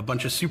her. a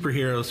bunch of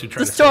superheroes who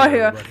try Destroy to save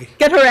her. everybody.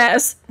 Get her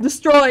ass.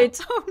 Destroyed.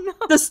 Oh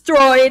no.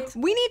 Destroyed.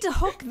 We need to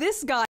hook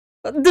this guy.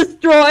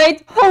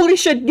 Destroyed. Holy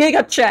shit.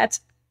 Giga chat.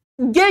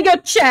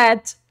 Giga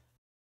chat.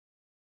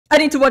 I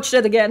need to watch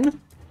that again.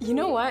 You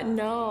know what?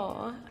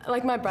 No.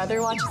 Like, my brother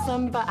watches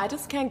them, but I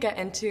just can't get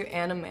into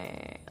anime.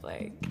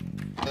 Like...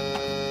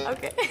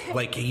 Okay.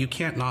 Like, you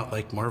can't not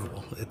like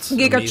Marvel. It's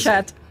Giga amazing.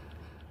 chat.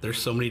 There's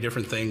so many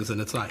different things,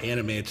 and it's not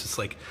anime. It's just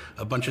like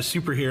a bunch of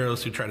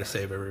superheroes who try to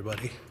save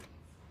everybody.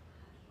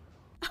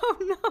 Oh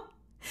no.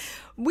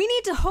 We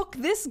need to hook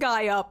this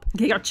guy up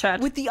Giga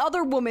chat. with the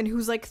other woman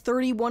who's like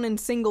 31 and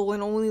single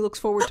and only looks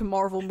forward to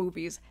Marvel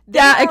movies. They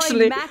Yeah, are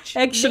actually. a match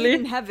Actually.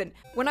 made in heaven.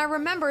 When I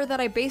remember that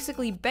I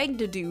basically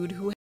begged a dude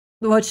who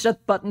Watch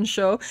that button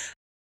show.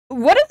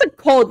 What is it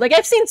called? Like,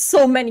 I've seen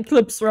so many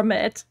clips from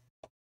it.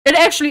 It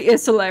actually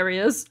is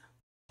hilarious.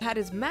 had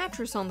his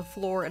mattress on the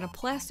floor and a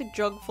plastic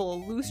jug full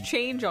of loose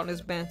change on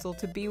his mantle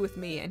to be with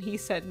me, and he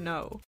said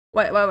no.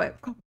 Wait.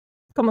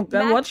 Come on,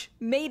 then what? Match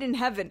made in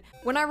heaven.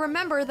 When I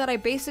remember that I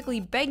basically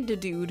begged a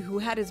dude who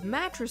had his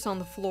mattress on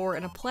the floor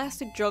and a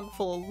plastic jug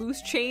full of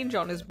loose change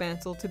on his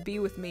mantle to be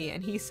with me,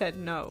 and he said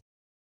no.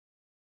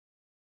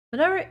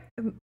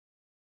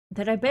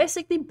 That I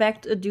basically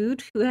begged a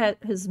dude who had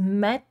his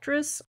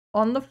mattress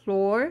on the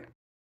floor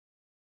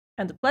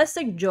and a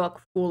plastic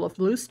jug full of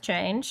loose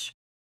change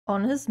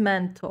on his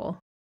mantle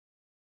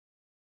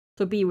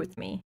to be with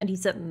me, and he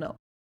said no.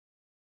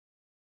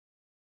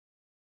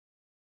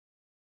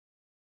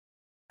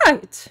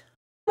 Right.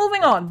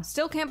 Moving on.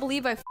 Still can't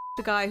believe I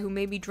f***ed a guy who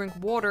made me drink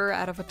water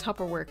out of a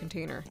Tupperware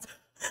container.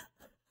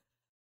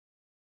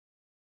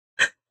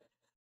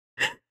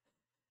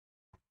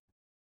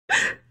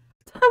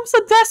 I'm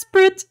so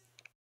desperate.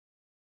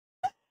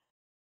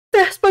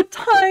 Desperate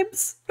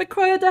times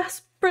require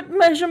desperate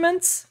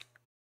measurements.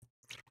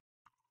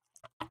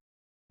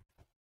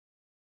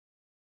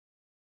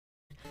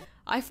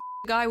 I f***ed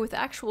a guy with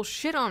actual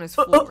shit on his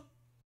floor.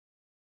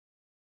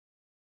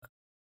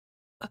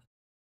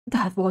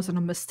 That wasn't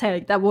a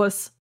mistake. That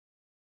was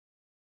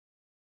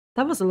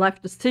a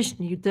life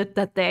decision you did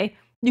that day.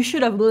 You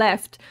should have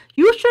left.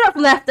 You should have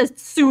left as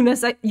soon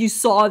as you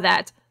saw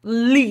that.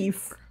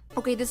 Leave.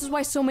 Okay, this is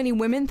why so many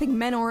women think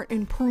men aren't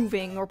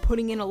improving or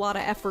putting in a lot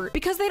of effort.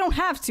 Because they don't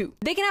have to.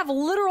 They can have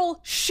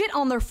literal shit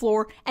on their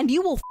floor and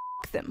you will f***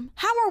 them.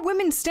 How are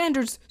women's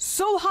standards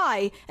so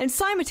high and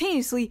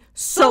simultaneously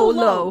so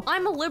low?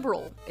 I'm a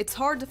liberal. It's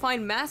hard to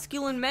find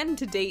masculine men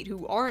to date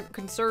who aren't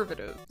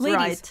conservative. Ladies,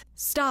 Right.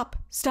 stop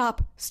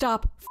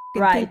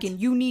f***ing Right. thinking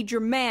you need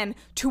your man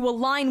to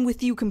align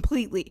with you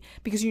completely.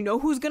 Because you know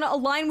who's gonna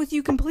align with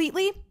you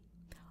completely?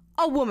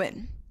 A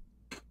woman.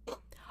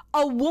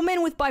 A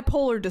woman with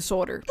bipolar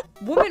disorder.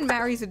 Woman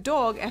marries a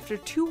dog after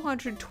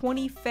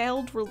 220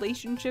 failed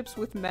relationships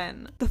with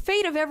men. The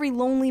fate of every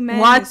lonely man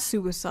What? is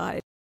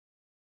suicide.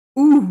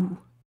 Ooh.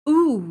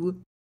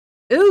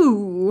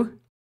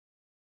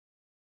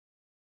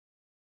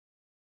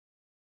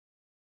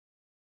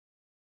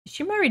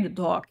 She married a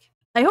dog.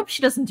 I hope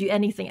she doesn't do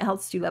anything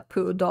else to that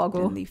poor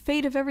doggo. And the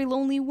fate of every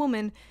lonely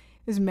woman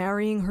is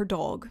marrying her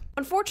dog.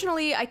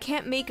 Unfortunately, I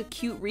can't make a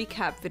cute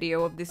recap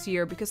video of this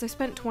year because I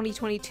spent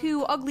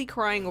 2022 ugly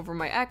crying over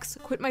my ex,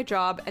 quit my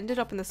job, ended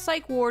up in the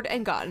psych ward,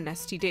 and got an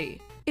STD.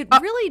 It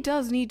really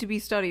does need to be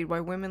studied why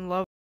women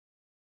love—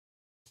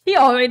 He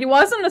already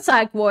was in the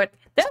psych ward.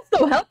 They're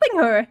still helping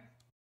her.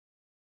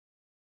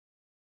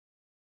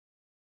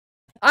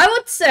 I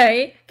would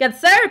say get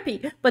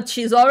therapy, but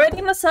she's already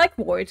in the psych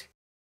ward.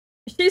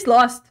 She's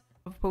lost.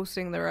 Of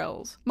posting their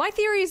L's. My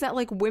theory is that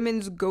like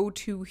women's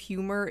go-to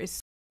humor is—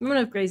 Women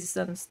have crazy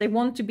sense. They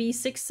want to be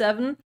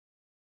 6'7",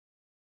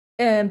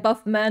 and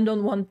buff men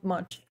don't want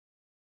much.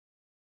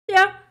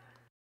 Yeah.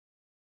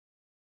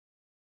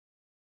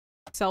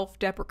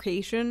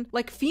 Self-deprecation.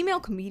 Like, female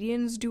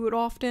comedians do it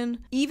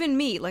often. Even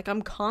me, like,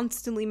 I'm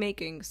constantly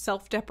making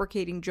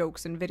self-deprecating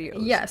jokes in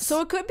videos. Yes.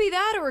 So it could be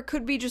that, or it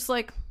could be just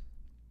like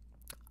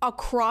a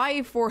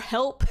cry for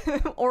help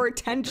or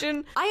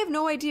attention. I have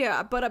no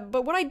idea, but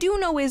what I do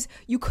know is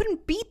you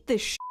couldn't beat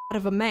this shit out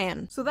of a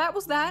man. So that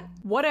was that,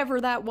 whatever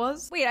that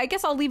was. Wait, I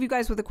guess I'll leave you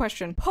guys with a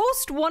question.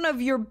 Post one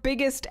of your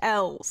biggest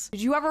L's.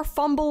 Did you ever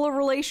fumble a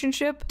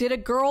relationship? Did a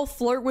girl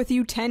flirt with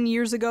you 10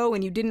 years ago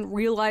and you didn't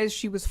realize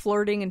she was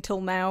flirting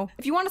until now?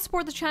 If you want to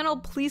support the channel,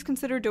 please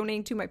consider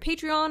donating to my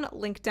Patreon,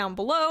 link down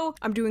below.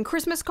 I'm doing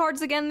Christmas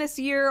cards again this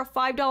year.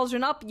 $5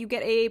 and up, you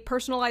get a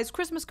personalized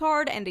Christmas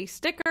card and a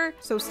sticker.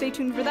 So stay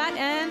tuned for that,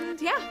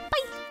 and yeah,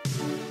 bye!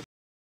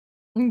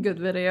 Good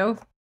video.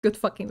 Good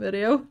fucking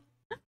video.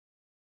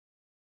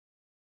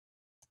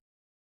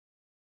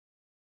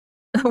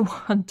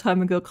 One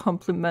time ago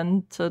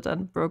complimented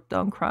and broke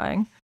down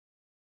crying.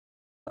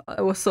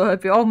 I was so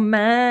happy. Oh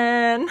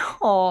man!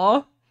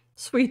 Aw,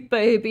 sweet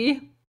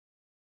baby.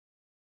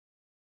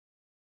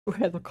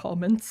 Where are the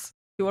comments?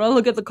 You wanna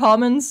look at the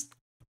comments?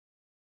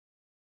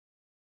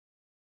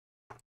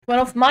 One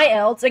of my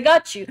L's, I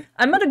got you.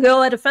 I met a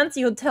girl at a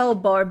fancy hotel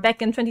bar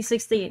back in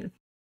 2016.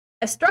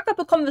 I struck up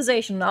a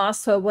conversation and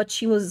asked her what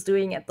she was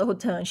doing at the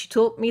hotel, and she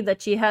told me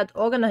that she had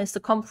organized a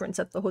conference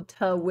at the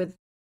hotel with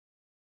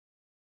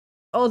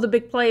all the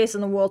big players in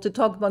the world to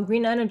talk about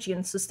green energy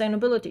and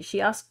sustainability. She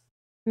asked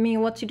me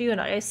what to do, and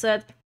I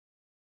said,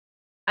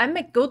 I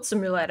make Goat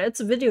Simulator.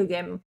 It's a video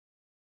game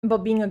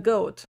about being a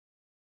goat.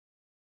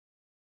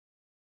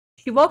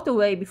 She walked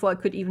away before I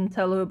could even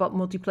tell her about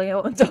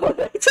multiplayer and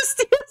donate to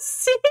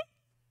DLC.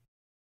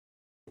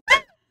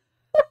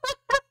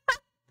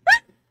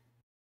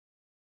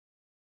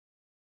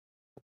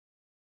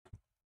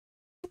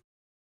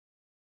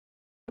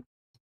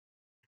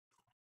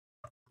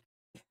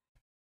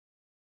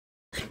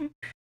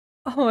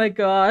 Oh my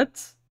god.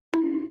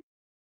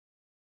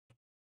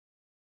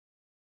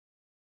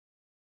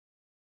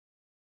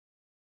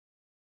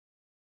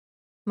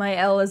 My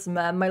L is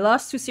mad. My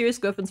last two serious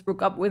girlfriends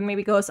broke up with me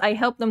because I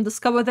helped them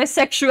discover their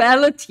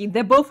sexuality.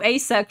 They're both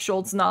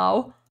asexuals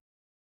now.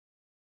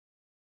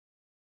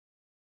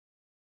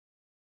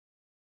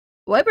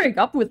 Why break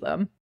up with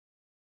them?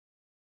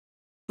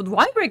 But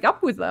why break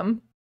up with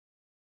them?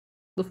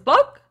 The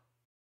fuck?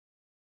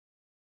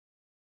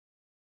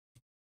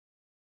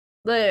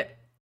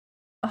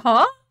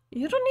 Huh?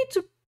 You don't need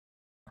to...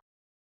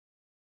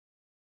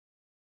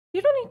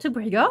 You don't need to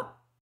break up.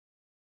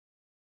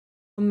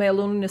 Male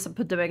loneliness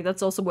epidemic,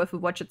 that's also worth a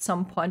watch at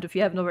some point if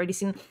you haven't already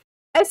seen.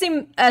 I've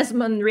seen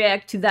Asmon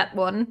react to that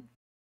one.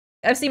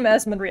 I think,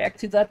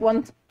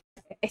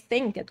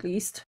 at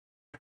least.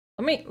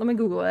 Let me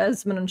Google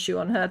Asmon and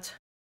Shoe0nhead.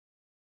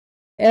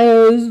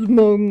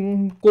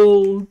 Asmon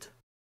Gold.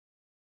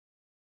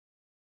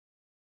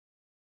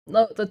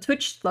 No, the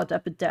Twitch slut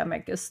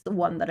epidemic is the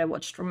one that I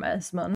watched from Asmon.